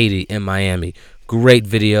Haiti in Miami. Great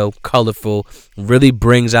video, colorful, really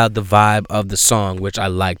brings out the vibe of the song, which I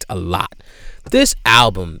liked a lot. This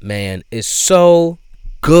album, man, is so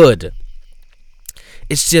good.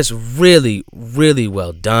 It's just really, really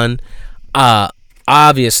well done.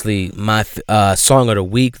 Obviously, my song of the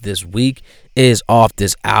week this week is off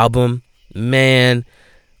this album. Man,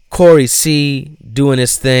 Corey C doing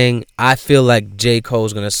his thing. I feel like J.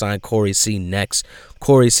 Cole's going to sign Corey C next.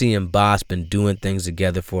 Corey C and Boss been doing things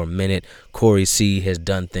together for a minute. Corey C has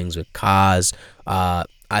done things with Kaz. I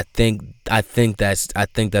think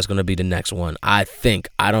that's going to be the next one. I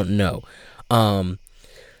don't know.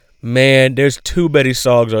 Man, there's too many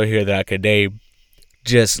songs on here that I could name.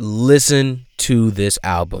 Just listen to this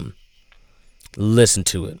album. Listen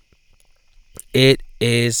to it. It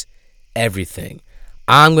is everything.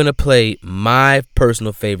 I'm going to play my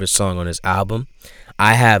personal favorite song on this album.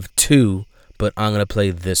 I have two, but I'm going to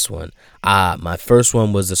play this one. My first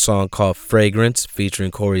one was a song called Fragrance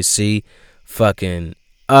featuring Corey C. Fucking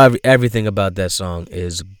everything about that song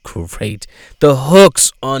is great. The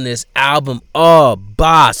hooks on this album,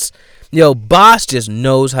 Boss. Yo, Boss just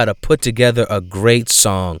knows how to put together a great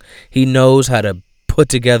song. He knows how to put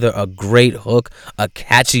together a great hook, a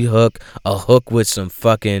catchy hook, a hook with some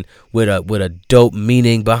fucking with a dope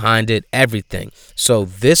meaning behind it, everything. So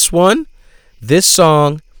this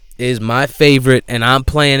song is my favorite, and I'm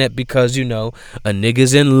playing it because, you know, a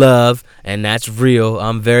nigga's in love, and that's real.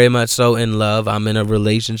 I'm very much so in love. I'm in a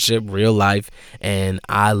relationship, real life, and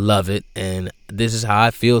I love it, and this is how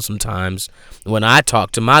I feel sometimes when I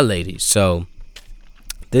talk to my lady. So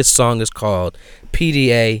this song is called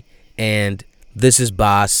PDA, and this is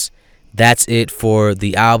Boss. That's it for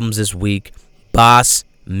the albums this week. Boss,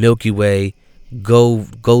 Milky Way. Go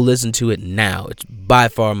listen to it now. It's by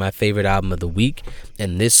far my favorite album of the week.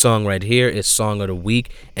 And this song right here is song of the week,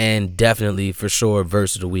 and definitely for sure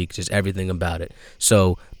verse of the week. Just everything about it.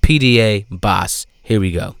 So PDA, Boss. Here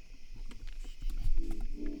we go.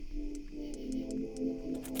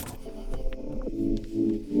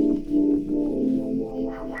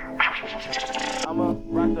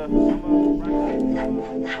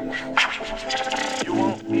 You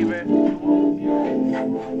won't even.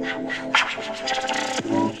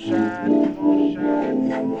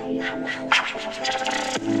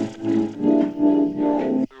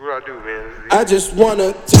 I just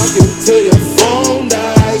wanna talk until your phone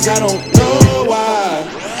dies. I don't know why.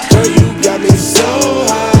 Girl, you got me so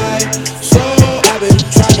high. So I've been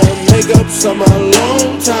trying to make up some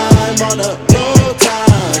alone time on a low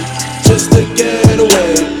time just to get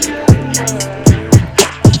away.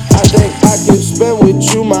 I think I can spend with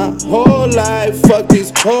you my whole life. Fuck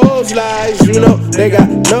these hoes' lives. You know they got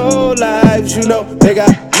no lives. You know they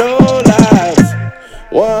got no lives.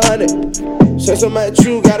 100. Since I met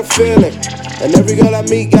you, got a feeling. And every girl I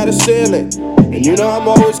meet got a ceiling. And you know I'm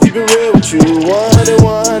always keeping real with you.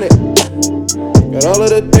 100. Got all of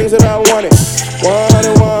the things that I wanted.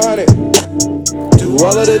 100. Do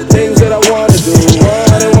all of the things that I wanna do.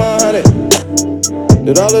 100.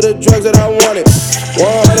 Did all of the drugs that I wanted.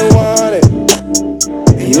 100.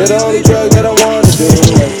 And you're the only drug that I wanna do.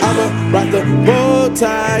 I'ma rock the bow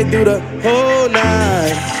tie through the whole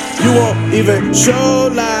night. You won't even show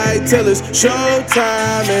light till it's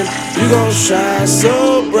showtime, and you gon' shine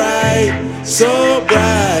so bright,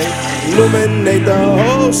 illuminate the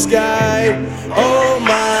whole sky. Oh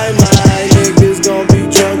my, niggas gon' be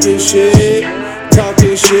drunk as shit,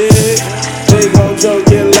 talking shit. They gon' joke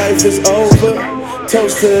your life is over,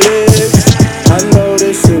 toast to this. I know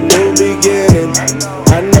this a new beginning.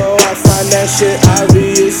 I know I find that shit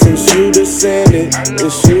obvious since you descended.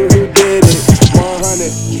 It's you who did it.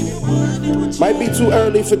 100. Might be too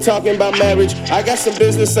early for talking about marriage. I got some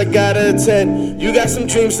business I gotta attend. You got some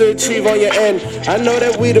dreams to achieve on your end. I know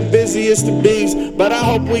that we the busiest of bees, but I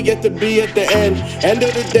hope we get to be at the end. End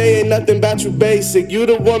of the day ain't nothing about you basic. You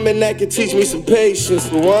the woman that can teach me some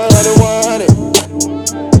patience. 100.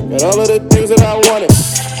 Got all of the things that I wanted.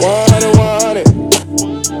 100.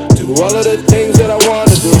 Do all of the things that I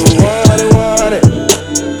wanna do. 100.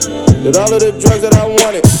 Did all of the drugs that I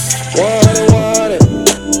wanted. 100.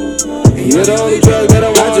 You're the only drug that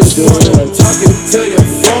I just wanna talk until your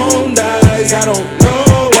phone dies. I don't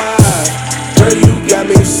know why. Girl, you got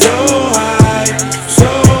me so high. So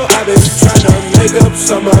I've been trying to make up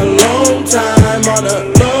some alone time on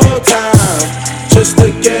a low time just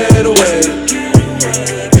to get away.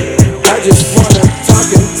 I just wanna talk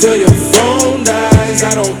until your phone dies.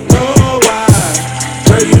 I don't know why.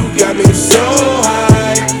 Girl, you got me so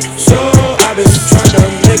high. So I've been trying to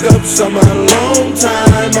make up some alone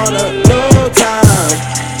time on a low time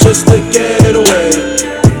just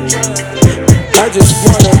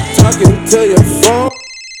wanna talking to your phone.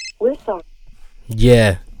 We're sorry.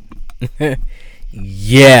 Yeah.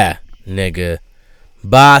 Yeah, nigga.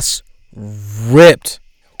 Boss ripped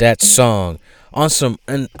that song on some,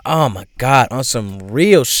 and oh my god, on some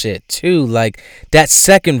real shit too. Like, that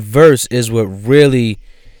second verse is what really,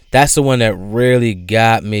 that's the one that really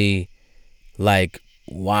got me, like,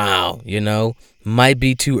 wow, you know. Might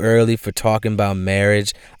be too early for talking about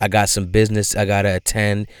marriage. I got some business I gotta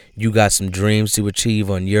attend. You got some dreams to achieve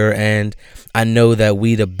on your end. I know that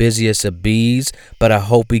we the busiest of bees, but I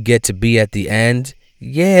hope we get to be at the end.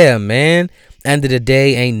 Yeah, man. End of the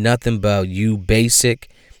day ain't nothing about you basic.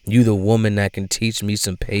 You the woman that can teach me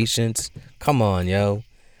some patience. Come on, yo.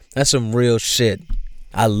 That's some real shit.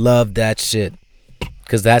 I love that shit.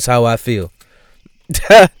 Cause that's how I feel.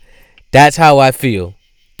 That's how I feel.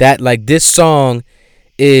 That, like, this song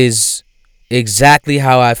is exactly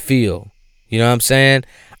how I feel. You know what I'm saying?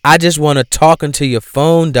 I just want to talk until your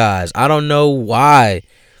phone dies. I don't know why.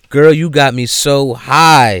 Girl, you got me so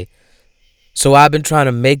high. So I've been trying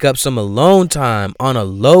to make up some alone time on a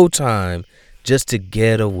low time just to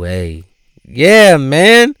get away. Yeah,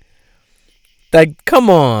 man. Like, come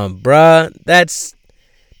on, bruh. That's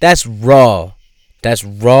raw. That's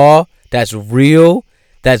raw. That's real.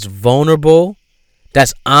 That's vulnerable.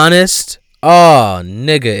 That's honest. Oh,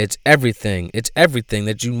 nigga, it's everything. It's everything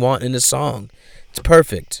that you want in a song. It's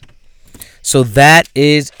perfect. So that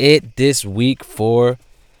is it this week for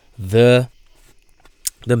the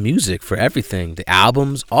music, for everything. The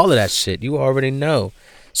albums, all of that shit. You already know.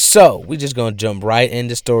 So, we just gonna jump right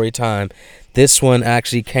into story time. This one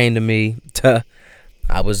actually came to me.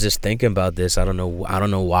 I was just thinking about this. I don't know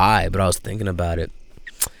why, but I was thinking about it.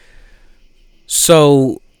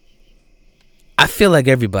 So, I feel like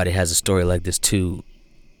everybody has a story like this too.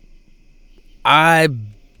 I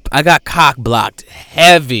got cock blocked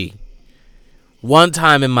heavy one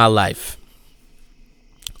time in my life.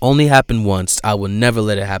 Only happened once. I will never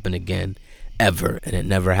let it happen again, ever, and it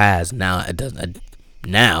never has. Now it doesn't.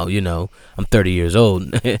 Now, you know, I'm 30 years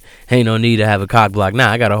old. Ain't no need to have a cock block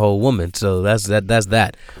now. I got a whole woman, so that's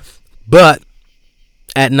that. But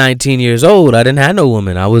at 19 years old, I didn't have no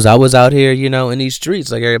woman. I was out here, you know, in these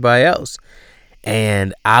streets like everybody else.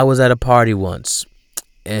 And I was at a party once,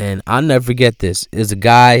 and I'll never forget this. There's a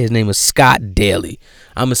guy, his name was Scott Daly.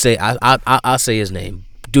 I'm gonna say I'll say his name.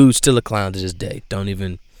 Dude's still a clown to this day. Don't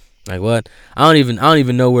even, like, what? I don't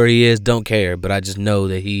even know where he is. Don't care. But I just know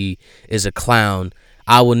that he is a clown.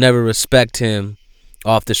 I will never respect him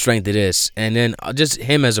off the strength of this. And then just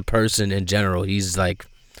him as a person in general, he's a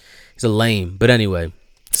lame. But anyway,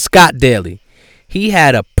 Scott Daly, he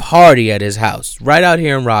had a party at his house right out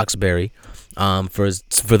here in Roxbury.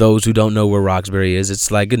 For those who don't know where Roxbury is,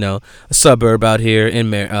 it's like, you know, a suburb out here in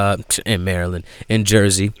Maryland, in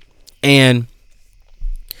Jersey. And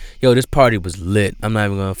yo, this party was lit. I'm not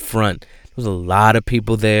even gonna front. There was a lot of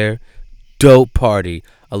people there. Dope party.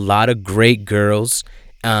 A lot of great girls.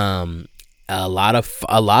 A lot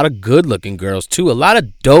of good looking girls too. A lot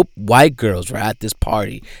of dope white girls were at this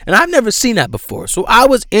party, and I've never seen that before. So I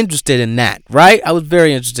was interested in that. Right? I was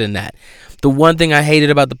very interested in that. The one thing I hated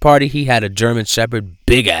about the party, he had a German Shepherd,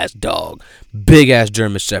 big ass dog, big ass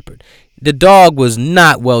German Shepherd. The dog was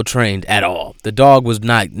not well trained at all. The dog was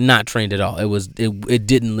not trained at all. It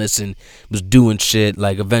didn't listen. It was doing shit.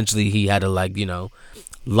 Like, eventually he had to, like, you know,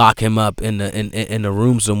 lock him up in the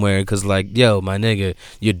room somewhere, because, like, yo, my nigga,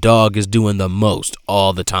 your dog is doing the most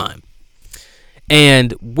all the time.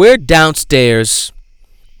 And we're downstairs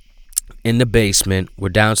in the basement. We're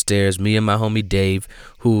downstairs, me and my homie Dave,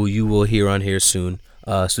 who you will hear on here soon,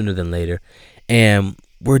 sooner than later. And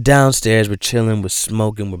we're downstairs, we're chilling, we're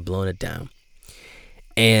smoking, we're blowing it down.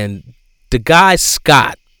 And the guy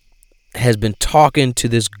Scott has been talking to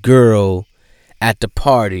this girl at the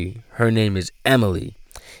party. Her name is Emily.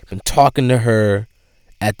 Been talking to her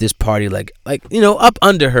at this party, like you know, up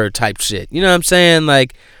under her type shit. You know what I'm saying?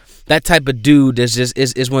 Like, that type of dude that's just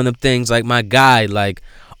is one of them things. Like, my guy, like,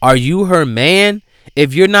 are you her man?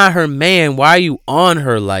 If you're not her man, why are you on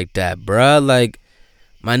her like that, bruh? Like,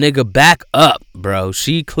 my nigga, back up, bro.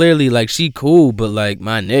 She clearly, like, she cool, but, like,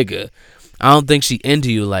 my nigga, I don't think she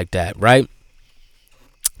into you like that, right?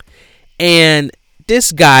 And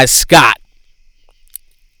this guy, Scott,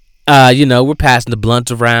 you know, we're passing the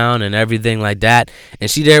blunts around and everything like that, and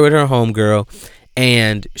she there with her homegirl,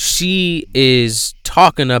 and she is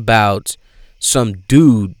talking about some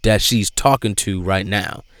dude that she's talking to right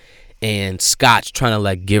now. And Scott's trying to,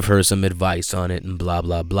 like, give her some advice on it and blah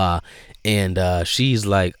blah blah. And she's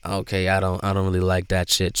like, okay, I don't really like that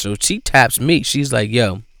shit. So she taps me. She's like,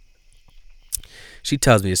 yo, she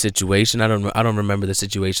tells me a situation. I don't remember the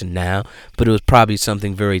situation now, but it was probably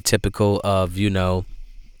something very typical of, you know,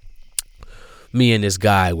 me and this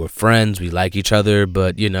guy were friends. We like each other,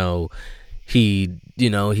 but you know,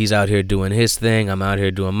 he's out here doing his thing. I'm out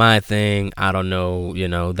here doing my thing. I don't know, you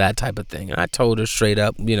know, that type of thing. And I told her straight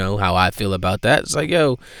up, you know, how I feel about that. It's like,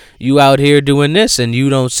 yo, you out here doing this and you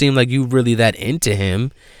don't seem like you really that into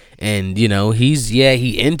him. And, you know,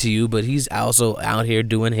 he into you, but he's also out here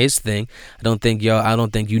doing his thing. I don't think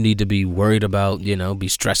you need to be worried about, you know, be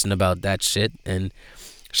stressing about that shit. And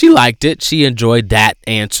she liked it. She enjoyed that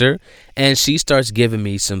answer. And she starts giving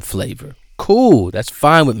me some flavor. Cool. That's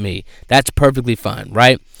fine with me. That's perfectly fine,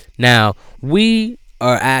 right? Now, we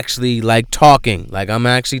are actually like talking. Like, I'm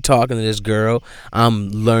actually talking to this girl.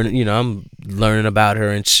 I'm learning about her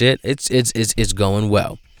and shit. It's going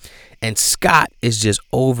well. And Scott is just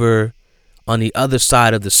over on the other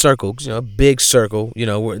side of the circle, you know, big circle, you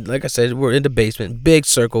know, like I said, we're in the basement, big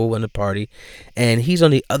circle in the party, and he's on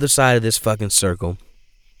the other side of this fucking circle,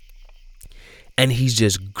 and he's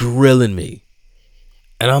just grilling me.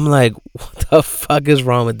 And I'm like, what the fuck is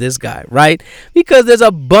wrong with this guy, right? Because there's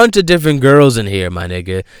a bunch of different girls in here, my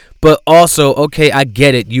nigga. But also, okay, I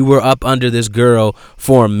get it. You were up under this girl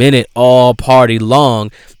for a minute all party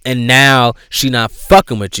long, and now she not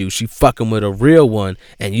fucking with you. She fucking with a real one,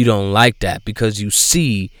 and you don't like that because you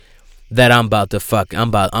see that I'm about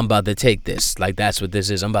to take this. Like, that's what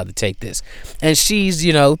this is. I'm about to take this. And she's,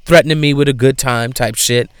 you know, threatening me with a good time type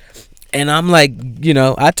shit. And I'm like, you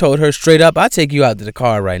know, I told her straight up, I'll take you out to the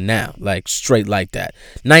car right now. Like, straight like that.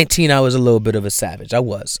 19, I was a little bit of a savage. I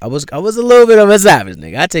was a little bit of a savage,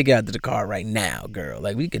 nigga. I'll take you out to the car right now, girl.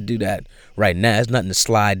 Like, we could do that right now. It's nothing to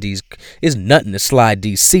slide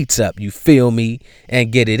these seats up, you feel me,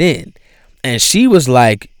 and get it in. And she was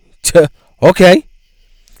like, okay.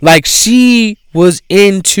 Like, she was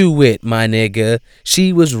into it, my nigga.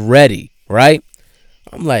 She was ready, right?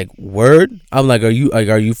 I'm like, word? I'm like, are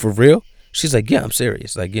you for real? She's like, yeah, I'm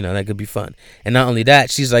serious. Like, you know, that could be fun. And not only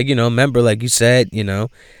that, she's like, you know, remember, like you said, you know,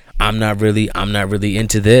 I'm not really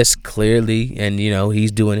into this, clearly. And, you know,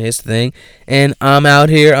 he's doing his thing. And I'm out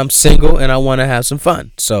here, I'm single, and I want to have some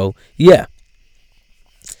fun. So, yeah.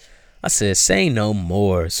 I said, say no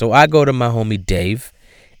more. So I go to my homie Dave,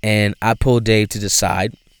 and I pull Dave to the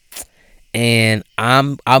side. And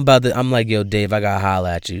I'm like, yo, Dave, I gotta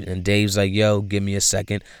holla at you. And Dave's like, yo, give me a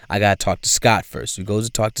second. I gotta talk to Scott first. He goes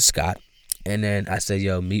to talk to Scott. And then I said,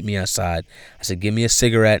 yo, meet me outside. I said, give me a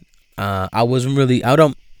cigarette. Even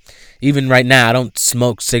right now, I don't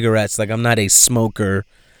smoke cigarettes. Like, I'm not a smoker.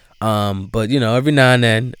 But, you know, every now and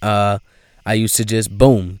then, I used to just,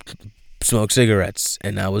 boom, smoke cigarettes.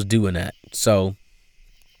 And I was doing that. So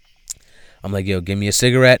I'm like, yo, give me a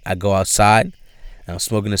cigarette. I go outside, and I'm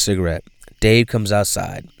smoking a cigarette. Dave comes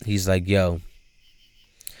outside. He's like, yo,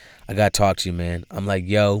 I gotta talk to you, man. I'm like,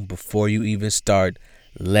 yo, before you even start,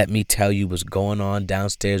 let me tell you what's going on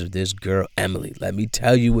downstairs with this girl, Emily. Let me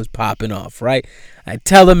tell you what's popping off, right? I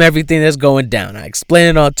tell him everything that's going down. I explain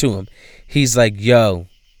it all to him. He's like, yo,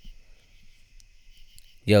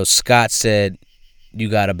 Scott said you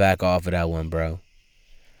gotta back off of that one, bro.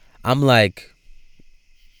 I'm like,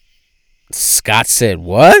 Scott said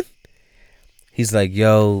what? He's like,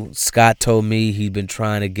 yo, Scott told me he'd been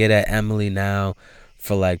trying to get at Emily now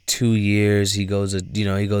for like 2 years. He goes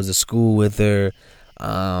to school with her.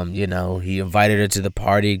 You know, he invited her to the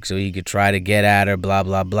party so he could try to get at her, blah,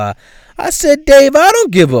 blah, blah. I said, Dave, I don't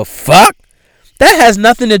give a fuck. That has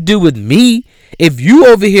nothing to do with me. If you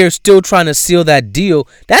over here still trying to seal that deal,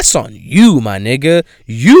 that's on you, my nigga.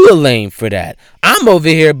 You a lame for that. I'm over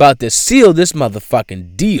here about to seal this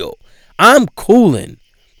motherfucking deal. I'm coolin'.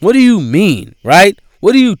 What do you mean, right?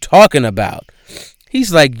 What are you talking about?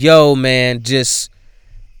 He's like, yo, man, just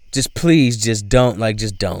please, just don't,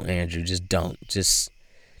 Andrew. Just don't. Just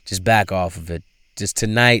back off of it. Just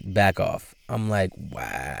tonight, back off. I'm like,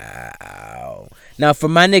 wow. Now, for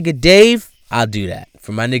my nigga Dave, I'll do that.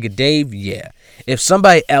 For my nigga Dave, yeah. If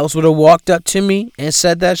somebody else would have walked up to me and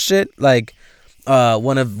said that shit, like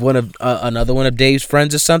another one of Dave's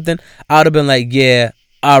friends or something, I would have been like, yeah,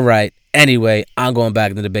 all right. Anyway, I'm going back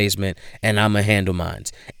into the basement, and I'm going to handle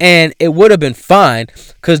mines. And it would have been fine,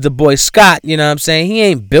 because the boy Scott, you know what I'm saying, he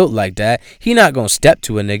ain't built like that. He not going to step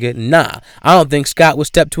to a nigga. Nah, I don't think Scott would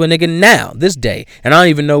step to a nigga now, this day. And I don't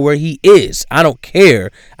even know where he is. I don't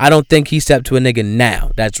care. I don't think he stepped to a nigga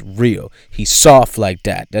now. That's real. He's soft like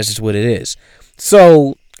that. That's just what it is.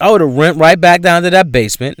 So I would have went right back down to that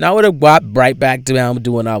basement, and I would have walked right back to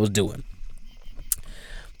doing what I was doing.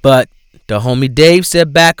 But the homie Dave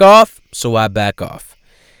said back off, so I back off.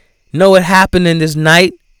 Know what happened in this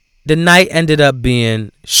night? The night ended up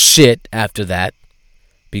being shit after that.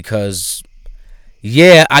 because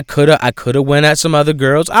yeah, I could have went at some other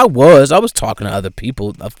girls. I was talking to other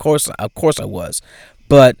people. Of course I was.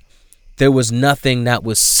 But there was nothing that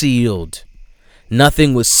was sealed.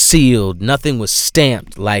 Nothing was sealed. Nothing was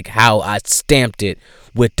stamped like how I stamped it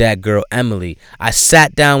with that girl Emily. I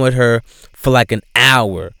sat down with her for like an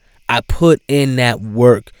hour. I put in that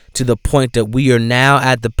work to the point that we are now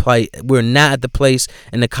at the place. We're not at the place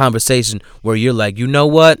in the conversation where you're like, you know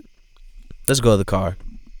what? Let's go to the car.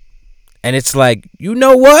 And it's like, you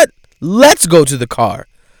know what? Let's go to the car.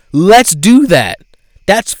 Let's do that.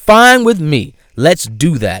 That's fine with me. Let's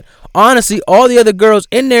do that. Honestly, all the other girls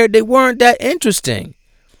in there, they weren't that interesting.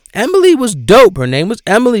 Emily was dope. Her name was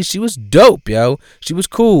Emily. She was dope, yo. She was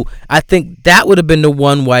cool. I think that would have been the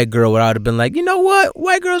one white girl where I would have been like, you know what?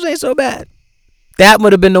 White girls ain't so bad. That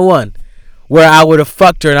would have been the one where I would have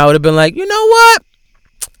fucked her and I would have been like, you know what?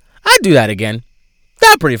 I'd do that again.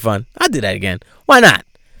 That's pretty fun. I'd do that again. Why not?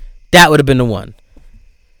 That would have been the one.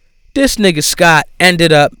 This nigga Scott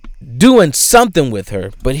ended up doing something with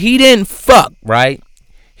her, but he didn't fuck, right?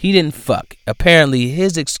 He didn't fuck. Apparently,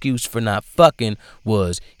 his excuse for not fucking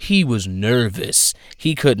was he was nervous.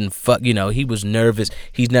 He couldn't fuck, he was nervous.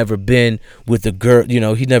 He's never been with a girl,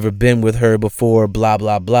 he's never been with her before, blah,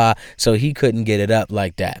 blah, blah. So he couldn't get it up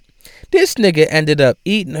like that. This nigga ended up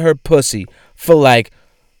eating her pussy for like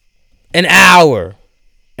an hour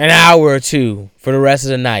or two for the rest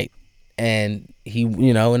of the night. And he,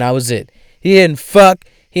 and that was it. He didn't fuck.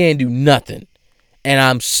 He didn't do nothing. And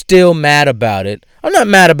I'm still mad about it. I'm not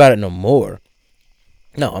mad about it no more.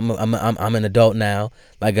 No, I'm an adult now.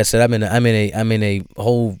 Like I said, I'm in a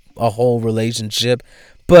whole relationship.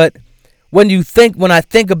 But when I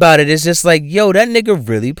think about it, it's just like, yo, that nigga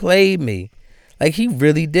really played me. Like, he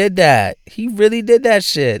really did that. He really did that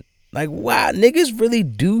shit. Like, wow, niggas really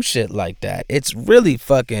do shit like that. It's really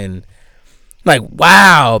fucking like,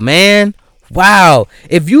 wow, man. Wow.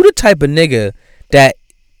 If you the type of nigga that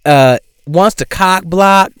wants to cock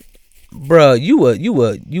block, bruh, you a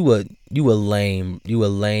lame.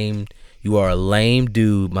 You are a lame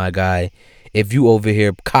dude, my guy. If you over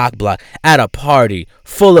here cock block at a party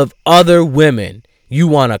full of other women, you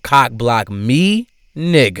want to cock block me,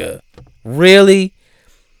 nigga? Really?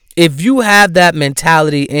 If you have that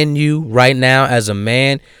mentality in you right now as a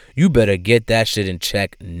man, you better get that shit in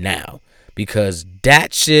check now, because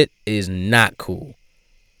that shit is not cool.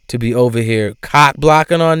 To be over here cock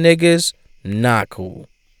blocking on niggas, not cool.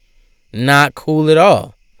 Not cool at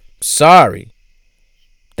all. Sorry.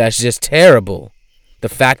 That's just terrible. The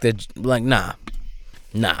fact that, like, nah.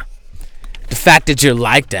 The fact that you're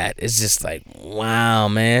like that is just like, wow,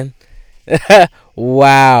 man.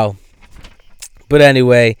 Wow. But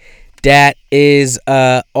anyway, that is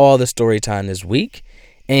all the story time this week.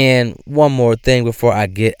 And one more thing before I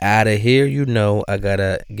get out of here. I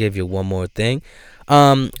gotta give you one more thing.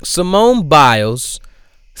 Simone Biles,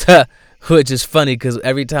 which is funny because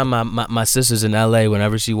every time my sister's in LA,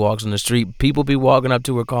 whenever she walks on the street, people be walking up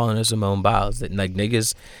to her calling her Simone Biles. Like,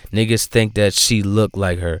 niggas think that she look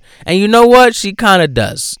like her. And you know what? She kind of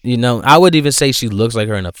does. I would even say she looks like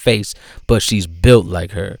her in the face, but she's built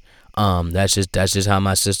like her. That's just how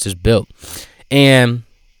my sister's built. And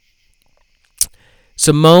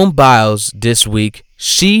Simone Biles this week,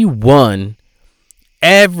 she won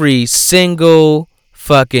every single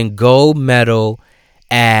fucking gold medal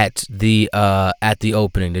at the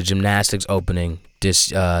opening, the gymnastics opening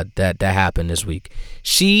that happened this week.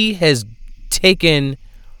 She has taken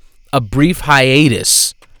a brief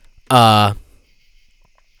hiatus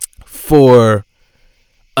for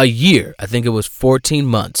a year. I think it was 14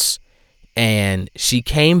 months. And she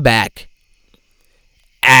came back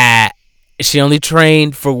she only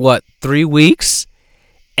trained for 3 weeks,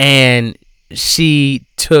 and she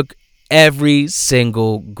took every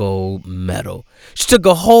single gold medal. She took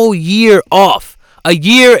a whole year off. A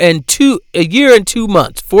year and 2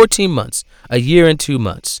 months, 14 months, a year and 2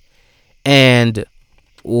 months. And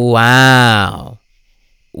wow.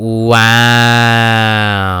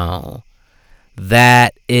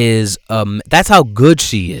 That's how good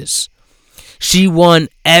she is. She won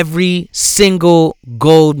every single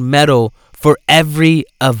gold medal for every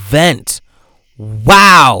event.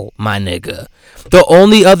 Wow, my nigga. The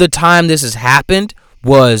only other time this has happened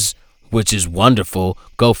was, which is wonderful,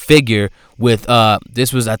 go figure, with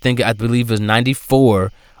this was, I believe it was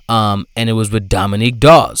 94, and it was with Dominique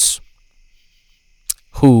Dawes,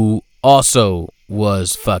 who also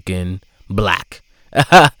was fucking black.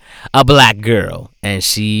 A black girl, and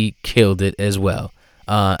she killed it as well.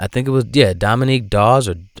 I think it was, Dominique Dawes,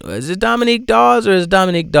 or is it Dominique Dawes or is it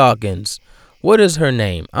Dominique Dawkins? What is her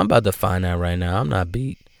name? I'm about to find out right now. I'm not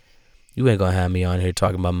beat. You ain't gonna have me on here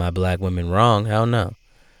talking about my black women wrong. Hell no.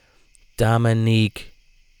 Dominique.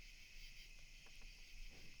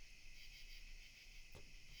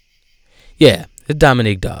 Yeah, it's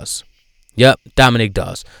Dominique Dawes. Yep, Dominique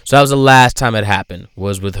Dawes. So that was the last time it happened,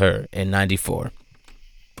 was with her in 94.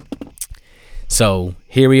 So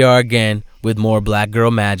here we are again with more Black Girl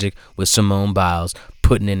Magic with Simone Biles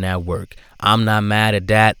putting in that work. I'm not mad at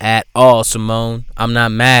that at all, Simone. I'm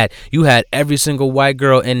not mad. You had every single white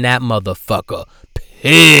girl in that motherfucker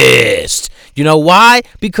pissed. You know why?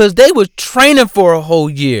 Because they were training for a whole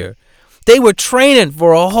year. They were training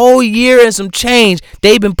for a whole year and some change.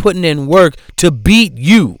 They've been putting in work to beat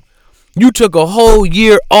you. You took a whole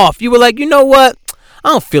year off. You were like, you know what? I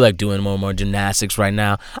don't feel like doing more gymnastics right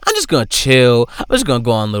now. I'm just going to chill. I'm just going to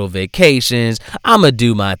go on little vacations. I'm going to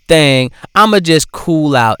do my thing. I'm going to just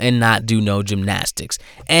cool out and not do no gymnastics.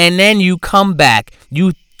 And then you come back.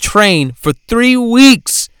 You train for 3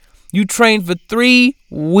 weeks. You train for 3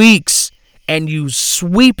 weeks and you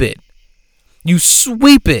sweep it. You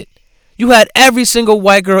sweep it. You had every single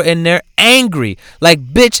white girl in there angry. Like,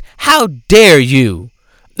 bitch, how dare you?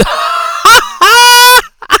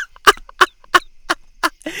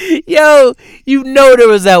 Yo, you know there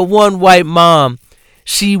was that one white mom.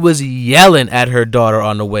 She was yelling at her daughter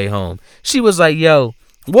on the way home. She was like, yo,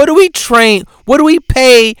 what do we train? What do we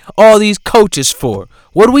pay all these coaches for?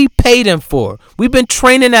 What do we pay them for? We've been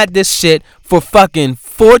training at this shit for fucking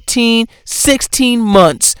 14, 16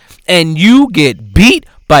 months. And you get beat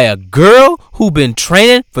by a girl who been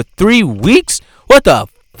training for 3 weeks? What the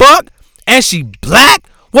fuck? And she black?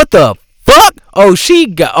 What the fuck?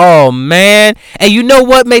 Oh man. And you know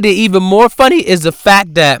what made it even more funny is the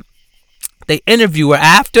fact that they interview her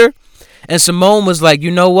after, and Simone was like,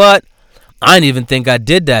 you know what? I didn't even think I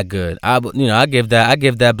did that good. I give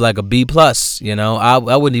that like a B plus. You know, I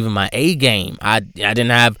wasn't even my A game. I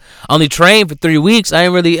didn't have only trained for 3 weeks. I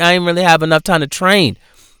ain't really have enough time to train.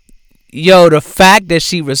 Yo, the fact that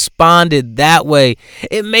she responded that way,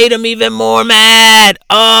 it made him even more mad.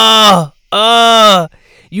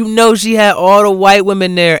 You know she had all the white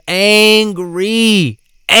women there angry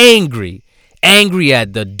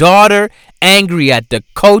at the daughter, angry at the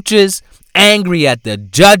coaches, angry at the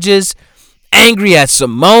judges, angry at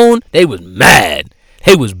Simone. They was mad.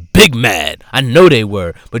 They was big mad. I know they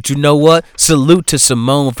were. But you know what? Salute to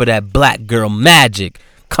Simone for that black girl magic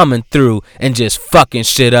coming through and just fucking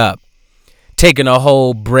shit up. Taking a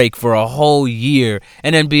whole break for a whole year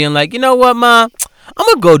and then being like, you know what, Ma? I'm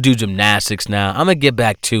going to go do gymnastics now. I'm going to get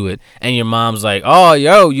back to it. And your mom's like, oh,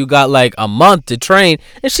 yo, you got like a month to train.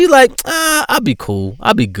 And she like, I'll be cool.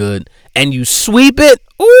 I'll be good. And you sweep it.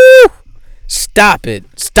 Ooh, stop it.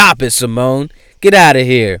 Stop it, Simone. Get out of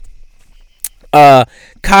here.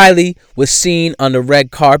 Kylie was seen on the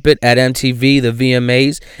red carpet at MTV, the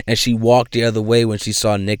VMAs, and she walked the other way when she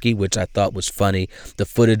saw Nicki, which I thought was funny. The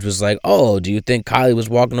footage was like, oh, do you think Kylie was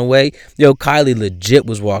walking away? Yo, Kylie legit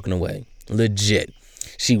was walking away. Legit.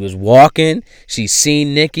 She was walking, she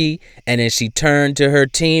seen Nicki, and then she turned to her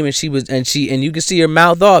team and you can see her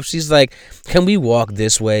mouth off. She's like, can we walk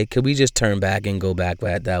this way? Can we just turn back and go back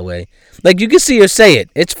that way? Like, you can see her say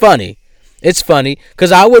it. It's funny. It's funny,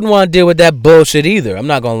 because I wouldn't want to deal with that bullshit either. I'm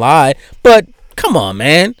not going to lie. But, come on,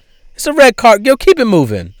 man. It's a red card. Yo, keep it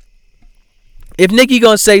moving. If Nicki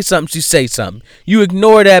going to say something, she say something. You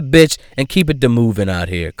ignore that bitch and keep it to moving out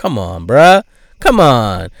here. Come on, bruh. Come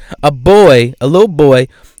on. A little boy,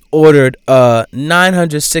 ordered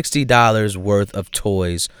 $960 worth of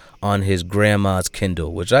toys on his grandma's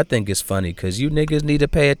Kindle, which I think is funny, because you niggas need to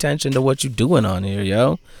pay attention to what you doing on here,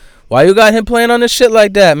 yo. Why you got him playing on this shit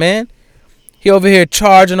like that, man? He over here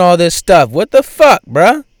charging all this stuff. What the fuck,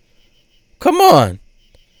 bruh? Come on.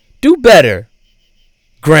 Do better.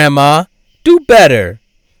 Grandma, do better.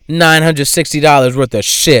 $960 worth of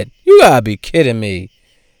shit. You gotta be kidding me.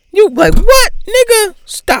 You like, what, nigga?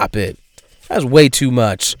 Stop it. That's way too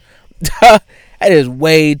much. That is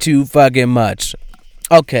way too fucking much.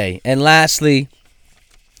 Okay, and lastly,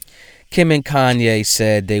 Kim and Kanye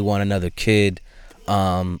said they want another kid.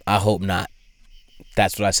 I hope not.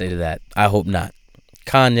 That's what I say to that. I hope not.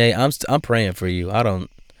 Kanye, I'm praying for you. I'm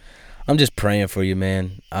just praying for you,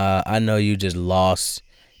 man. I know you just lost.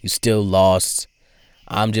 You still lost.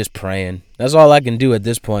 I'm just praying. That's all I can do at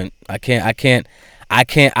this point. I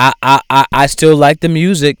still like the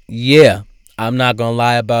music. Yeah. I'm not gonna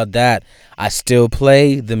lie about that. I still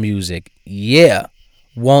play the music. Yeah.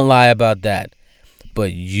 Won't lie about that.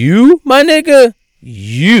 But you, my nigga,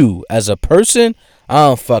 you as a person, I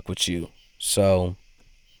don't fuck with you. So,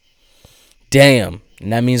 damn.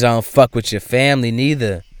 And that means I don't fuck with your family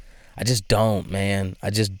neither. I just don't, man. I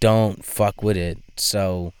just don't fuck with it.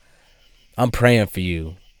 So, I'm praying for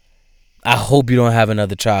you. I hope you don't have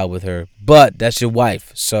another child with her, but that's your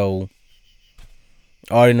wife, so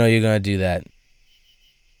I already know you're gonna do that,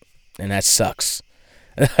 and that sucks.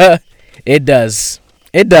 It does.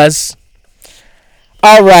 It does.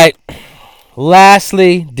 All right.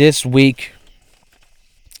 Lastly, this week.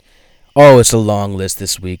 Oh, it's a long list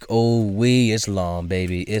this week. Oh, it's long,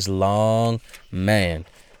 baby. It's long, man.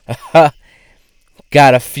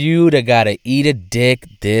 Got a few that gotta eat a dick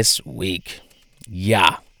this week.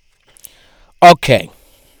 Yeah. Okay.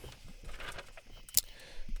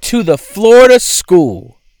 To the Florida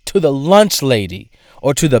school, to the lunch lady,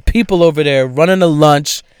 or to the people over there running the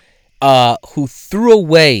lunch who threw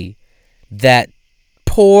away that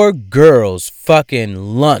poor girl's fucking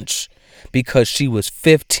lunch because she was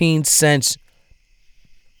 15 cents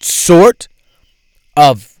short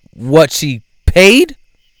of what she paid,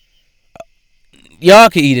 y'all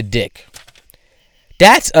can eat a dick.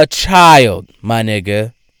 That's a child, my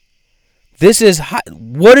nigga. This is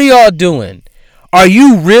what are y'all doing? Are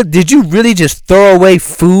you real? Did you really just throw away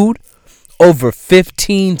food over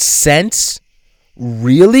 15 cents?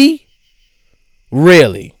 Really?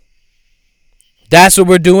 Really? That's what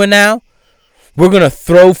we're doing now? We're going to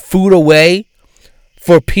throw food away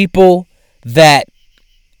for people that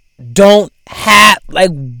don't have,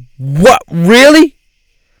 like, what? Really?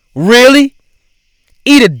 Really?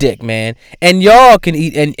 Eat a dick, man. And y'all can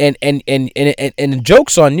eat, and the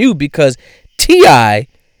joke's on you because T.I.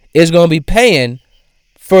 is going to be paying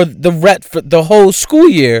for the whole school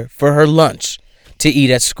year for her lunch to eat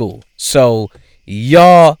at school. So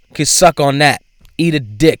y'all can suck on that. Eat a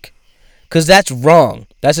dick. Because that's wrong.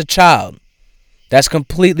 That's a child. That's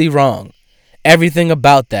completely wrong. Everything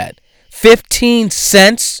about that. 15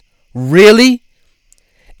 cents? Really?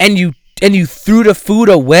 And you threw the food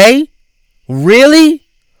away? Really?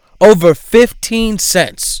 Over 15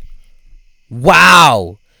 cents.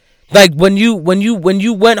 Wow. Like when you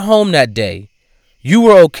went home that day, you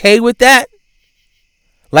were okay with that?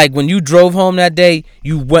 Like when you drove home that day,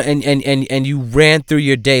 you went and you ran through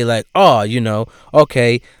your day like, oh,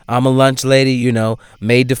 okay, I'm a lunch lady,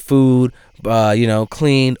 made the food,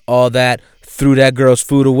 cleaned all that, threw that girl's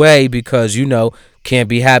food away because can't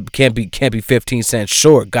be 15 cents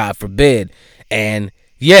short, God forbid. And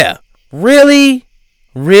yeah, really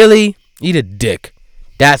eat a dick.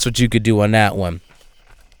 That's what you could do on that one.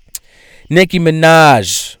 Nicki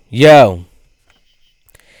Minaj, yo,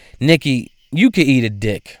 Nicki, you could eat a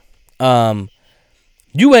dick.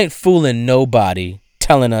 You ain't fooling nobody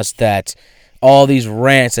telling us that all these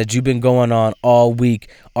rants that you've been going on all week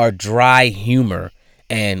are dry humor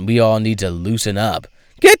and we all need to loosen up.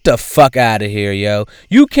 Get the fuck out of here, yo.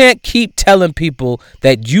 You can't keep telling people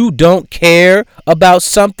that you don't care about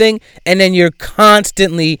something and then you're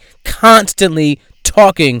constantly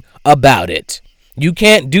talking about it. You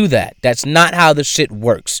can't do that. That's not how the shit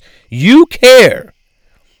works. You care.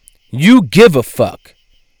 You give a fuck.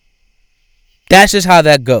 That's just how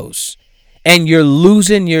that goes. And you're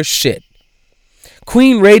losing your shit.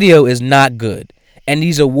 Queen Radio is not good. And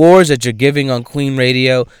these awards that you're giving on Queen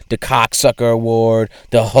Radio, the cocksucker award,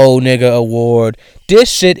 the whole nigga award, this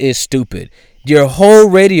shit is stupid. Your whole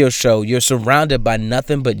radio show, you're surrounded by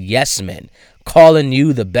nothing but yes men. Calling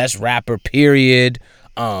you the best rapper, period.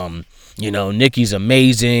 Nicki's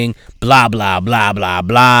amazing, blah, blah, blah, blah,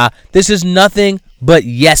 blah. This is nothing but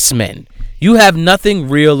yes men. You have nothing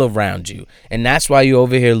real around you. And that's why you're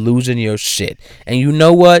over here losing your shit. And you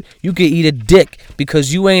know what? You can eat a dick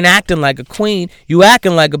because you ain't acting like a queen. You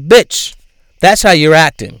acting like a bitch. That's how you're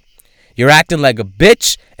acting. You're acting like a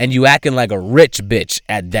bitch and you acting like a rich bitch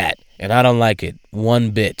at that. And I don't like it one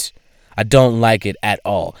bit. I don't like it at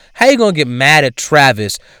all. How you gonna get mad at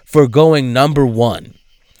Travis for going number one?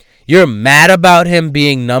 You're mad about him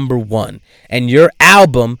being number one. And your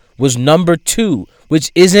album was number two,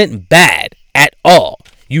 which isn't bad at all.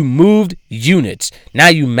 You moved units. Now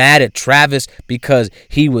you mad at Travis because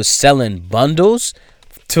he was selling bundles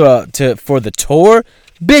for the tour?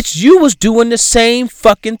 Bitch, you was doing the same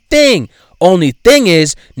fucking thing. Only thing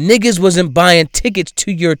is, niggas wasn't buying tickets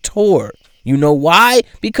to your tour. You know why?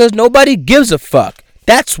 Because nobody gives a fuck.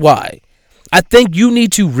 That's why. I think you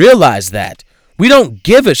need to realize that. We don't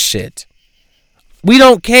give a shit. We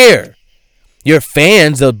don't care. Your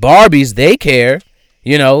fans, the Barbies, they care.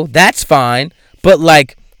 That's fine. But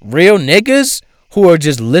like real niggas who are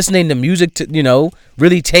just listening to music to,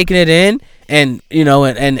 really taking it in and,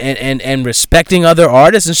 and respecting other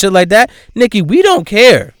artists and shit like that. Nicki, we don't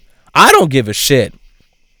care. I don't give a shit.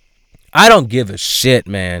 I don't give a shit,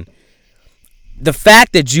 man. The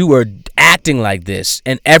fact that you are acting like this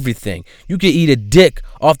and everything, you can eat a dick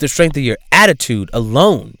off the strength of your attitude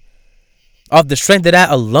alone. off the strength of that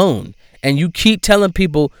alone, and you keep telling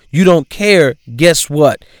people you don't care, guess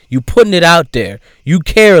what? You putting it out there. You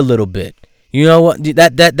care a little bit. You know what?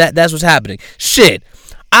 That's what's happening. Shit.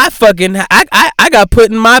 I got put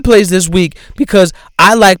in my place this week because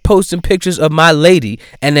I like posting pictures of my lady,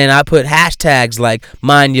 and then I put hashtags like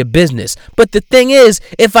mind your business. But the thing is,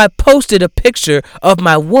 if I posted a picture of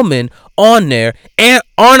my woman on there, and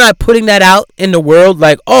aren't I putting that out in the world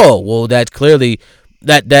like, oh, well, that's clearly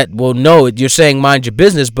well, no, you're saying mind your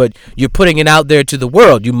business, but you're putting it out there to the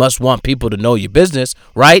world. You must want people to know your business,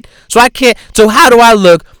 right? So how do I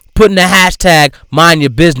look putting the hashtag mind your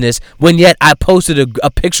business when yet I posted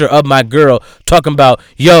a picture of my girl talking about,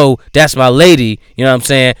 yo, that's my lady, you know what I'm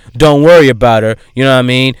saying? Don't worry about her, you know what I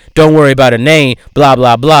mean? Don't worry about her name, blah,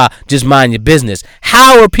 blah, blah. Just mind your business.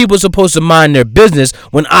 How are people supposed to mind their business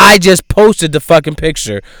when I just posted the fucking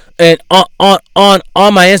picture and on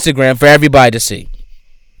my Instagram for everybody to see?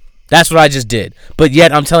 That's what I just did. But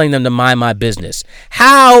yet I'm telling them to mind my business.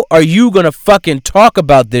 How are you going to fucking talk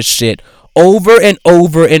about this shit over and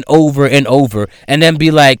over and over and over and then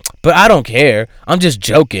be like, but I don't care. I'm just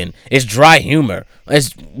joking. It's dry humor.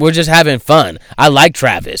 We're just having fun. I like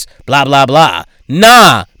Travis. Blah, blah, blah.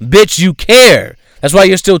 Nah, bitch, you care. That's why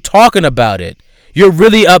you're still talking about it. You're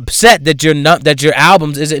really upset that your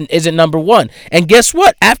album isn't number one. And guess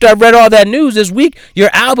what? After I read all that news this week, your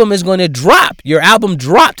album is going to drop. Your album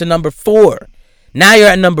dropped to number 4. Now you're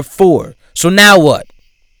at number 4. So now what?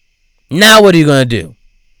 Now what are you going to do?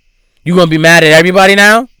 You going to be mad at everybody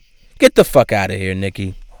now? Get the fuck out of here,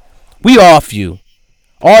 Nicki. We off you.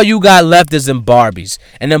 All you got left is them Barbies.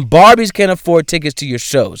 And them Barbies can't afford tickets to your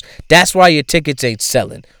shows. That's why your tickets ain't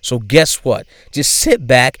selling. So guess what? Just sit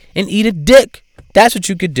back and eat a dick. That's what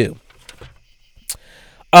you could do.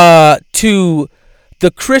 To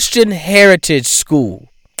the Christian Heritage School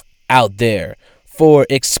out there for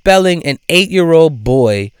expelling an 8-year-old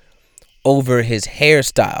boy over his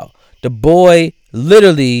hairstyle. The boy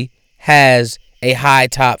literally has a high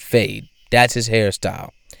top fade. That's his hairstyle.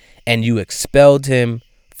 And you expelled him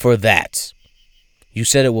for that. You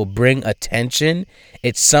said it will bring attention.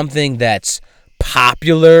 It's something that's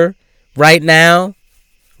popular right now.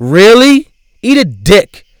 Really? Eat a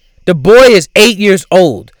dick. The boy is 8 years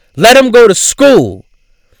old. Let him go to school.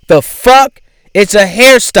 The fuck? It's a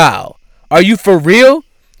hairstyle. Are you for real?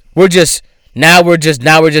 We're just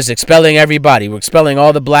expelling everybody. We're expelling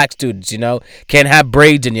all the black students, you know. Can't have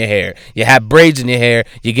braids in your hair. You have braids in your hair,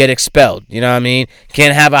 you get expelled. You know what I mean?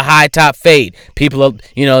 Can't have a high top fade. People,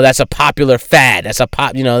 you know, that's a popular fad. That's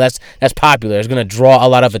popular. It's gonna draw a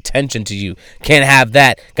lot of attention to you. Can't have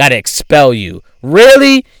that. Gotta expel you.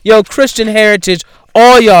 Really? Yo, Christian Heritage,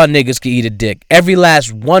 all y'all niggas can eat a dick. Every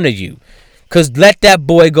last one of you. Cause let that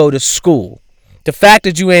boy go to school. The fact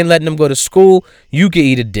that you ain't letting him go to school, you can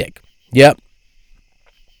eat a dick. Yep.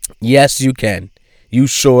 Yes, you can. You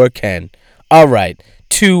sure can. All right.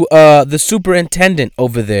 To the superintendent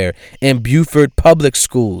over there in Beaufort Public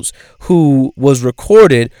Schools, who was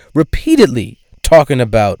recorded repeatedly talking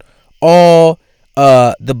about all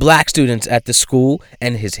the black students at the school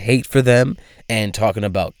and his hate for them and talking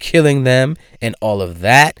about killing them and all of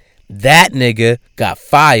that. That nigga got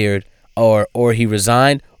fired or he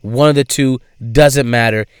resigned. One of the two, doesn't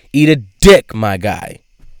matter. Eat a dick, my guy.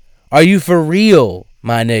 Are you for real,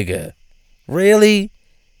 my nigga? Really?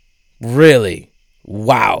 Really?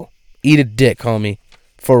 Wow. Eat a dick, homie.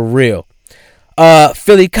 For real.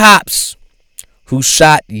 Philly cops who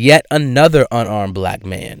shot yet another unarmed black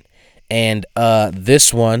man. And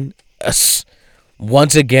this one,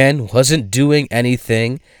 once again, wasn't doing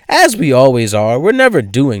anything, as we always are. We're never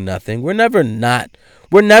doing nothing. We're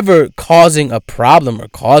never causing a problem or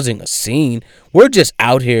causing a scene. We're just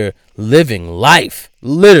out here living life.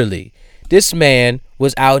 Literally. This man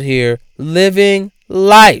was out here living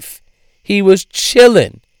life. He was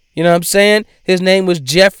chilling. You know what I'm saying? His name was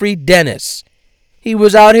Jeffrey Dennis. He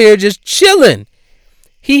was out here just chilling.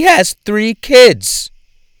 He has 3 kids.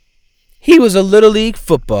 He was a Little League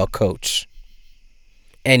football coach.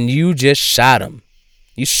 And you just shot him.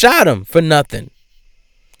 You shot him for nothing.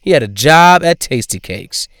 He had a job at Tasty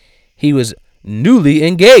Cakes. He was newly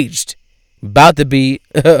engaged, about to be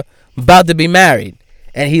married,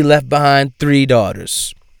 and he left behind 3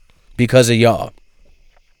 daughters because of y'all.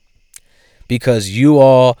 Because you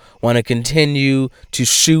all want to continue to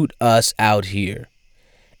shoot us out here.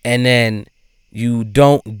 And then you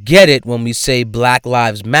don't get it when we say Black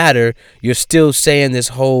Lives Matter. You're still saying this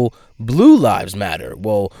whole Blue Lives Matter.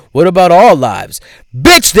 Well, what about all lives?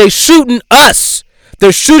 Bitch, they shooting us.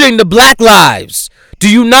 They're shooting the black lives.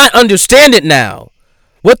 Do you not understand it now?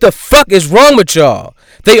 What the fuck is wrong with y'all?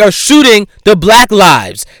 They are shooting the black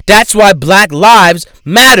lives. That's why black lives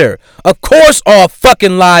matter. Of course all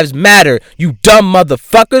fucking lives matter, you dumb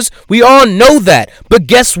motherfuckers. We all know that. But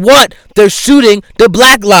guess what? They're shooting the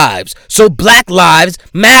black lives. So black lives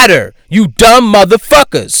matter, you dumb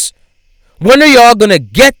motherfuckers. When are y'all gonna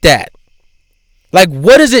get that? Like,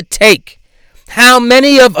 what does it take? How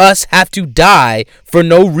many of us have to die for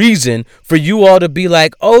no reason for you all to be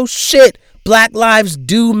like, oh shit, black lives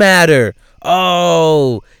do matter?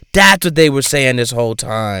 Oh, that's what they were saying this whole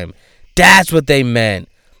time. That's what they meant.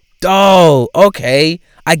 Oh, okay,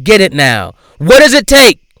 I get it now. What does it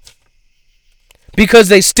take? Because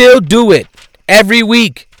they still do it every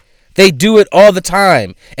week. They do it all the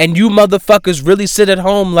time. And you motherfuckers really sit at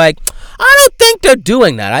home like, I don't think they're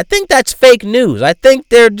doing that. I think that's fake news. I think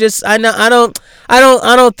they're just I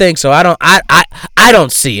don't think so. I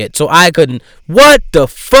don't see it. So I couldn't. What the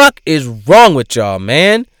fuck is wrong with y'all,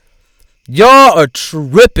 man? Y'all are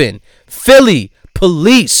tripping. Philly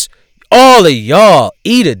police, all of y'all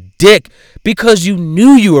eat a dick because you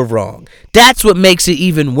knew you were wrong. That's what makes it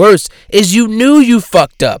even worse, is you knew you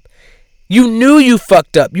fucked up. You knew you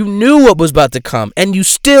fucked up. You knew what was about to come. And you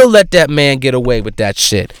still let that man get away with that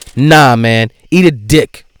shit. Nah, man. Eat a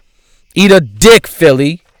dick. Eat a dick,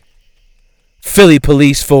 Philly. Philly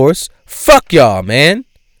police force. Fuck y'all, man.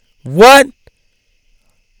 What?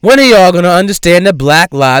 When are y'all going to understand that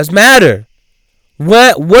black lives matter?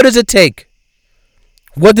 What does it take?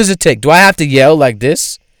 What does it take? Do I have to yell like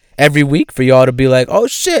this every week for y'all to be like, oh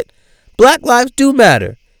shit, black lives do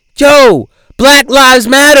matter? Yo, black lives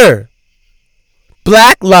matter.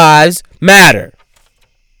 Black lives matter.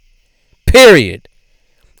 Period.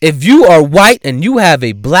 If you are white and you have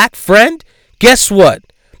a black friend, guess what?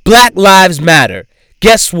 Black lives matter.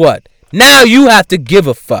 Guess what? Now you have to give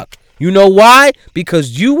a fuck. You know why?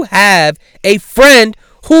 Because you have a friend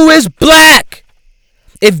who is black.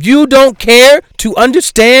 If you don't care to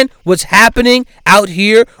understand what's happening out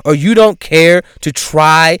here, or you don't care to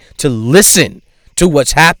try to listen to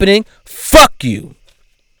what's happening, fuck you.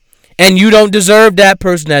 And you don't deserve that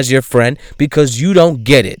person as your friend because you don't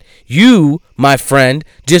get it. You, my friend,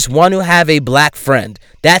 just want to have a black friend.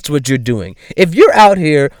 That's what you're doing. If you're out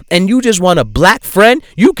here and you just want a black friend,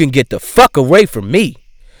 you can get the fuck away from me.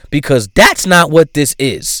 Because that's not what this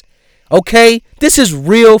is. Okay? This is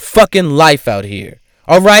real fucking life out here.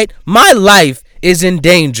 Alright? My life is in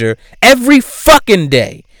danger every fucking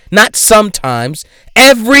day. Not sometimes.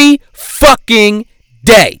 Every fucking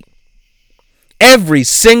day. Every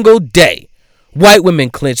single day. White women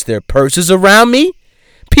clench their purses around me.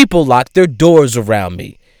 People lock their doors around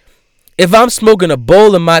me. If I'm smoking a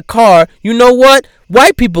bowl in my car, you know what?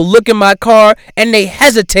 White people look in my car and they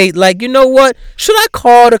hesitate like, you know what? Should I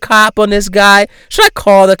call the cop on this guy? Should I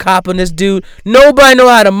call the cop on this dude? Nobody know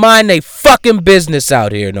how to mind their fucking business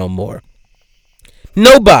out here no more.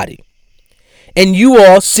 Nobody. And you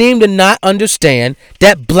all seem to not understand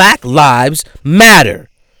that black lives matter.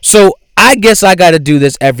 So I guess I gotta do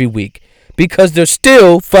this every week because they're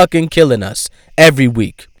still fucking killing us every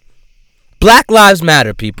week. Black lives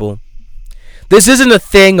matter, people. This isn't a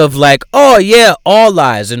thing of like, oh yeah, all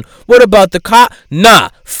lives, and what about the cop? Nah,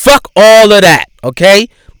 fuck all of that, okay?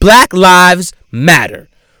 Black lives matter.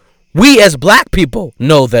 We as black people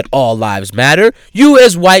know that all lives matter. You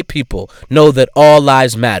as white people know that all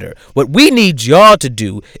lives matter. What we need y'all to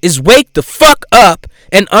do is wake the fuck up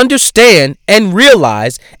and understand and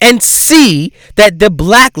realize and see that the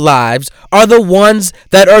black lives are the ones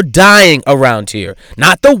that are dying around here.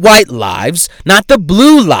 Not the white lives, not the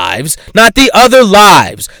blue lives, not the other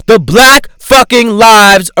lives. The black fucking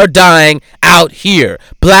lives are dying out here.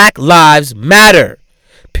 Black lives matter.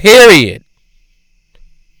 Period.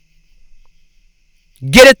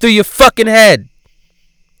 Get it through your fucking head.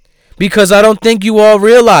 Because I don't think you all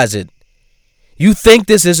realize it. You think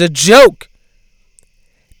this is a joke.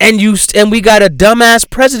 And we got a dumbass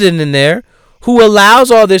president in there who allows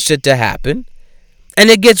all this shit to happen. And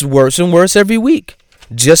it gets worse and worse every week.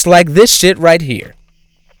 Just like this shit right here.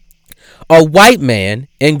 A white man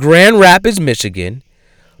in Grand Rapids, Michigan,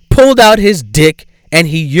 pulled out his dick and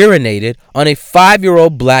he urinated on a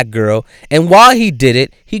 5-year-old black girl, and while he did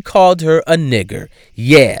it, he called her a nigger.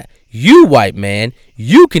 Yeah, you white man,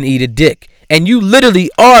 you can eat a dick, and you literally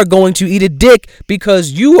are going to eat a dick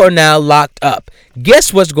because you are now locked up.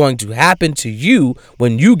 Guess what's going to happen to you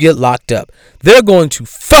when you get locked up? They're going to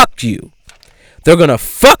fuck you. They're going to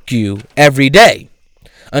fuck you every day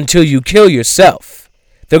until you kill yourself.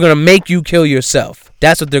 They're going to make you kill yourself.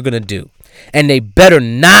 That's what they're going to do. And they better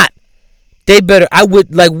not. I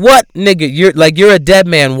would, like, what, nigga? You're a dead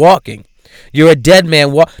man walking. You're a dead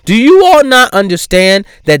man. Do you all not understand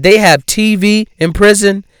that they have TV in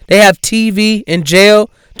prison? They have TV in jail?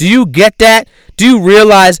 Do you get that? Do you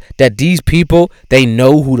realize that these people, they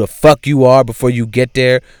know who the fuck you are before you get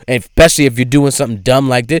there? And especially if you're doing something dumb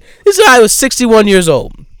like this. This guy was 61 years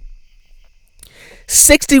old.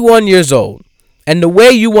 61 years old. And the way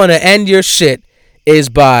you want to end your shit is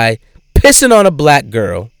by pissing on a black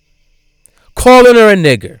girl, calling her a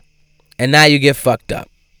nigger, and now you get fucked up.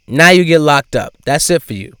 Now you get locked up. That's it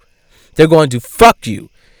for you. They're going to fuck you.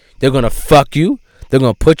 They're going to fuck you. They're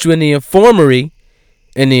going to put you in the infirmary.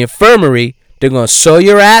 They're going to sew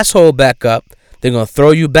your asshole back up. They're going to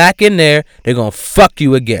throw you back in there. They're going to fuck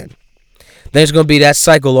you again. Then it's going to be that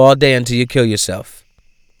cycle all day until you kill yourself.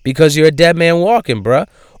 Because you're a dead man walking, bruh.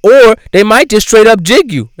 Or they might just straight up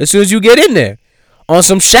jig you as soon as you get in there. On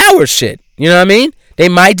some shower shit. You know what I mean? They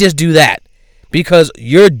might just do that. Because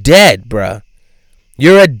you're dead, bruh.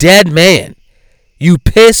 You're a dead man. You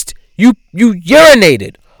pissed. You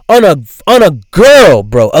urinated on a girl,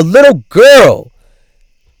 bro. A little girl.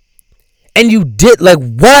 And you did, like,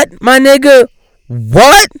 what, my nigga?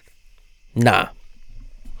 What? Nah.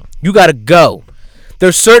 You gotta go.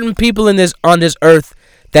 There's certain people on this earth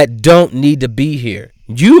that don't need to be here.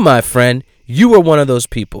 You, my friend, you are one of those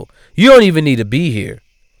people. You don't even need to be here.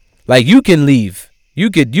 Like, you can leave. You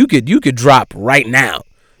could drop right now.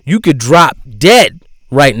 You could drop dead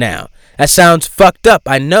right now. That sounds fucked up,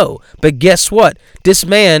 I know. But guess what? This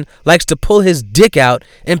man likes to pull his dick out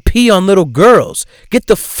and pee on little girls. Get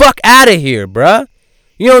the fuck out of here, bruh.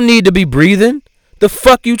 You don't need to be breathing. The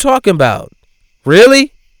fuck you talking about?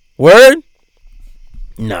 Really? Word?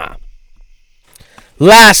 Nah.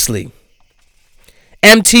 Lastly,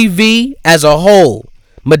 MTV as a whole,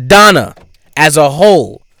 Madonna as a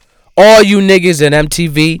whole, all you niggas in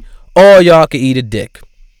MTV, all y'all can eat a dick.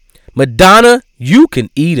 Madonna, you can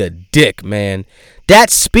eat a dick, man. That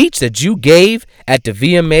speech that you gave at the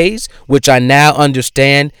VMAs, which I now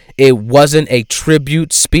understand it wasn't a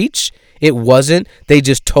tribute speech. It wasn't. They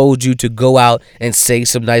just told you to go out and say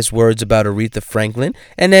some nice words about Aretha Franklin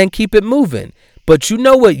and then keep it moving. But you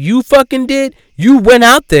know what you fucking did? You went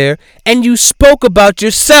out there and you spoke about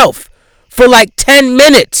yourself for like 10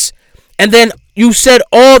 minutes. And then you said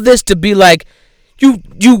all this to be like, you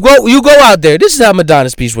go out there. This is how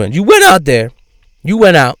Madonna's speech went. You went out there. You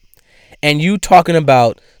went out and you talking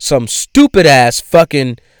about some stupid ass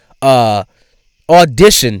fucking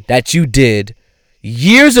audition that you did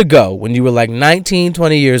years ago when you were like 19,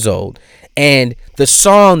 20 years old. And the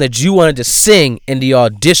song that you wanted to sing in the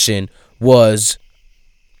audition was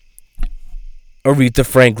Aretha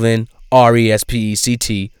Franklin,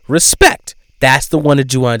 R-E-S-P-E-C-T, Respect. That's the one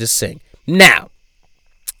that you wanted to sing. Now,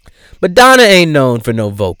 Madonna ain't known for no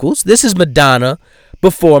vocals. This is Madonna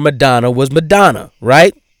before Madonna was Madonna,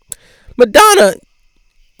 right? Madonna,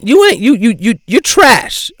 you're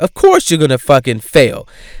trash. Of course you're gonna fucking fail.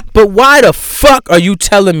 But why the fuck are you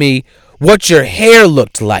telling me what your hair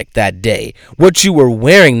looked like that day, what you were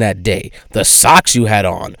wearing that day, the socks you had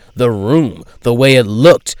on, the room, the way it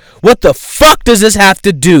looked? What the fuck does this have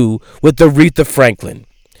to do with Aretha Franklin?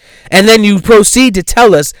 And then you proceed to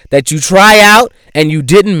tell us that you try out and you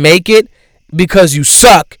didn't make it because you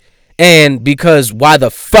suck, and because why the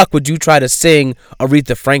fuck would you try to sing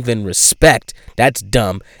Aretha Franklin Respect? That's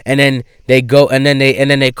dumb. And then they go and then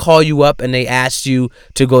they call you up and they ask you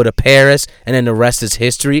to go to Paris, and then the rest is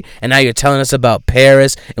history. And now you're telling us about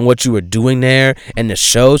Paris and what you were doing there and the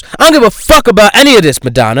shows. I don't give a fuck about any of this,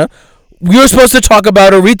 Madonna. You were supposed to talk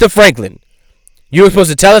about Aretha Franklin. You were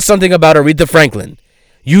supposed to tell us something about Aretha Franklin.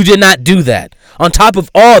 You did not do that. On top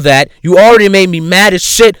of all that, you already made me mad as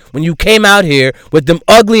shit when you came out here with them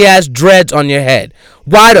ugly ass dreads on your head.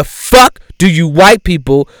 Why the fuck do you white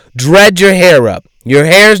people dread your hair up? Your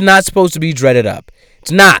hair is not supposed to be dreaded up.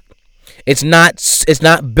 It's not. It's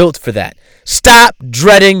not built for that. Stop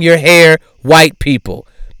dreading your hair, white people.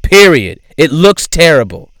 Period. It looks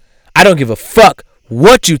terrible. I don't give a fuck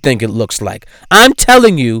what you think it looks like. I'm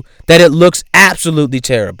telling you that it looks absolutely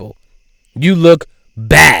terrible. You look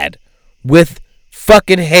bad with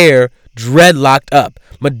fucking hair dreadlocked up.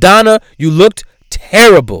 Madonna, you looked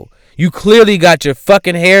terrible. You clearly got your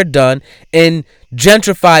fucking hair done in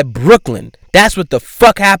gentrified Brooklyn. That's what the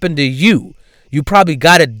fuck happened to you. You probably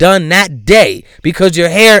got it done that day because your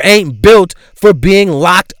hair ain't built for being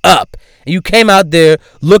locked up. And you came out there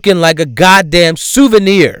looking like a goddamn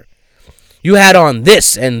souvenir. You had on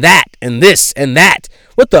this and that and this and that.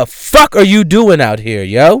 What the fuck are you doing out here,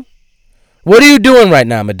 yo? What are you doing right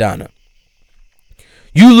now, Madonna?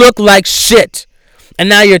 You look like shit. And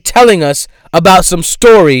now you're telling us about some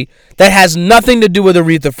story that has nothing to do with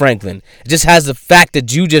Aretha Franklin. It just has the fact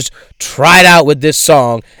that you just tried out with this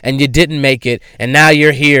song and you didn't make it, and now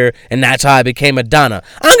you're here, and that's how I became Madonna.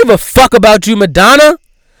 I don't give a fuck about you, Madonna.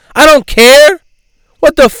 I don't care.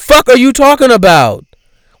 What the fuck are you talking about?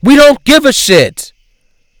 We don't give a shit.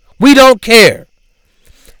 We don't care.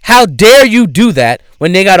 How dare you do that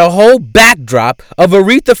when they got a whole backdrop of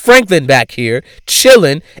Aretha Franklin back here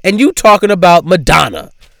chilling and you talking about Madonna?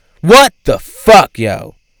 What the fuck,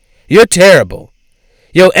 yo? You're terrible.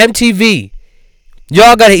 Yo, MTV,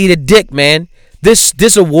 y'all gotta eat a dick, man.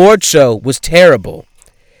 This award show was terrible.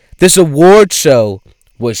 This award show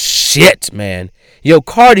was shit, man. Yo,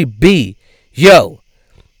 Cardi B, yo,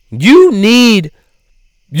 you need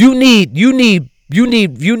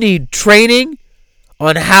training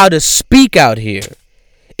on how to speak out here.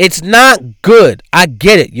 It's not good. I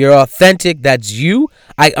get it. You're authentic. That's you.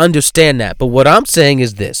 I understand that. But what I'm saying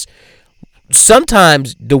is this.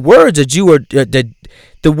 Sometimes the words that you are, the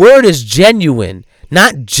word is genuine,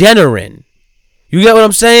 not genuine. You get what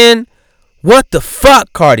I'm saying? What the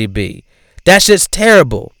fuck, Cardi B? That shit's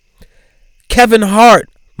terrible. Kevin Hart,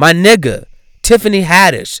 my nigga. Tiffany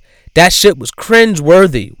Haddish. That shit was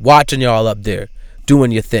cringe-worthy watching y'all up there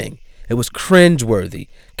doing your thing. It was cringe-worthy.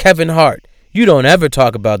 Kevin Hart, you don't ever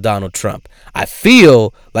talk about Donald Trump. I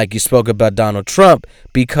feel like you spoke about Donald Trump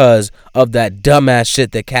because of that dumbass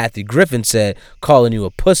shit that Kathy Griffin said, calling you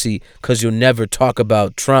a pussy because you'll never talk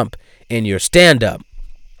about Trump in your stand-up.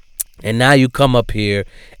 And now you come up here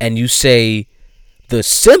and you say the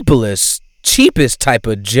simplest, cheapest type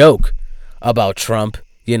of joke about Trump,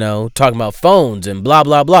 you know, talking about phones and blah,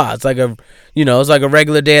 blah, blah. It's like a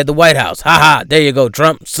regular day at the White House. Ha ha, there you go,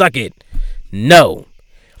 Trump, suck it. No.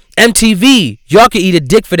 MTV, y'all can eat a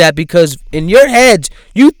dick for that because in your heads,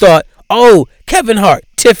 you thought, oh, Kevin Hart,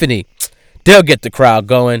 Tiffany, they'll get the crowd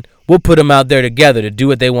going. We'll put them out there together to do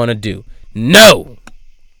what they want to do. No.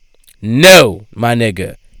 No, my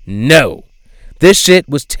nigga. No. This shit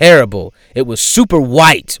was terrible. It was super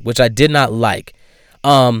white, which I did not like.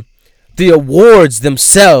 The awards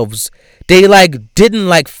themselves, they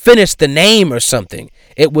didn't finish the name or something.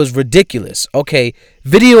 It was ridiculous. Okay,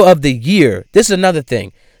 video of the year. This is another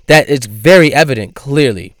thing that is very evident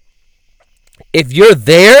clearly. If you're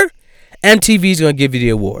there, MTV's going to give you the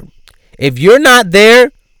award. If you're not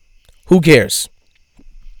there, who cares?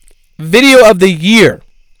 Video of the year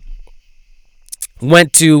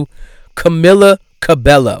went to Camila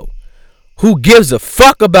Cabello. Who gives a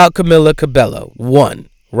fuck about Camila Cabello? 1,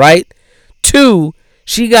 right? 2,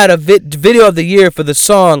 she got a video of the year for the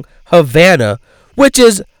song Havana, which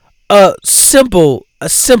is a simple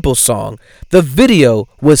song. The video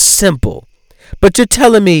was simple. But you're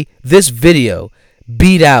telling me this video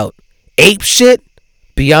beat out Ape Shit,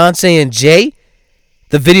 Beyonce and Jay,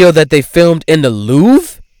 the video that they filmed in the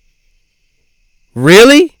Louvre?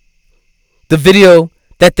 Really? The video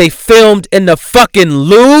that they filmed in the fucking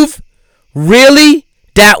Louvre? Really?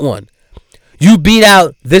 That one. You beat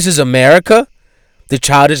out This Is America, the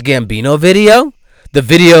Childish Gambino video, the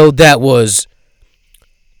video that was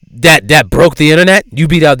that broke the internet. You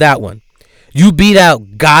beat out that one. You beat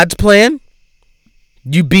out God's Plan.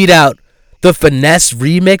 You beat out the Finesse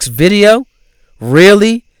remix video.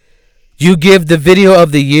 Really? You give the video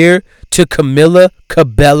of the year to Camila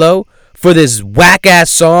Cabello for this whack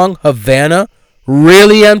ass song Havana?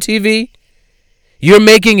 Really, MTV? You're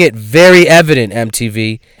making it very evident,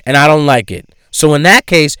 MTV, and I don't like it. So in that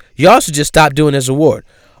case, y'all should just stop doing this award.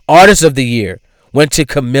 Artist of the Year went to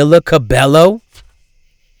Camila Cabello.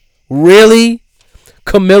 Really?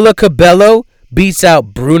 Camila Cabello beats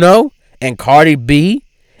out Bruno and Cardi B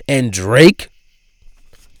and Drake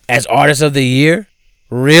as Artist of the Year?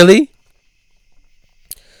 Really?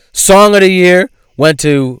 Song of the Year went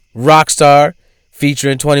to Rockstar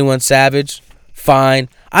featuring 21 Savage. Fine.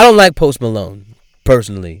 I don't like Post Malone,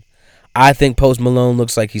 personally. I think Post Malone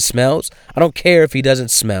looks like he smells. I don't care if he doesn't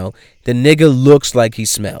smell. The nigga looks like he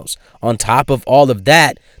smells. On top of all of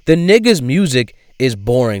that, the nigga's music is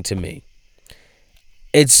boring to me.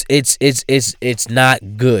 It's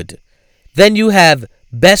not good. Then you have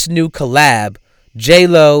Best New Collab,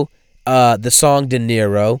 J-Lo, the song De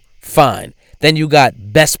Niro, fine. Then you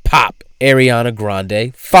got Best Pop, Ariana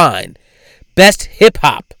Grande, fine. Best Hip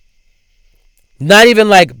Hop, not even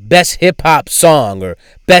like Best Hip Hop Song or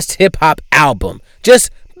Best Hip Hop Album,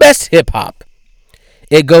 just Best Hip Hop.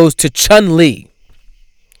 It goes to Chun-Li,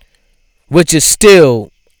 which is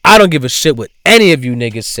still, I don't give a shit what any of you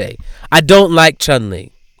niggas say. I don't like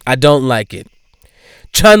Chun-Li. I don't like it.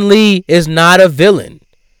 Chun-Li is not a villain.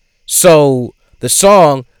 So the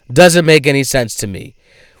song doesn't make any sense to me.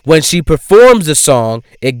 when she performs the song,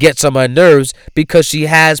 it gets on my nerves because she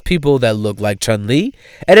has people that look like Chun-Li,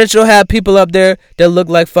 and then she'll have people up there that look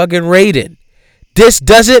like fucking Raiden. This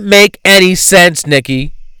doesn't make any sense,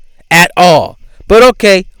 Nicki, at all. But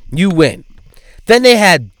okay, you win. Then they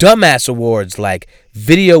had dumbass awards like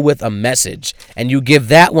Video with a Message, and you give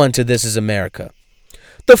that one to This Is America.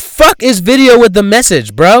 The fuck is Video with the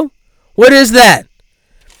Message, bro? What is that?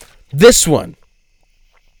 This one.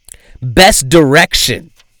 Best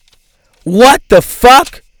Direction. What the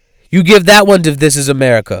fuck? You give that one to This Is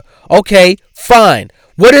America. Okay, fine.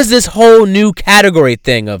 What is this whole new category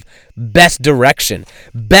thing of Best Direction?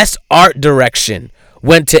 Best Art Direction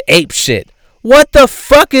went to ape shit. What the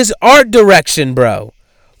fuck is art direction, bro?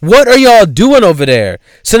 What are y'all doing over there?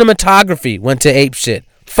 Cinematography went to ape shit.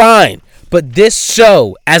 Fine. But this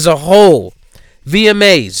show as a whole,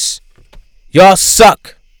 VMAs, y'all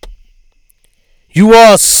suck. You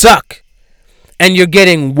all suck. And you're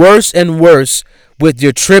getting worse and worse with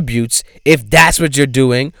your tributes, if that's what you're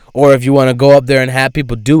doing, or if you want to go up there and have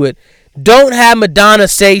people do it. Don't have Madonna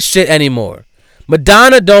say shit anymore.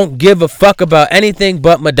 Madonna don't give a fuck about anything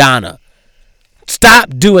but Madonna.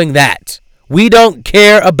 Stop doing that. We don't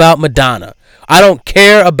care about Madonna. I don't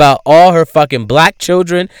care about all her fucking black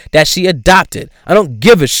children that she adopted. I don't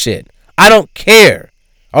give a shit. I don't care.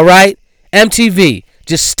 All right? MTV,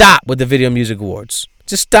 just stop with the Video Music Awards.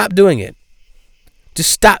 Just stop doing it.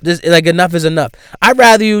 Just stop. This, like, enough is enough. I'd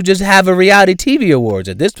rather you just have a reality TV awards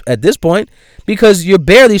at this point, because you're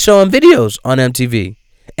barely showing videos on MTV.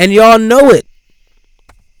 And y'all know it.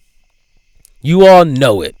 You all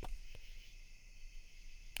know it.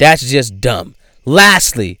 That's just dumb.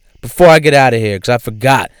 Lastly, before I get out of here, because I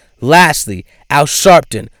forgot. Lastly, Al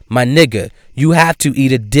Sharpton, my nigga, you have to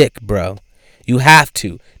eat a dick, bro. You have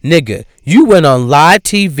to. Nigga, you went on live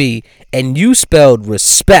TV and you spelled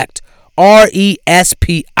respect.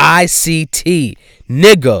 RESPICT.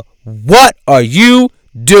 Nigga, what are you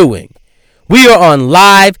doing? We are on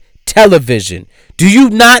live television. Do you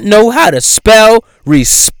not know how to spell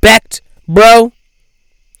respect, bro?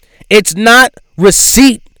 It's not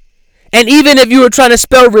receipt. And even if you were trying to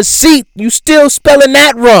spell receipt, you still spelling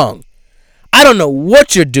that wrong. I don't know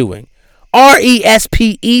what you're doing.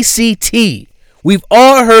 RESPECT. We've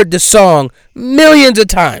all heard the song millions of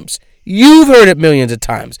times. You've heard it millions of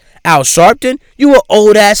times. Al Sharpton, you a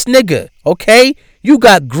old ass nigga, okay? You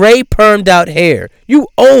got gray permed out hair. You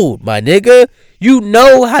old, my nigga. You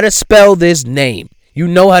know how to spell this name. You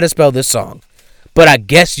know how to spell this song. But I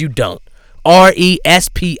guess you don't.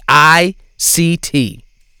 RESPICT.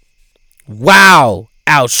 Wow,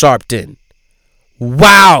 Al Sharpton.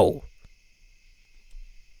 Wow.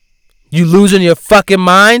 You losing your fucking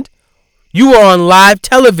mind? You are on live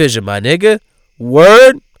television, my nigga.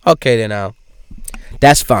 Word? Okay, then now.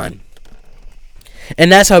 That's fine. And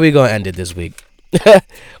that's how we gonna end it this week.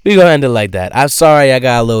 We gonna end it like that. I'm sorry I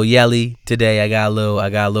got a little yelly today. I got a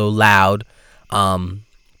little loud.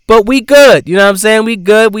 But we good. You know what I'm saying? We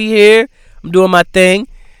good. We here. I'm doing my thing.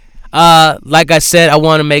 Like I said, I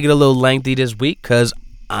want to make it a little lengthy this week because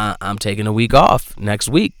I'm taking a week off next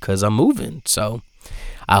week because I'm moving. So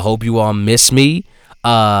I hope you all miss me.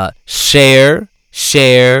 Share.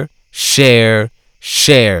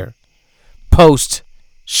 Post,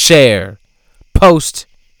 share.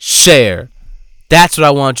 That's what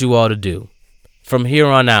I want you all to do from here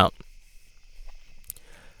on out.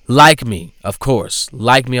 Like me, of course.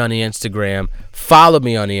 Like me on the Instagram. Follow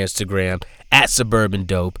me on the Instagram at Suburban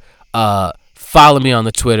Dope. Follow me on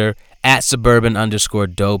the Twitter at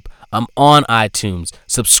Suburban_Dope. I'm on iTunes.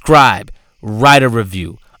 Subscribe. Write a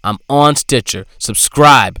review. I'm on Stitcher.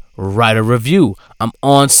 Subscribe. Write a review. I'm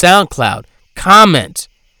on SoundCloud. Comment.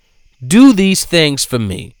 Do these things for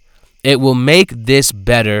me. It will make this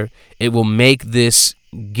better. It will make this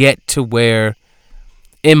get to where,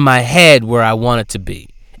 in my head, where I want it to be.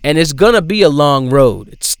 And it's going to be a long road.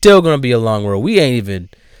 It's still going to be a long road. We ain't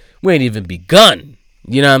even begun.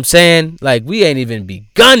 You know what I'm saying? Like, we ain't even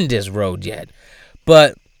begun this road yet.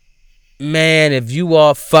 But, man, if you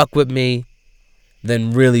all fuck with me,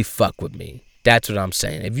 then really fuck with me. That's what I'm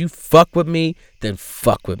saying. If you fuck with me, then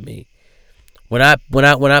fuck with me. When I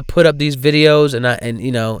put up these videos and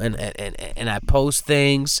I post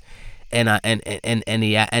things and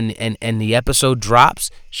the episode drops,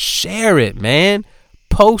 share it, man.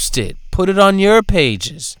 Post it. Put it on your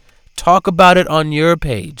pages. Talk about it on your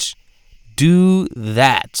page. Do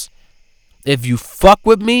that. If you fuck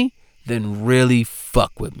with me, then really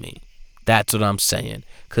fuck with me. That's what I'm saying.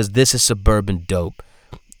 Because this is Suburban Dope.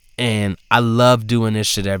 And I love doing this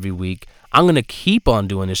shit every week. I'm going to keep on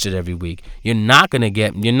doing this shit every week. You're not going to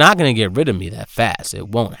get rid of me that fast. It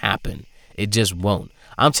won't happen. It just won't.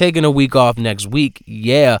 I'm taking a week off next week,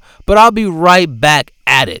 yeah, but I'll be right back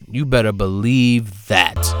at it. You better believe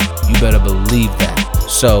that. You better believe that.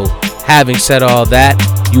 So, having said all that,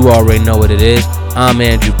 you already know what it is. I'm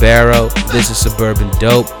Andrew Barrow. This is Suburban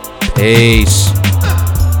Dope. Peace.